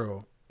daddy's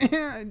girl.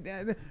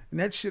 And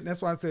that shit,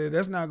 that's why I said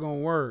that's not going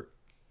to work.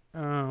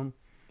 Especially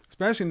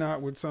especially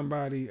not with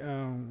somebody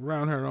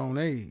around her own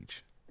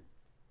age.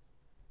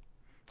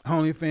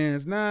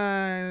 OnlyFans,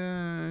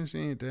 nah, she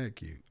ain't that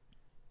cute.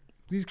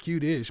 She's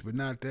cute-ish, but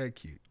not that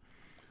cute.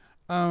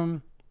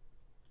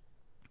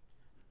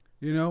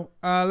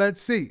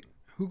 Let's see.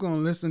 Who gonna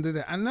listen to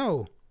that? I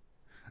know.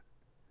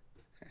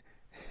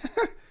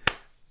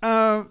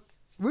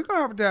 We're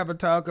gonna have a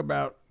talk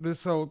about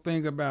this whole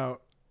thing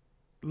about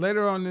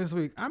later on this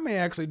week. I may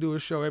actually do a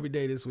show every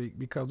day this week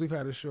because we've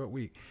had a short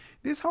week.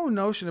 This whole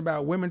notion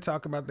about women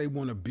talking about they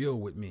want to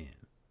build with men.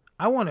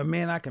 I want a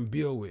man I can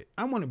build with.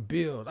 I want to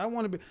build.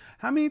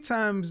 How many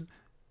times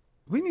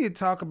we need to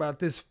talk about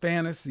this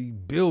fantasy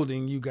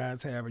building you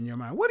guys have in your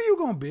mind? What are you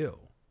going to build?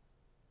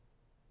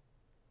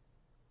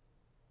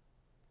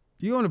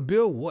 You going to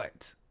build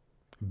what?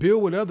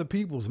 Build with other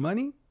people's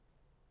money?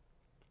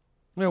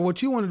 Well,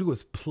 what you want to do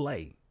is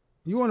play.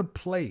 You want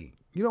to play.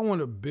 You don't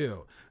want to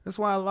build. That's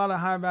why a lot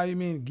of high value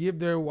men give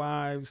their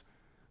wives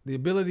the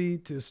ability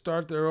to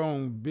start their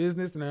own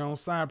business and their own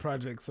side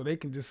projects so they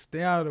can just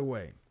stay out of the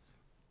way.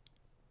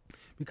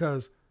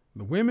 Because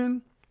the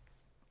women,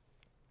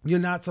 you're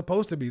not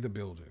supposed to be the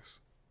builders.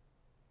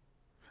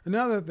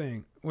 Another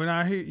thing, when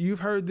I hear, you've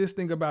heard this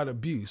thing about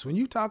abuse. When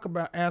you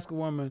ask a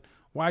woman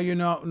why you're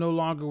no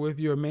longer with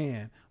your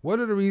man, what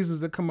are the reasons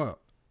that come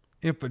up?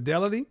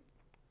 Infidelity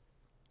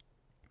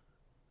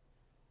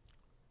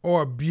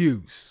or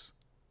abuse?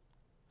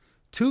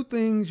 Two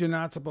things you're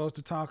not supposed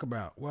to talk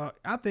about. Well,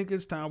 I think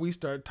it's time we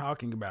start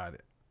talking about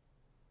it.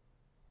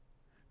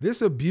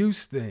 This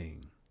abuse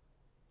thing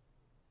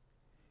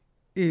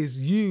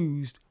is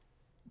used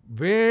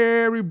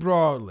very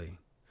broadly.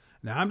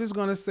 Now, I'm just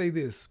going to say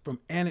this from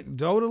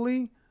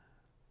anecdotally.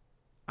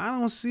 I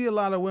don't see a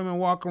lot of women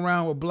walk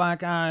around with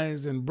black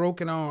eyes and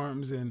broken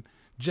arms and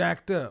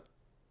jacked up.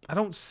 I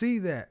don't see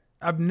that.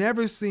 I've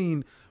never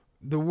seen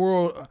the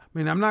world. I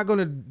mean, I'm not going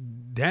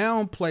to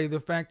downplay the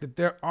fact that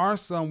there are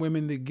some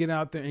women that get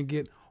out there and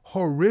get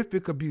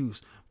horrific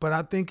abuse, but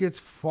I think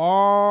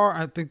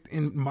I think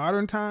in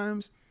modern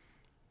times,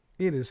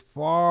 it is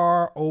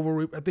far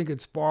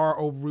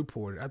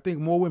overreported. I think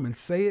more women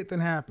say it than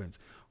happens.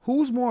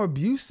 Who's more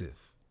abusive?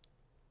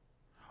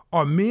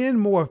 Are men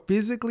more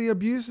physically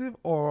abusive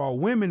or are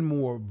women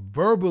more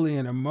verbally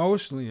and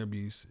emotionally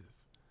abusive?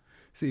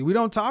 See, we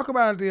don't talk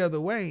about it the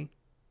other way.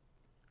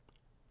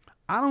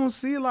 I don't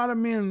see a lot of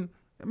men.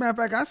 Matter of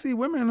fact, I see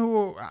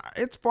women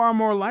it's far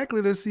more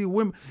likely to see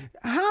women.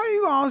 How are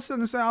you all of a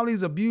sudden say all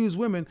these abused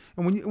women?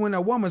 And when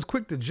a woman's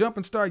quick to jump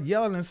and start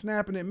yelling and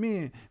snapping at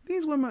men,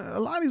 a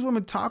lot of these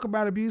women talk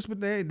about abuse,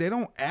 but they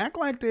don't act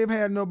like they've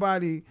had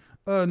nobody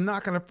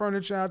knocking the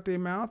furniture out their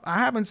mouth. I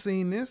haven't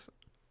seen this.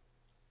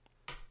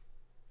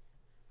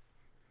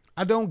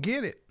 I don't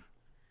get it.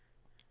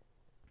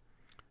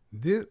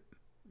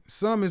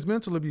 Some is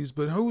mental abuse,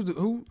 but who's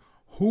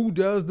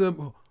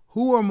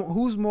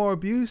more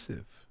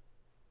abusive?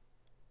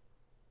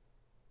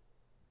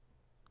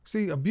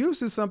 See,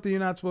 abuse is something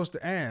you're not supposed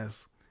to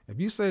ask. If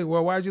you say,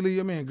 well, why'd you leave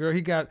your man, girl?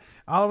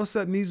 All of a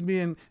sudden just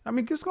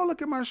go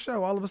look at my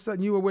show. All of a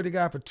sudden you were with a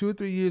guy for 2 or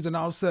 3 years and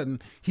all of a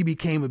sudden he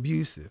became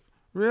abusive.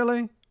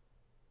 Really?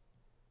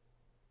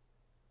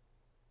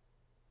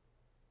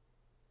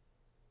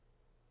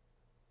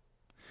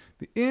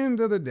 The end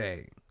of the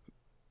day,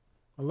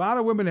 a lot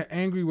of women are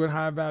angry with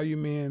high value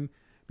men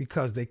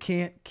because they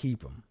can't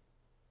keep them.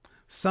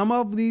 Some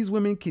of these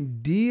women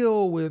can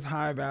deal with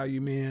high value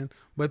men,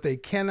 but they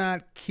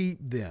cannot keep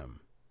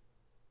them.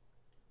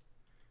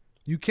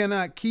 You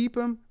cannot keep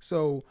them.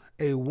 So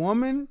a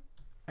woman's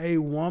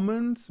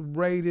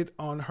rated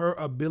on her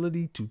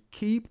ability to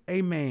keep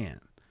a man.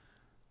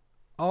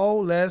 Oh,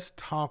 let's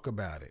talk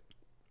about it.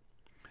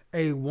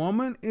 A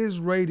woman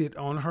is rated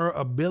on her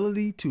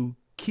ability to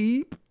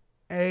keep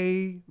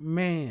a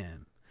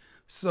man.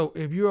 So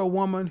if you're a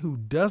woman who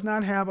does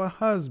not have a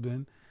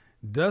husband,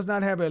 does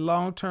not have a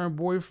long-term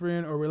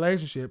boyfriend or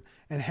relationship,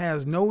 and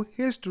has no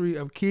history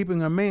of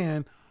keeping a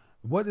man,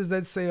 what does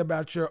that say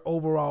about your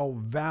overall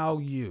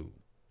value?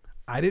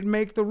 I didn't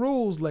make the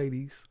rules,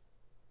 ladies.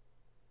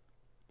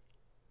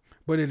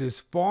 But it is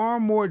far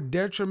more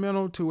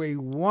detrimental to a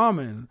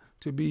woman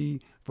to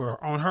be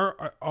on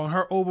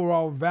her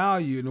overall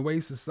value and the way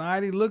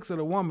society looks at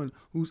a woman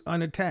who's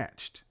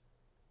unattached.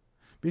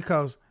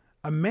 Because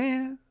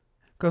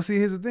see,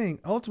 here's the thing.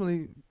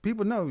 Ultimately,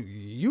 people know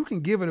you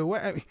can give it away.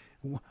 I mean,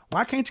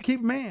 why can't you keep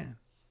a man?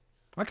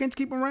 Why can't you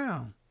keep him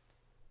around?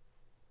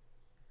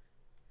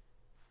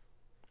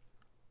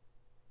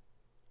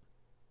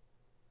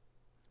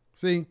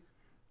 See,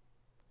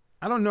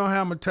 I don't know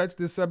how I'm going to touch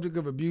this subject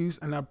of abuse,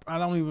 and I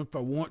don't even if I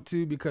want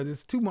to because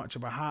it's too much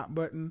of a hot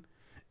button.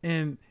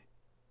 And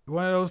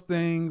one of those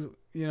things,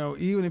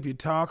 even if you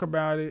talk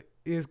about it,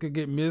 it could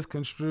get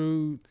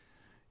misconstrued.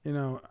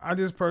 I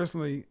just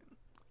personally,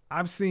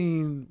 I've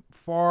seen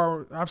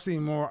more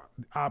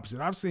opposite.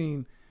 I've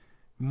seen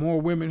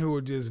more women who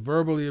are just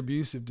verbally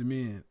abusive to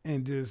men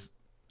and just,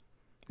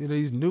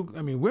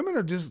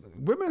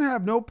 women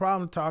have no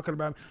problem talking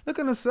about. Look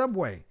in the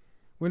subway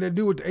when they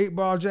do with the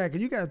 8-ball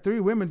jacket. You got 3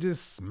 women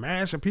just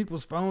smashing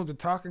people's phones and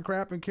talking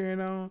crap and carrying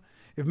on.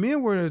 If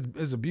men were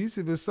as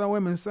abusive as some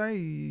women say,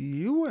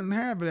 you wouldn't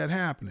have that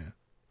happening.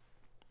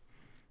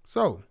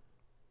 So,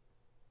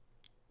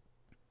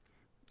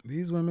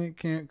 these women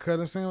can't cut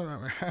a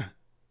sandwich.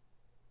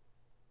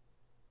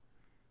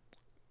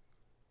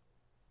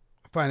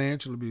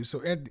 Financial abuse.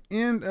 So at the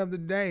end of the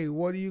day,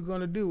 what are you going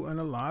to do? And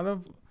a lot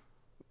of,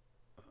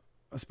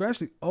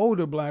 especially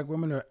older black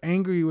women, are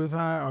angry with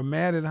or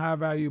mad at high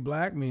value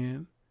black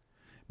men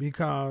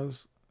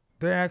because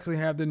they actually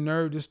have the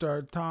nerve to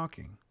start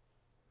talking.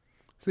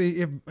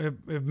 See,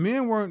 if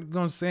men weren't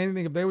going to say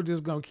anything, if they were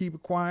just going to keep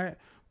it quiet,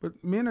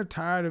 but men are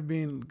tired of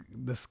being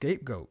the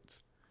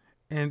scapegoats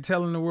and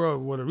telling the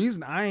world, well, the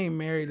reason I ain't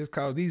married is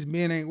because these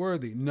men ain't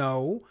worthy.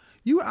 No,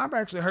 I've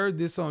actually heard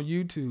this on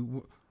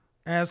YouTube,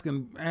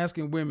 asking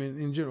women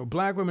in general,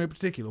 black women in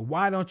particular,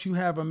 why don't you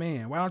have a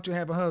man? Why don't you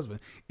have a husband?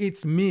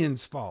 It's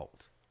men's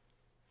fault.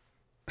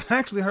 I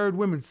actually heard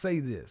women say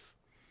this.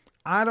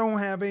 I don't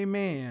have a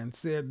man,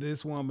 said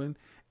this woman,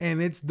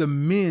 and it's the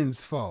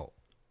men's fault.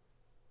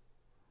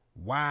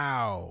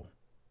 Wow.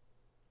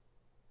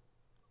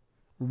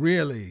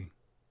 Really?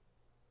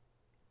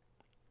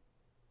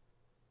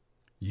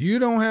 You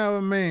don't have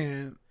a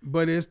man,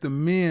 but it's the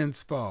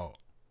men's fault.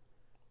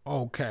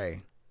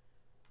 Okay.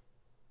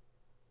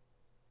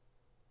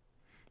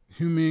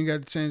 You mean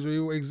got to change where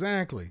you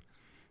exactly.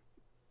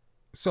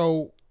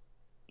 So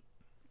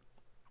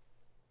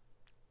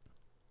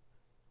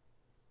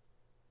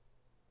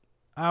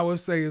I would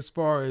say as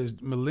far as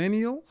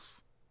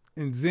millennials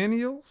and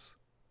zennials,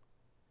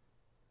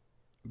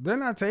 they're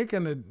not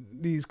taking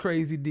these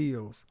crazy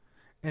deals.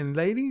 And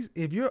ladies,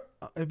 if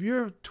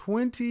you're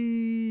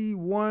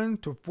 21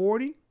 to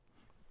 40,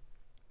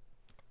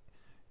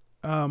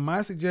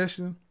 my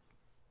suggestion,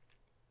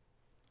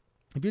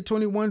 if you're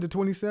 21 to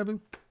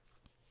 27,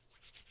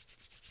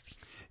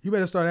 you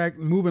better start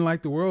moving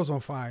like the world's on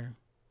fire.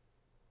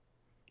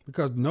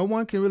 Because no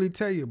one can really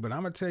tell you, but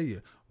I'm going to tell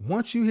you,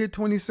 once you hit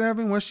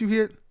 27, once you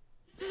hit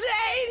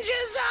danger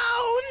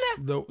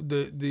zone,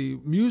 the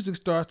music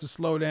starts to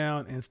slow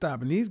down and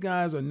stop. And these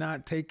guys are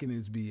not taking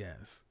this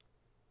BS.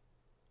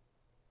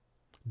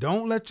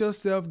 Don't let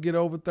yourself get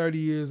over 30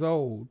 years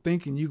old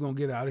thinking you're going to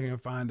get out of here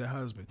and find a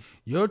husband.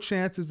 Your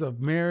chances of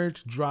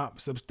marriage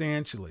drop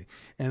substantially.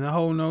 And the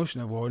whole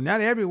notion of, well,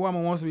 not every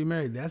woman wants to be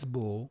married, that's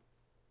bull.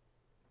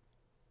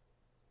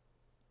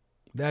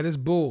 That is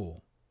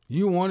bull.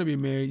 You want to be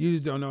married, you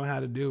just don't know how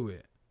to do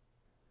it.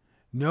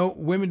 No,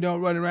 women don't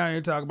run around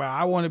here talking about,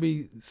 I want to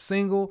be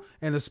single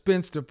and a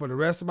spinster for the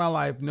rest of my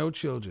life, no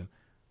children.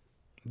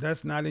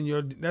 It's not in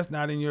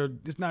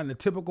the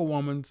typical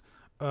woman's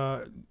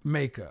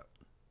makeup.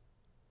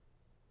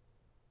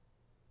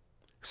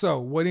 So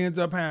what ends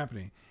up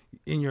happening?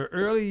 In your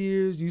early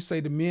years, you say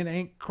the men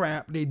ain't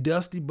crap, they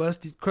dusty,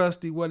 busty,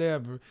 crusty,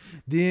 whatever.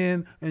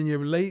 Then in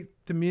your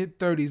late to mid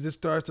 30s, it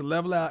starts to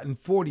level out. In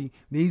 40,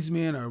 these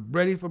men are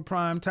ready for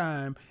prime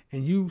time,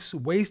 and you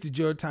wasted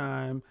your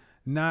time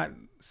not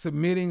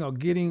submitting and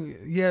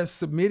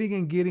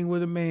getting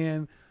with a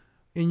man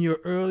in your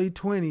early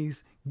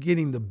 20s,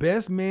 getting the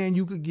best man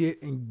you could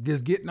get and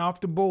just getting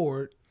off the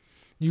board.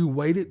 You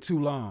waited too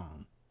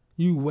long.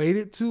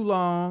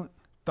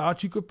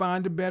 Thought you could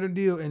find a better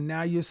deal, and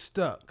now you're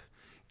stuck.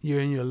 You're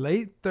in your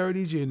late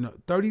 30s, you're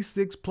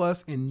 36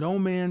 plus in no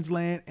man's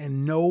land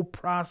and no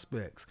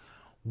prospects.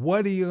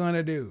 What are you going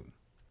to do?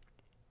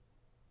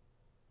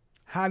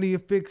 How do you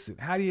fix it?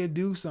 How do you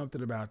do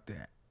something about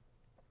that?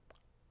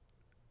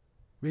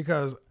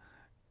 Because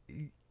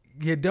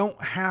it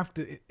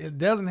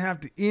doesn't have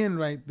to end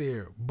right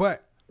there,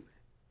 but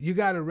you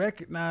got to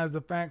recognize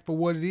the fact for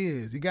what it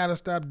is. You got to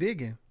stop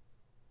digging.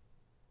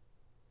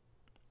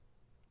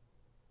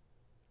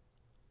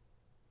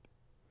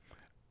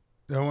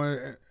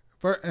 And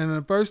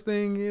the first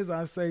thing is,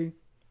 I say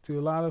to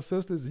a lot of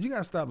sisters, you got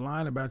to stop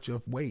lying about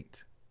your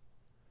weight.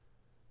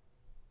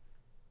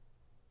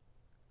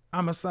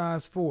 I'm a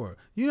size 4.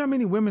 You know how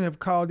many women have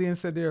called in and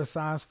said they're a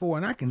size 4,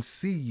 and I can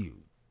see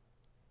you.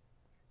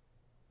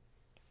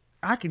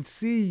 I can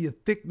see the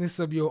thickness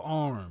of your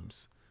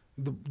arms,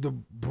 the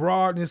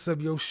broadness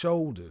of your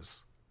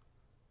shoulders.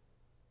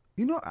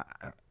 You know,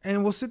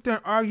 and we'll sit there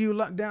and argue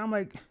down. I'm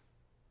like,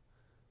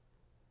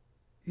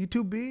 you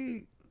too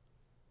big.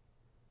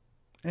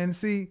 And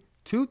see,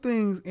 two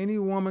things any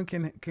woman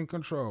can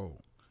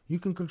control. You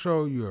can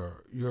control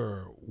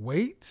your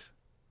weight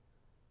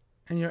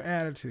and your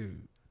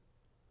attitude.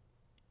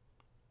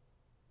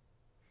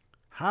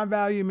 High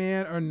value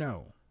man or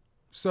no.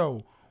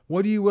 So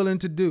what are you willing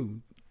to do?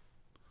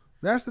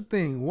 That's the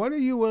thing. What are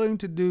you willing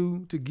to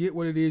do to get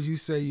what it is you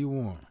say you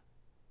want?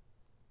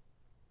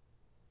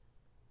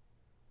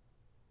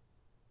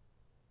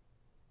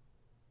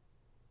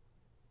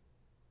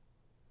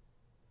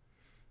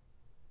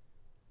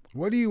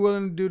 What are you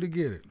willing to do to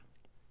get it?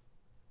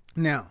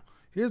 Now,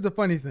 here's the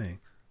funny thing.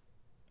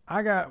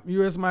 I got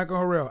U.S. Michael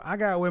Harrell. I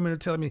got women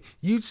telling me,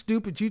 you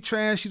stupid, you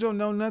trash, you don't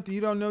know nothing,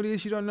 you don't know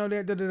this, you don't know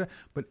that, da, da, da.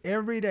 But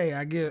every day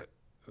I get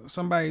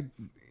somebody,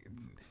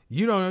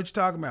 you don't know what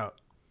you're talking about.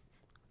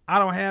 I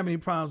don't have any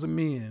problems with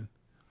men.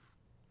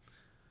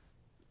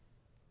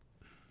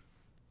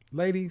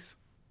 Ladies,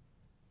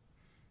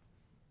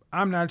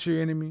 I'm not your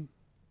enemy.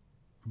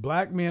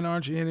 Black men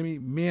aren't your enemy.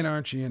 Men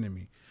aren't your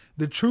enemy.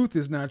 The truth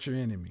is not your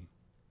enemy.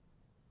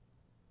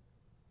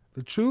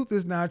 The truth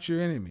is not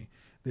your enemy.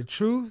 The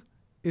truth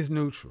is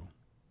neutral.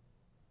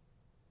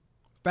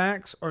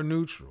 Facts are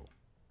neutral.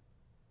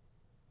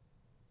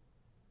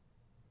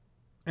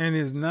 And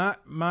it's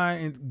not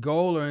my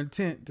goal or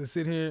intent to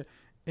sit here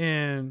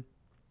and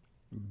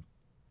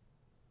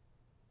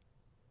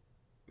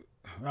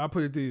I'll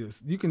put it to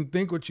this. You can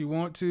think what you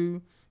want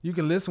to. You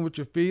can listen with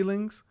your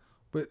feelings,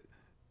 but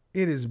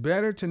it is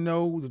better to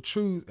know the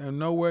truth and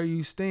know where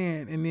you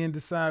stand and then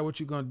decide what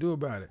you're going to do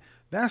about it.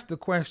 That's the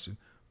question.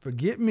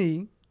 Forget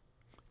me.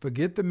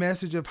 Forget the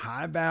message of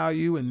high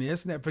value and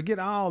this and that. Forget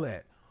all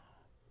that.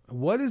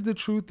 What is the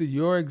truth of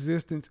your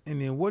existence,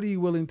 and then what are you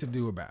willing to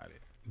do about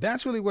it?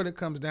 That's really what it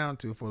comes down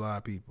to for a lot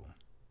of people.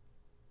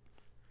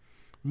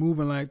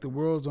 Moving like the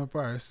world's on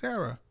fire.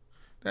 Sarah,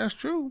 that's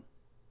true.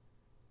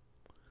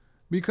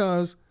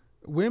 Because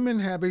women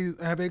have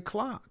a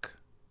clock.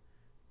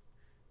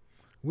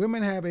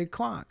 Women have a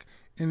clock.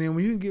 And then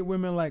when you get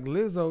women like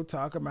Lizzo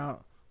talk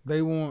about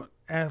they want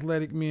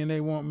athletic men,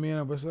 they want men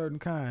of a certain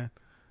kind.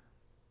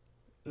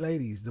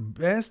 Ladies, the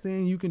best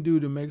thing you can do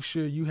to make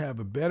sure you have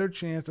a better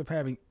chance of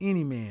having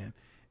any man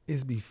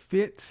is be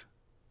fit,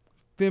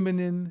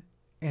 feminine,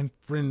 and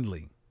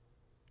friendly.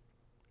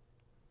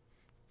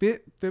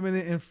 Fit,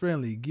 feminine, and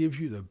friendly gives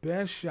you the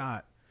best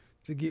shot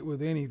to get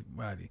with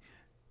anybody.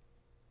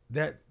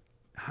 That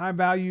high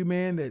value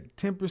man, that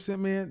 10%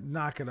 man,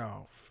 knock it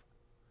off.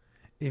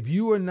 If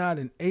you are not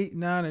an 8,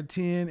 9, or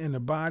 10 in the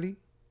body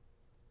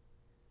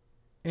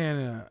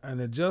and an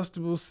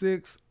adjustable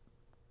 6,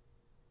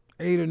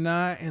 8 or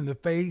 9 in the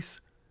face,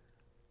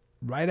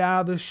 right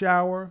out of the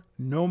shower,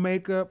 no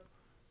makeup,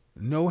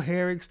 no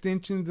hair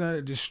extensions,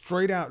 just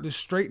straight out, just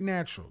straight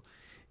natural.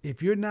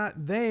 If you're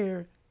not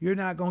there, you're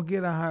not gonna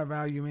get a high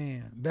value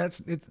man.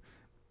 It's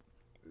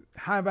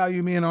high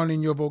value men aren't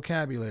in your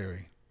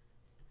vocabulary.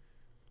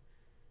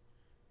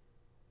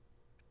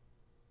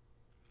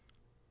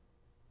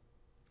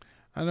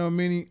 I know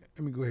many.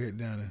 Let me go ahead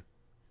down there.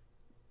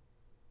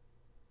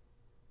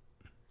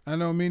 I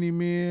know many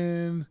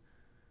men.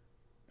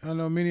 I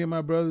know many of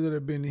my brothers that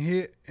have been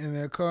hit and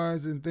their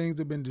cars and things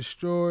have been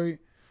destroyed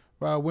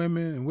by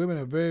women, and women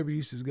are very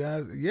abusive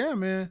guys. Yeah,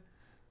 man.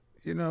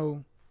 You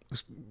know,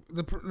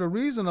 the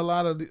reason a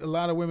lot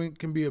of women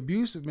can be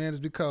abusive, man,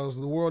 is because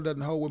the world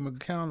doesn't hold women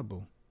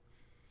accountable.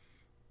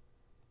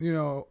 You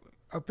know,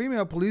 a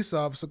female police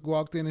officer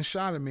walked in and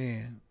shot a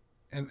man,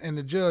 and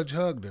the judge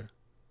hugged her.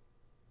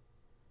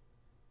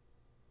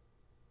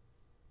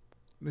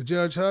 The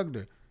judge hugged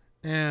her,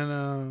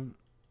 and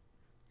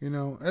you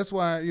know, that's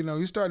why, you know,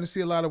 you're starting to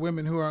see a lot of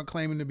women who aren't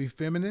claiming to be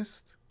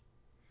feminists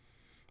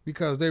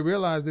because they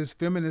realize this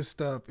feminist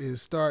stuff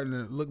is starting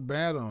to look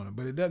bad on them.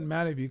 But it doesn't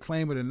matter if you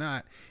claim it or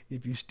not.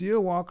 If you're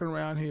still walking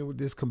around here with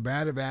this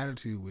combative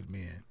attitude with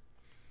men,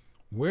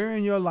 where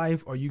in your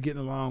life are you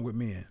getting along with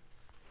men?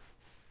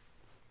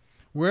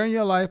 Where in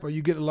your life are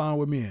you getting along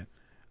with men?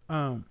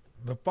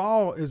 The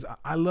fall is,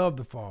 I love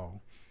the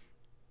fall.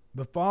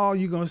 The fall,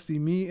 you're going to see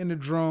me in the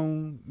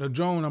drone. The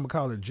drone, I'm going to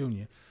call it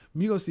Junior.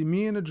 You're going to see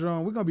me in the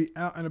drone. We're going to be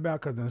out and about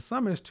because in the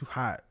summer it's too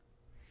hot.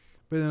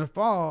 But in the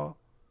fall,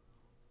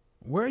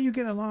 where are you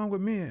getting along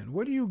with men?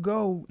 Where do you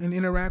go and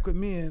interact with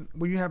men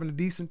where you're having a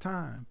decent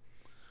time?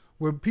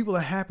 Where people are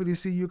happy to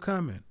see you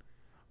coming?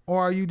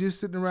 Or are you just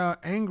sitting around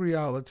angry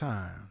all the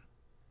time?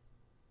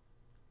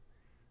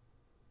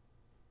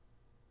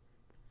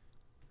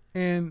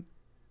 And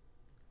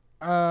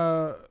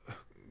the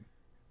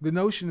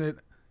notion that,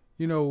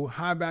 you know,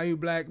 high value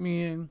black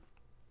men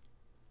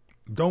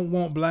don't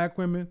want black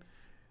women.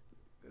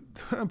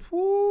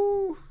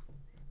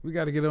 We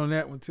got to get on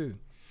that one too.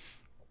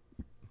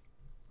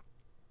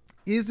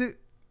 Is it?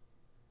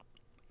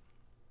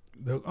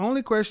 The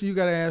only question you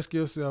got to ask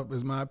yourself,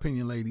 is my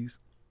opinion, ladies,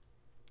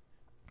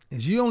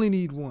 is you only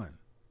need one.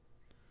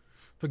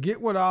 Forget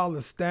what all the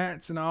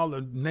stats and all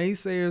the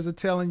naysayers are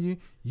telling you.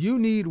 You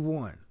need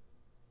one.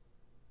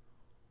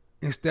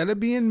 Instead of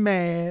being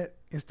mad,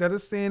 instead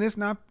of saying it's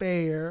not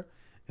fair,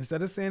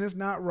 instead of saying it's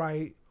not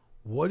right,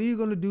 what are you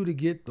going to do to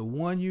get the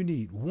one you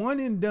need? One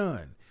and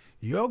done.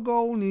 Your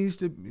goal needs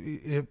to,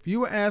 if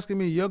you were asking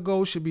me, your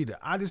goal should be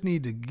I just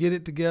need to get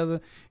it together,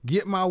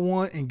 get my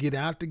one, and get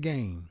out the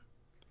game.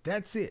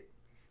 That's it.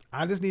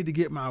 I just need to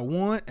get my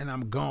one and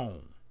I'm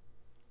gone.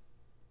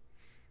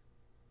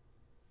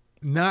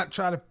 Not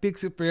try to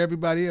fix it for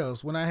everybody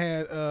else. When I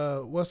had,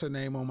 what's her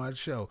name on my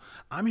show?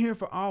 I'm here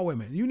for all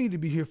women. You need to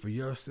be here for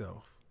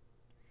yourself.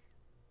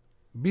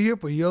 Be here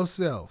for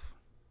yourself.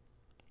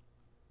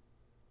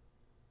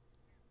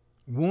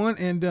 One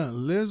and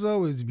done.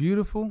 Lizzo is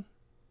beautiful.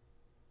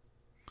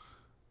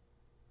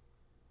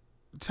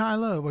 Ty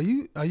Love, are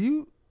you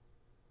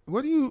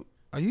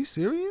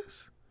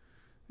serious?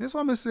 This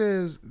woman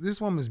says this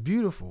woman's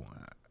beautiful.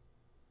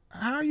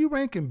 How are you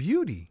ranking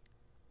beauty?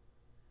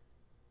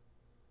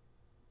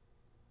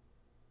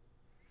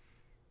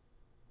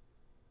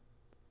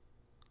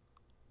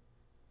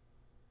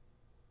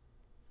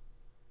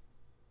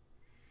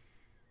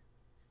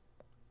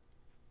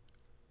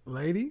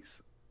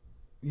 ladies,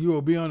 you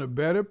will be on a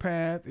better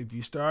path if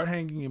you start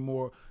hanging in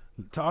more,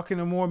 talking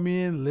to more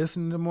men,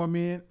 listening to more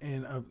men.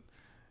 And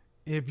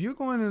if you're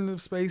going into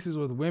spaces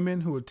with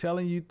women who are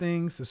telling you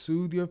things to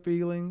soothe your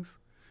feelings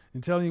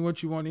and telling you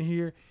what you want to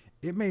hear,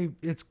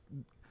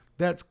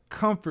 that's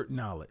comfort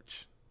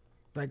knowledge,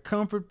 like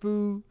comfort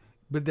food.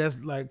 But that's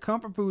like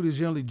comfort food is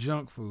generally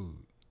junk food.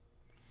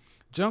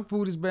 Junk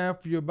food is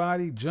bad for your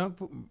body.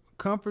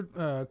 Comfort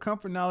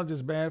knowledge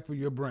is bad for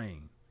your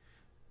brain.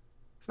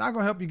 It's not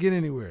gonna help you get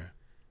anywhere.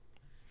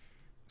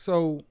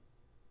 So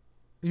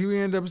you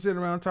end up sitting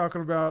around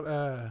talking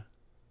about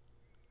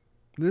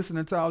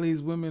listening to all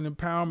these women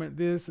empowerment,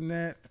 this and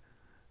that.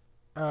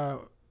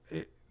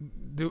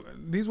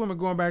 These women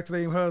going back to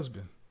their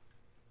husband.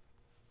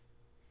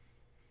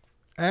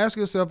 Ask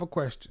yourself a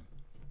question.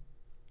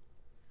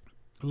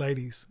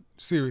 Ladies,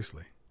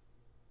 seriously.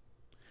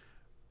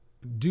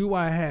 Do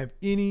I have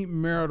any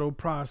marital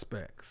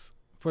prospects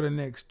for the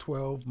next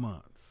 12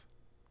 months?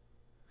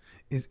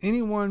 Is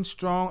anyone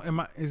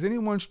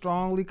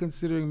strongly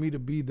considering me to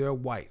be their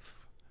wife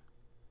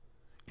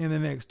in the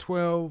next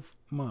 12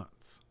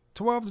 months?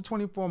 12 to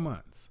 24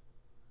 months.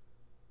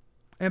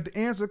 And if the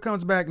answer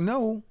comes back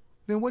no,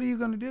 then what are you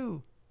going to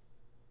do?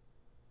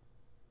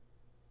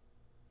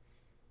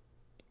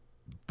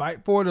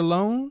 Fight for it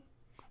alone?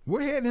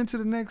 We're heading into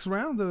the next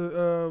round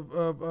of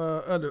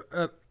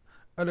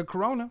the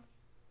corona.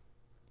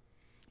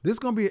 This is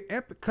going to be an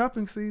epic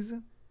cuffing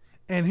season.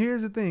 And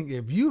here's the thing.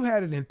 If you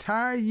had an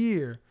entire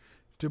year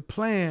to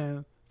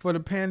plan for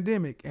the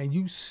pandemic and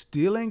you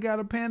still ain't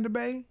got a panda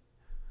bay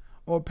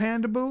or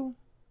panda boo,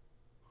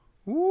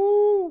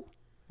 woo,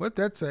 what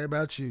that say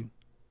about you?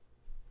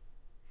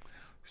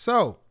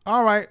 So,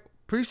 all right.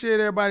 Appreciate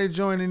everybody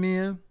joining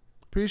in.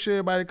 Appreciate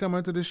everybody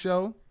coming to the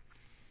show.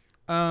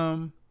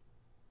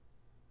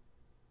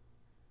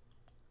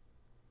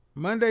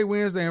 Monday,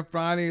 Wednesday, and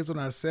Friday is when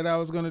I said I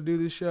was going to do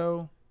the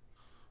show.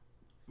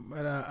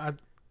 But I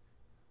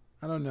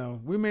don't know.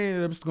 We may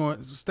end up going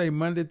to stay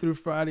Monday through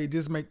Friday,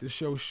 just make the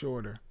show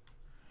shorter.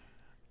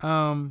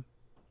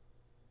 Tomorrow,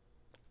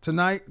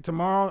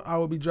 I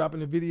will be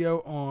dropping a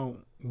video on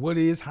what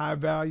is high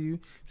value,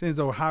 since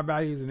those high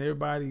values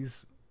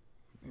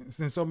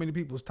in so many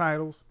people's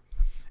titles,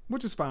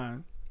 which is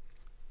fine.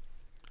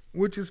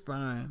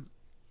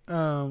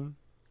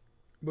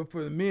 But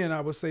for the men,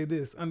 I would say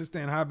this: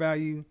 understand high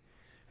value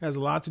has a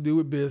lot to do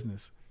with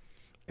business.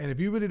 And if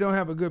you really don't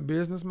have a good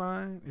business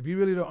mind, if you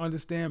really don't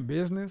understand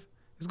business,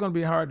 it's going to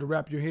be hard to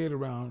wrap your head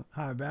around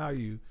high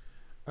value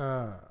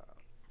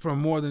from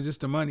more than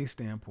just a money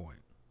standpoint.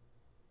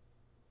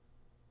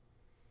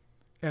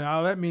 And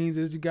all that means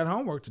is you got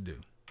homework to do.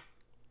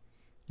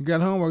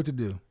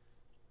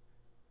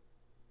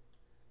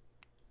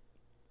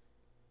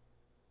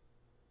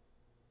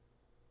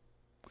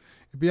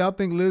 If y'all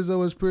think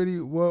Lizzo is pretty,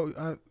 well,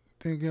 I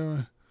think,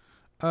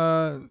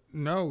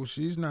 no,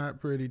 she's not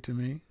pretty to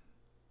me.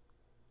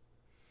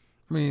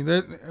 I mean,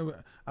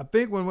 I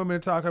think when women are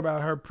talking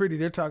about her pretty,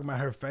 they're talking about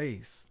her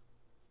face.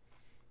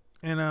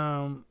 And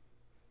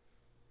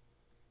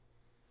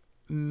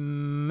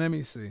let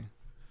me see.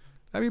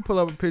 Let me pull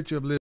up a picture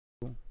of Lizzo.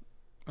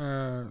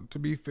 To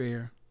be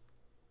fair,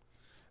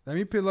 let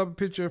me pull up a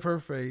picture of her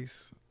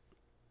face.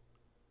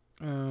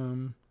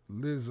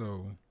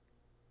 Lizzo,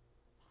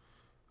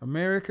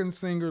 American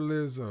singer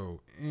Lizzo,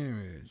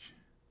 image.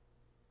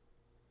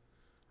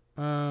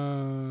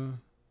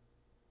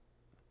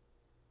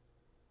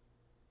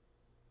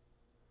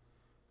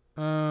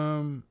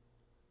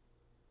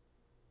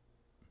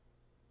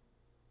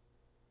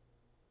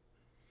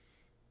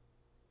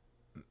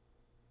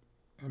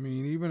 I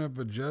mean, even if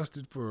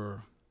adjusted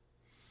for,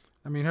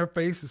 I mean, her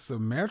face is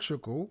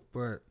symmetrical,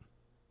 but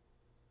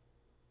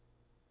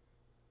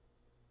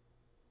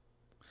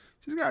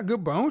she's got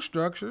good bone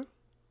structure.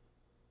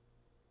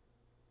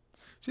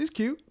 She's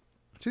cute.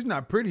 She's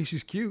not pretty.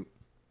 She's cute.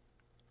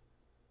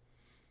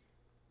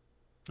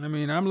 I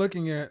mean, I'm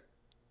looking at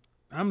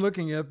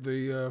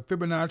the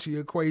Fibonacci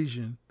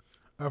equation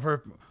of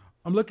her.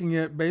 I'm looking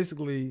at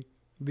basically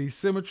the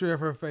symmetry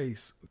of her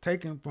face,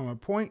 taken from a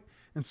point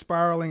and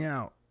spiraling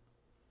out.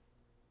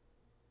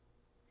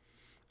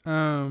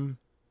 I'd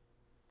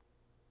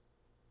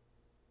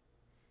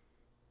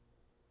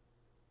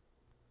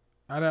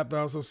have to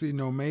also see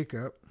no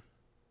makeup.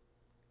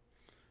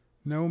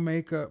 No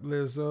makeup,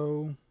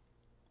 Lizzo.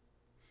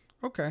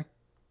 Okay.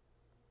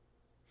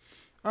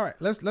 All right,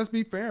 let's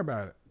be fair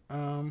about it.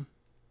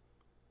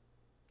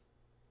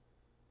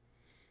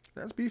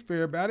 Let's be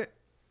fair about it.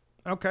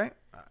 Okay.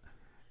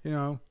 You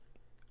know,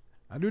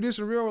 I do this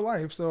in real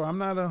life, so I'm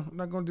not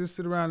going to just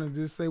sit around and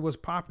just say what's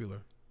popular.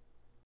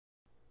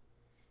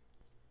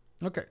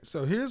 Okay,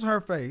 so here's her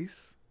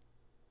face.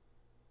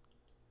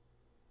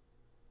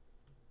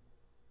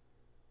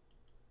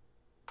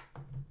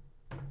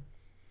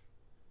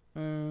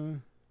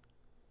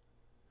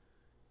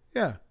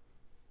 Yeah.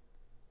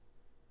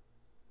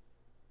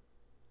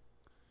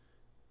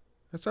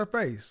 That's her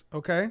face,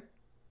 okay?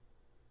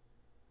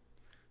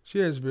 She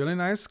has really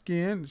nice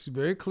skin. She's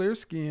very clear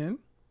skin.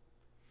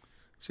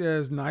 She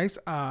has nice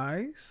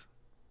eyes.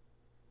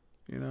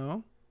 You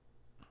know,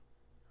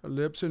 her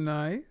lips are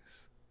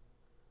nice.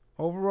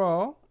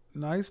 Overall,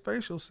 nice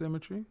facial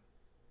symmetry.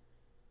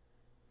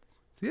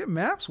 See, it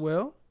maps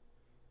well.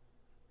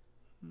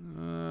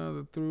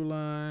 The through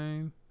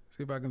line.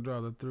 See if I can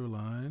draw the through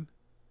line.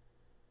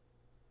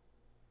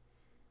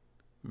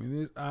 I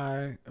mean, this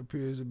eye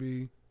appears to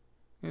be,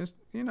 yeah,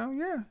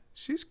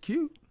 she's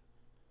cute.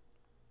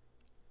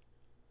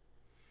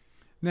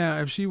 Now,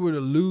 if she were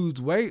to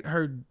lose weight,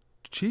 her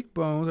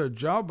cheekbones would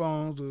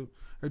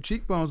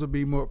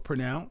be more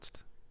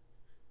pronounced.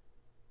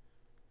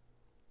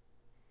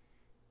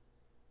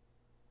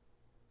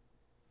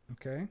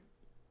 Okay.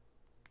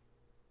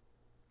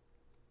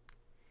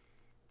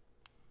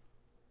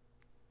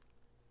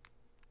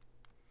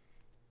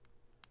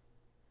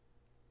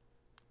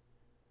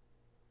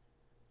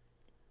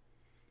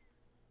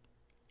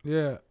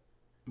 Yeah,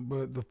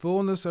 but the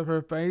fullness of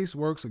her face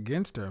works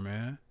against her,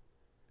 man.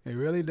 It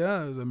really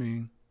does. I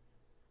mean,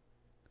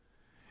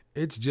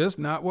 it's just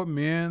not what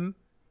men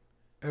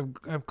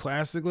have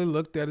classically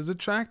looked at as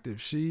attractive.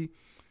 She's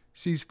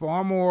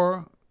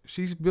built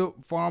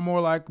far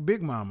more like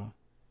Big Mama.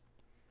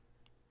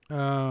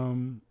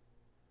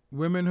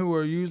 Women who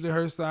are usually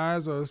her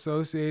size are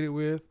associated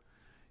with,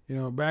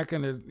 back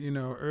in the,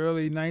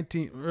 early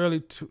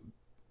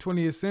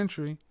 20th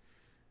century,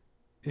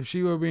 if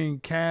she were being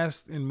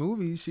cast in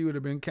movies, she would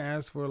have been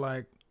cast for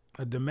like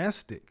a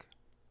domestic.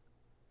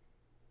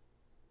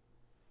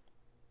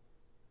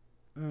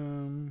 I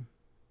mean,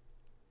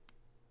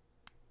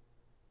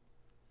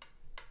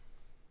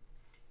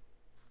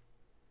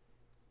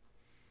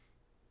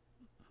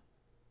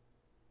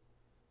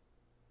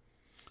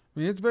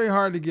 it's very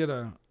hard to get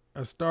a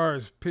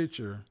star's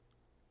picture.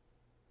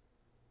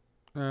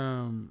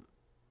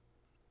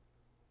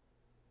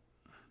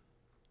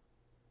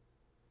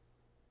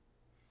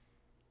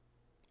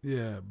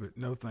 Yeah, but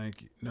no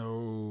thank you.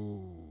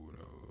 No.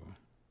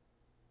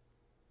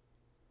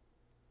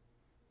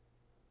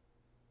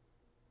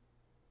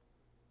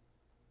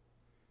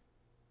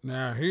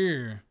 Now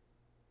here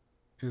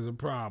is a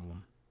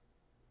problem.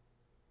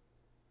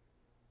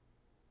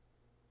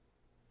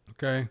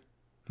 Okay?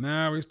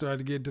 Now we start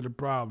to get to the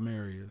problem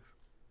areas.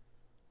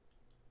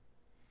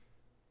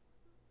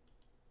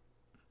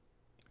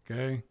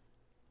 Okay?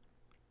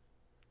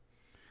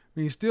 I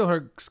mean, still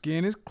her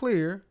skin is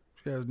clear.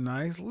 She has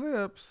nice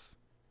lips.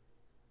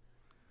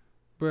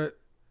 But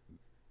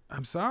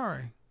I'm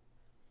sorry.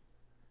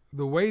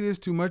 The weight is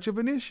too much of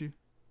an issue.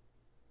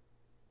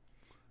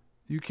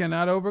 You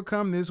cannot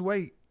overcome this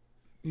weight.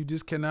 You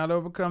just cannot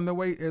overcome the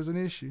weight as an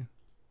issue.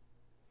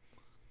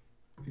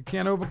 You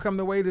can't overcome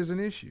the weight as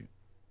an issue.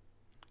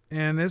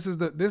 And this is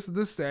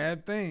the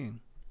sad thing.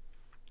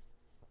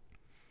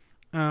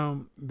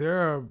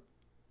 There are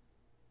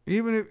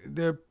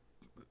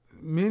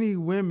many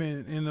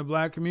women in the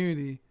black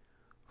community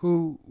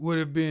who would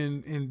have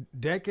been in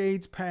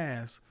decades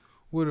past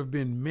would have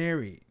been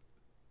married.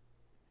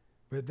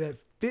 But that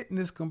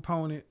fitness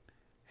component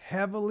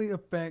heavily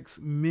affects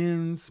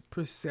men's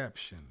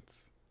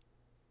perceptions.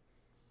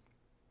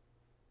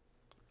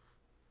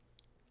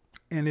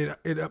 And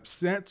it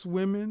upsets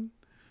women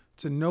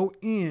to no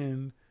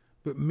end,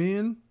 but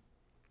men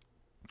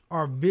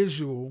are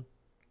visual,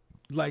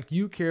 like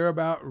you care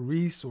about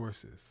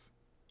resources.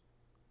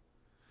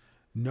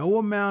 No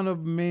amount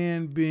of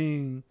man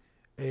being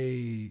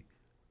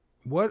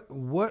what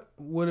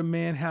would a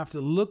man have to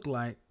look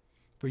like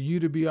for you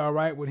to be all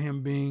right with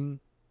him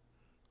being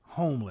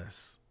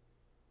homeless?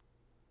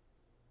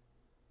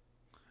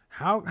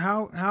 How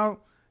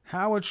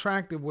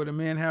attractive would a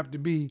man have to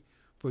be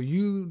for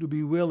you to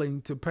be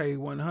willing to pay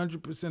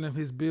 100% of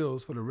his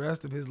bills for the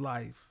rest of his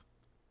life?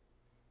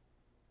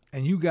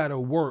 And you got to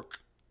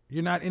work.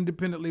 You're not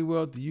independently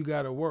wealthy. You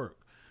got to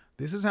work.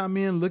 This is how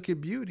men look at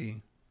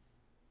beauty.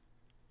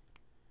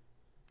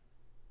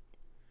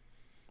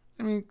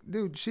 I mean,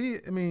 dude,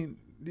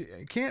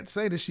 I can't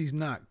say that she's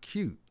not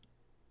cute.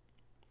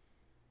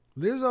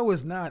 Lizzo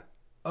is not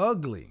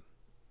ugly,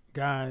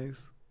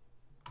 guys.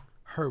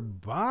 Her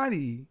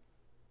body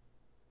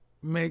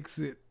makes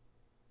it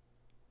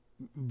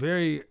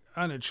very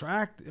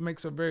unattractive. It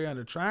makes her very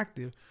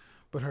unattractive,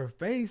 but her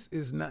face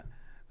is not.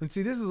 And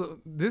see,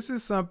 this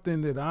is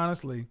something that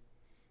honestly,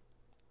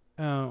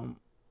 a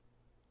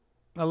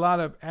lot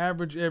of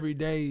average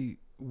everyday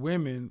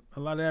women,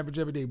 a lot of average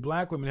everyday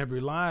black women have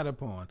relied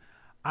upon.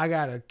 I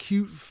got a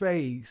cute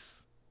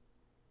face,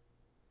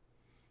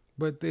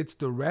 but it's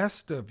the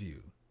rest of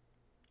you.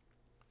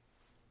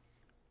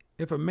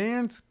 If a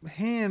man's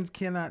hands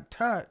cannot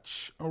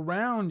touch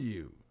around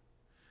you,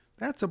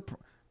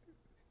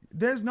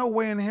 there's no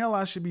way in hell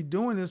I should be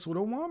doing this with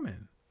a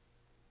woman.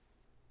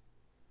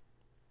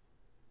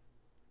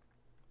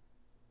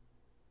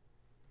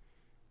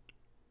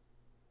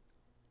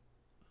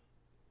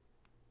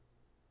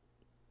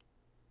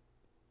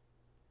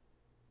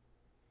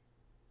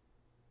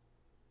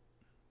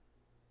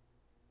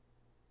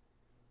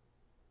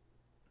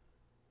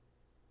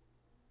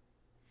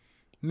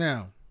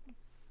 Now,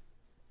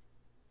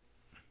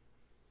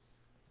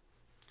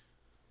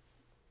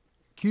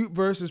 Cute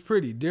versus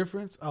pretty,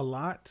 difference a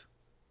lot.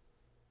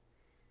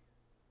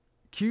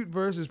 Cute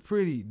versus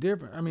pretty,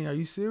 different. I mean, are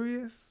you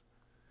serious?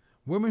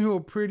 Women who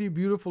are pretty,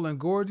 beautiful, and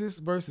gorgeous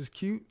versus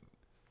cute?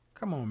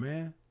 Come on,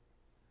 man.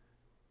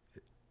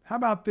 How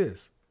about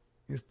this?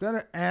 Instead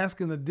of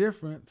asking the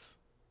difference,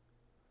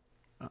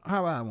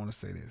 how I want to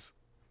say this?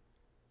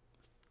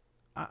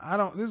 I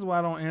don't. This is why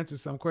I don't answer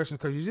some questions,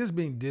 because you're just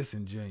being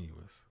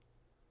disingenuous.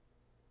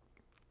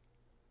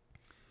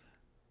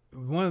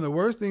 One of the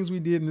worst things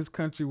we did in this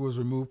country was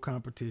remove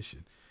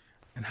competition.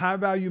 And high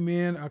value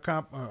men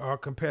are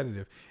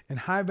competitive. And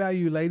high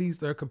value ladies,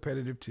 they're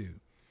competitive too.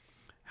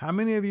 How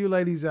many of you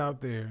ladies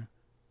out there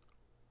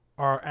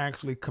are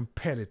actually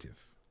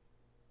competitive?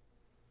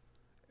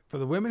 For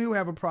the women who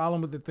have a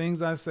problem with the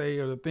things I say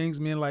or the things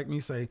men like me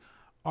say,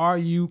 are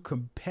you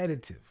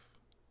competitive?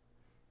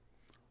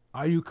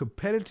 Are you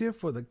competitive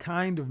for the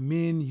kind of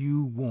men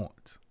you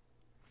want?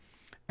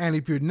 And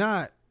if you're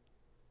not,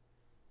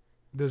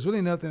 there's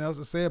really nothing else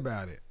to say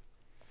about it.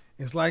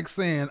 It's like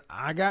saying,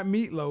 I got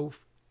meatloaf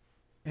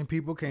and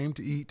people came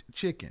to eat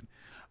chicken.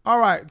 All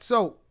right,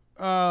 so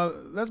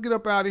let's get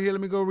up out of here.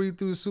 Let me go read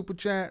through the super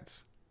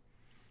chats.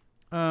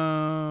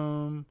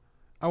 I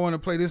want to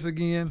play this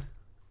again.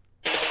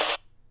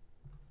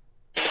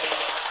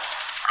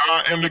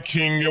 I am the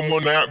king and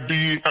will not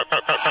be. I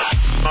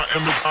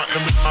am the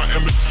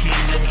king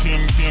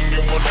and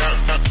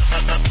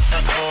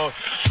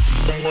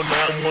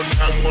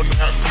will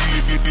not be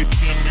the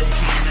king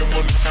and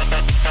will not.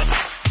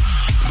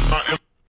 I am